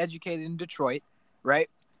got educated in Detroit, right?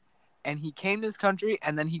 And he came to this country,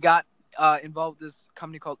 and then he got involved with this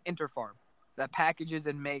company called Interfarm that packages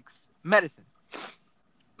and makes medicine.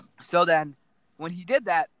 So then when he did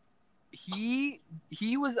that, he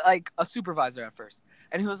was like a supervisor at first,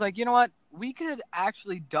 and he was like, you know what, we could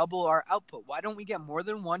actually double our output. Why don't we get more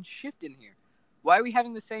than one shift in here? Why are we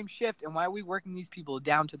having the same shift, and why are we working these people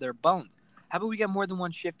down to their bones? How about we get more than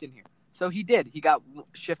one shift in here? So he did. He got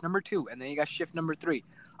shift number 2, and then he got shift number 3.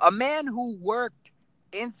 A man who worked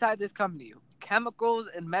inside this company, chemicals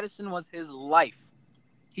and medicine was his life.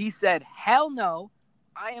 He said, hell no,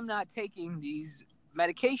 I am not taking these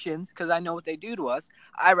medications because I know what they do to us.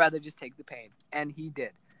 I'd rather just take the pain. And he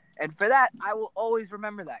did. And for that, I will always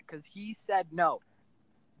remember that because he said no.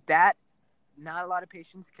 That, not a lot of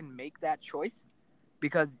patients can make that choice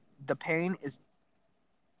because the pain is.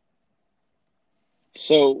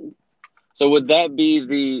 So would that be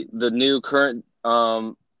the new current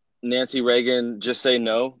Nancy Reagan "Just Say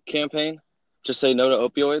No" campaign? Just say no to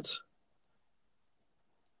opioids.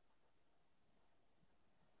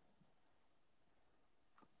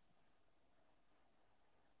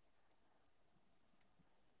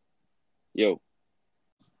 Yo.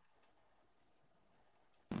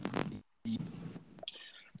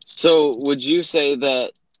 So would you say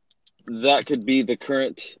that could be the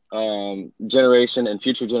current generation and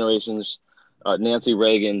future generations, Nancy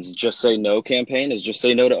Reagan's "Just Say No" campaign? Is just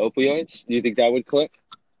say no to opioids? Do you think that would click?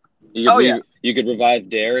 Oh, yeah. You could revive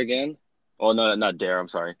Dare again. Oh no, not Dare. I'm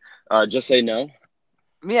sorry. Just say no.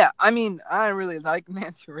 Yeah, I mean, I don't really like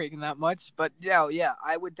Nancy Reagan that much, but yeah,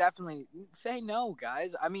 I would definitely say no,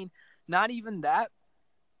 guys. I mean, not even that.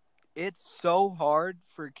 It's so hard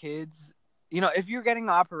for kids. You know, if you're getting an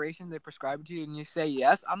operation, they prescribe it to you, and you say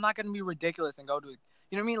yes, I'm not going to be ridiculous and go to, you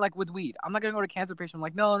know what I mean? Like with weed. I'm not going to go to a cancer patient. I'm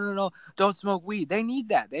like, no, no, no, don't smoke weed. They need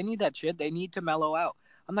that. They need that shit. They need to mellow out.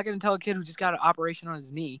 I'm not going to tell a kid who just got an operation on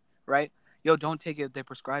his knee, right? Yo, don't take it if they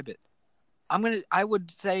prescribe it. I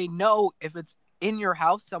would say no if it's in your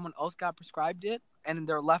house, someone else got prescribed it, and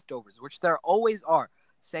they're leftovers, which there always are.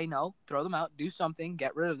 Say no, throw them out, do something,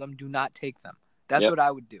 get rid of them, do not take them. That's Yep. what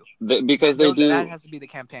I would do. Because they That do. has to be the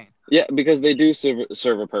campaign. Yeah, because they do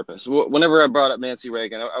serve a purpose. Whenever I brought up Nancy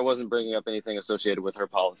Reagan, I wasn't bringing up anything associated with her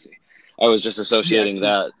policy. I was just Yeah, associating true.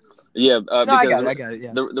 that. Yeah, No, I because got it. I got it.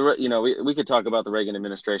 Yeah, we could talk about the Reagan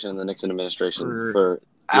administration and the Nixon administration for for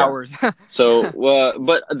yeah. hours. So,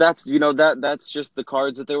 but that's that's just the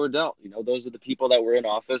cards that they were dealt. Those are the people that were in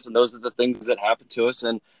office, and those are the things that happened to us.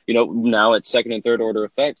 And now it's second and third order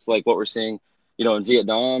effects, like what we're seeing, in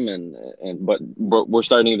Vietnam, but we're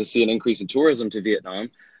starting to see an increase in tourism to Vietnam,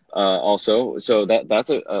 also. So that's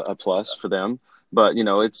a plus for them. But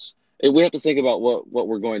we have to think about what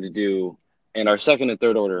we're going to do and our second and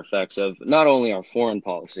third order effects of not only our foreign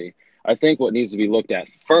policy. I think what needs to be looked at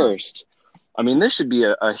first, I mean, this should be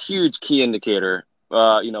a huge key indicator.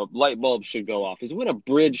 Light bulbs should go off. Is when a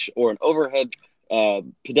bridge or an overhead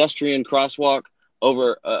pedestrian crosswalk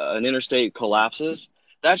over an interstate collapses.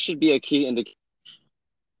 That should be a key indicator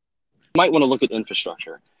might want to look at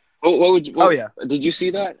infrastructure. What would you, Oh yeah, did you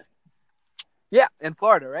see that? yeah, in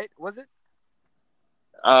Florida, right? Was it?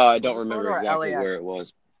 I Was don't it remember Florida or exactly where it LAX?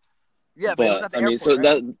 was, Yeah, but it was but at the I mean, airport, so right?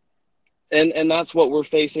 that and that's what we're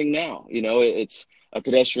facing now. It's a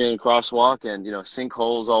pedestrian crosswalk and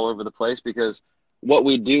sinkholes all over the place because what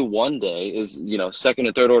we do one day is second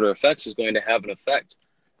and third order effects is going to have an effect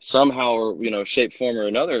somehow or shape, form, or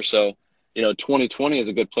another. So 2020 is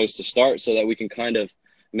a good place to start so that we can kind of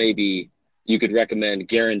maybe you could recommend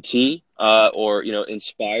guarantee or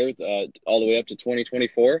inspire all the way up to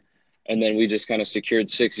 2024, and then we just kind of secured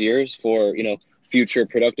 6 years for future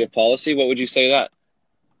productive policy. What would you say that?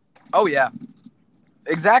 Oh yeah,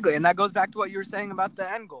 exactly, and that goes back to what you were saying about the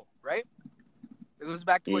end goal, right? It goes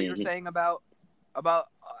back to what you were Hmm. saying about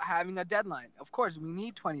having a deadline. Of course, we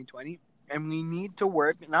need 2020, and we need to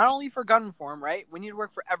work not only for gun reform, right? We need to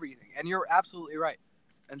work for everything, and you're absolutely right.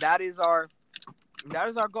 And that is our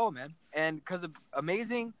goal, man. And because of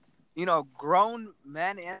amazing, grown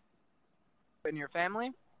men and in your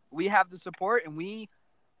family, we have the support, and we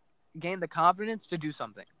gain the confidence to do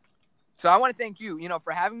something. So I want to thank you,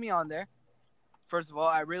 for having me on there. First of all,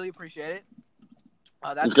 I really appreciate it.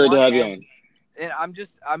 It's That's great to one, have you and on.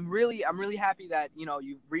 I'm really happy that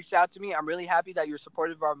you reached out to me. I'm really happy that you're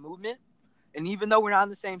supportive of our movement. And even though we're not in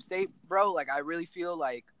the same state, bro, like I really feel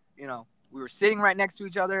like we were sitting right next to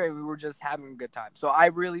each other and we were just having a good time. So I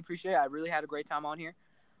really appreciate it. I really had a great time on here.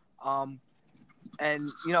 Um,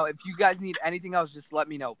 and if you guys need anything else, just let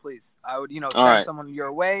me know, please. I would All send right. someone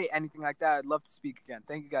your way, anything like that. I'd love to speak again.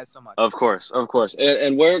 Thank you guys so much. Of course, of course.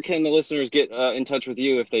 And where can the listeners get in touch with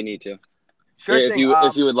you if they need to? Sure If thing.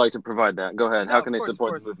 you would like to provide that, go ahead. How No, can of they course, of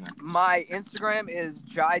support the course. movement? My Instagram is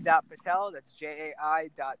jai.patel. That's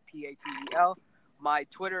jai.patel. My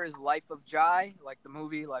Twitter is Life of Jai, like the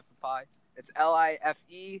movie Life of Pi. It's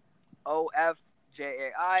LifeofJai.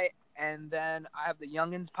 And then I have the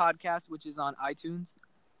Youngins podcast, which is on iTunes.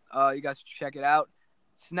 You guys should check it out.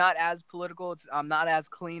 It's not as political. I'm not as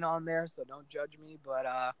clean on there, so don't judge me. But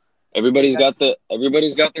yeah, you guys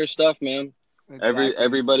Everybody's got their stuff, man. exactly,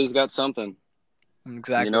 Everybody's got something.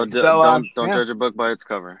 exactly. So Don't yeah, judge a book by its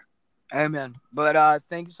cover. amen. But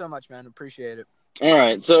thank you so much, man. Appreciate it. All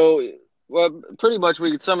right, so well, pretty much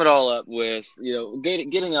we could sum it all up with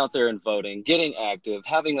getting out there and voting, getting active,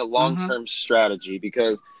 having a long Mm-hmm. term strategy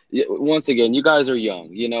because once again, you guys are young.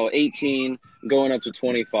 18 going up to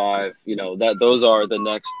 25. That those are the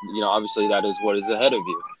next. Obviously that is what is ahead of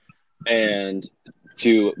you, and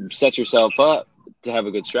to set yourself up to have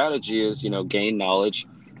a good strategy is gain knowledge,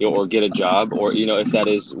 or get a job, or if that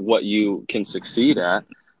is what you can succeed at,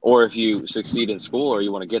 or if you succeed in school or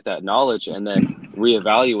you want to get that knowledge and then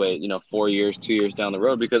reevaluate 4 years 2 years down the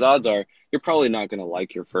road, because odds are you're probably not going to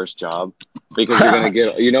like your first job because you're going to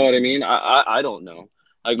get, you know what I mean. I don't know,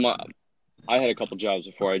 like I had a couple jobs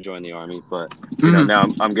before I joined the army, but now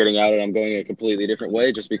Mm-hmm. I'm getting out and I'm going a completely different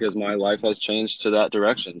way just because my life has changed to that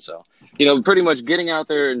direction. So, pretty much getting out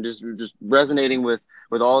there and just resonating with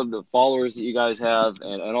all of the followers that you guys have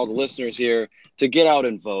and all the listeners here to get out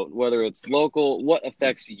and vote, whether it's local, what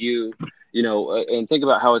affects you, and think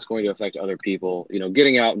about how it's going to affect other people.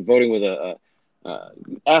 Getting out and voting with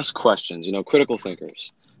ask questions, critical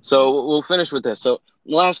thinkers. So we'll finish with this. So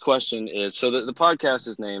last question is, so the podcast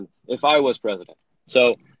is named If I Was President.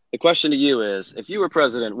 So the question to you is, if you were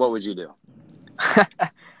president, what would you do?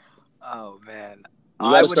 Oh man, You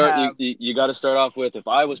got I to would start. have You got to start off with, if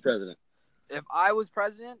I was president. if I was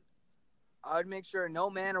president, I would make sure no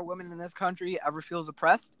man or woman in this country ever feels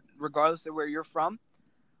oppressed, regardless of where you're from.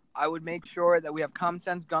 I would make sure that we have common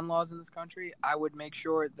sense gun laws in this country. I would make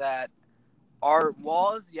sure that our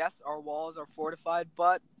walls, yes, our walls are fortified,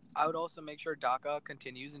 but I would also make sure DACA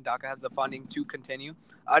continues and DACA has the funding to continue.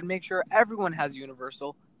 I'd make sure everyone has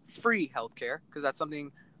universal free healthcare because that's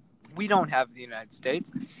something we don't have in the United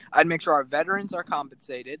States. I'd make sure our veterans are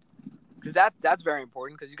compensated because that's very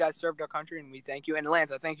important because you guys served our country and we thank you. And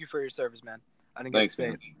Lance, I thank you for your service, man. I didn't get to Thanks, say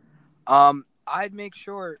man. it. I'd make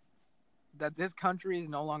sure that this country is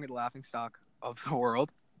no longer the laughing stock of the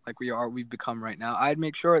world like we've become right now. I'd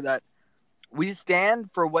make sure that we stand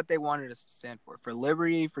for what they wanted us to stand for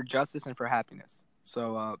liberty, for justice, and for happiness.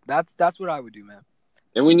 So that's what I would do, man.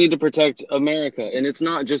 And we need to protect America. And it's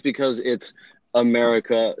not just because it's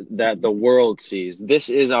America that the world sees. This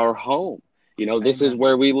is our home. This is Amen.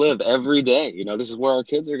 where we live every day. This is where our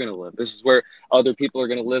kids are going to live. This is where other people are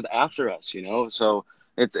going to live after us. So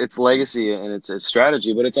it's legacy and it's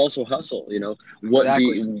strategy, but it's also hustle.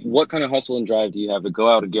 Exactly. What kind of hustle and drive do you have to go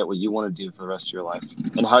out and get what you want to do for the rest of your life,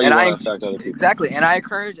 and how And you want to I affect other people? exactly, and I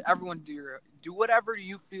encourage everyone to do whatever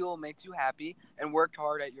you feel makes you happy and work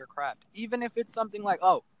hard at your craft, even if it's something like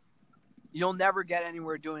you'll never get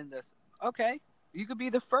anywhere doing this. Okay, you could be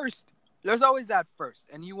the first. There's always that first,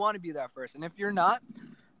 and you want to be that first. And if you're not,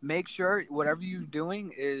 make sure whatever you're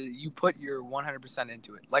doing is you put your 100%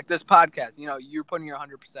 into it. Like this podcast, you're putting your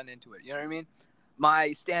 100% into it. You know what I mean?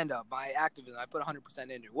 My stand-up, my activism, I put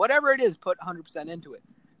 100% into it. Whatever it is, put 100% into it.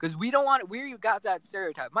 Because we got that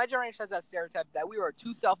stereotype. My generation has that stereotype that we are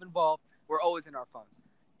too self-involved. We're always in our phones.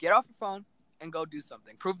 Get off your phone and go do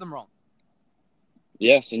something. Prove them wrong.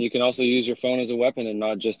 Yes, and you can also use your phone as a weapon and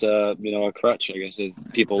not just a crutch, I guess, as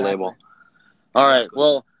people label. All right,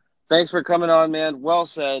 well, thanks for coming on, man. Well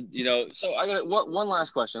said. So I got one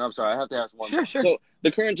last question. I'm sorry, I have to ask one more. Sure. So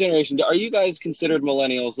the current generation, are you guys considered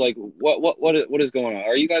millennials? Like, what is going on?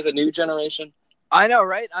 Are you guys a new generation? I know,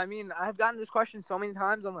 right? I mean, I've gotten this question so many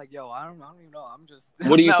times. I'm like, I don't even know. I'm just.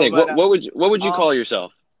 What do you think? But, what would you call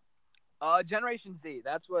yourself? Generation Z.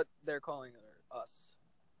 That's what they're calling us.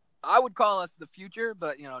 I would call us the future,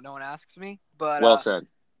 but no one asks me. But well said.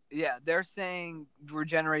 Yeah, they're saying we're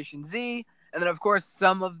Generation Z. And then, of course,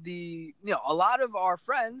 some of the, a lot of our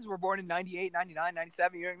friends were born in 98, 99,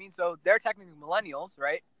 97, you know what I mean? So they're technically millennials,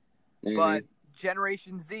 right? Mm-hmm. But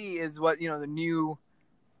Generation Z is what, the new,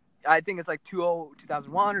 I think it's like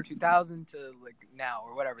 2001 or 2000 to like now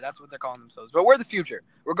or whatever. That's what they're calling themselves. But we're the future,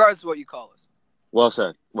 regardless of what you call us. Well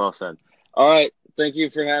said. Well said. All right. Thanks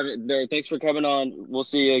for coming on. We'll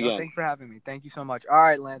see you again. Thanks for having me. Thank you so much. All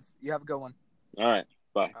right, Lance. You have a good one. All right.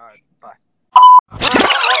 Bye. All right. Bye.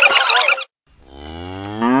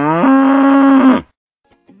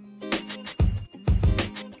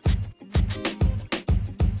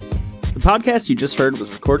 The podcast you just heard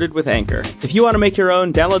was recorded with Anchor. If you want to make your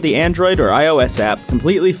own, download the Android or iOS app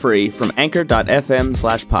completely free from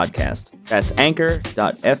anchor.fm/podcast. That's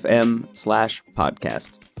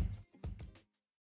anchor.fm/podcast.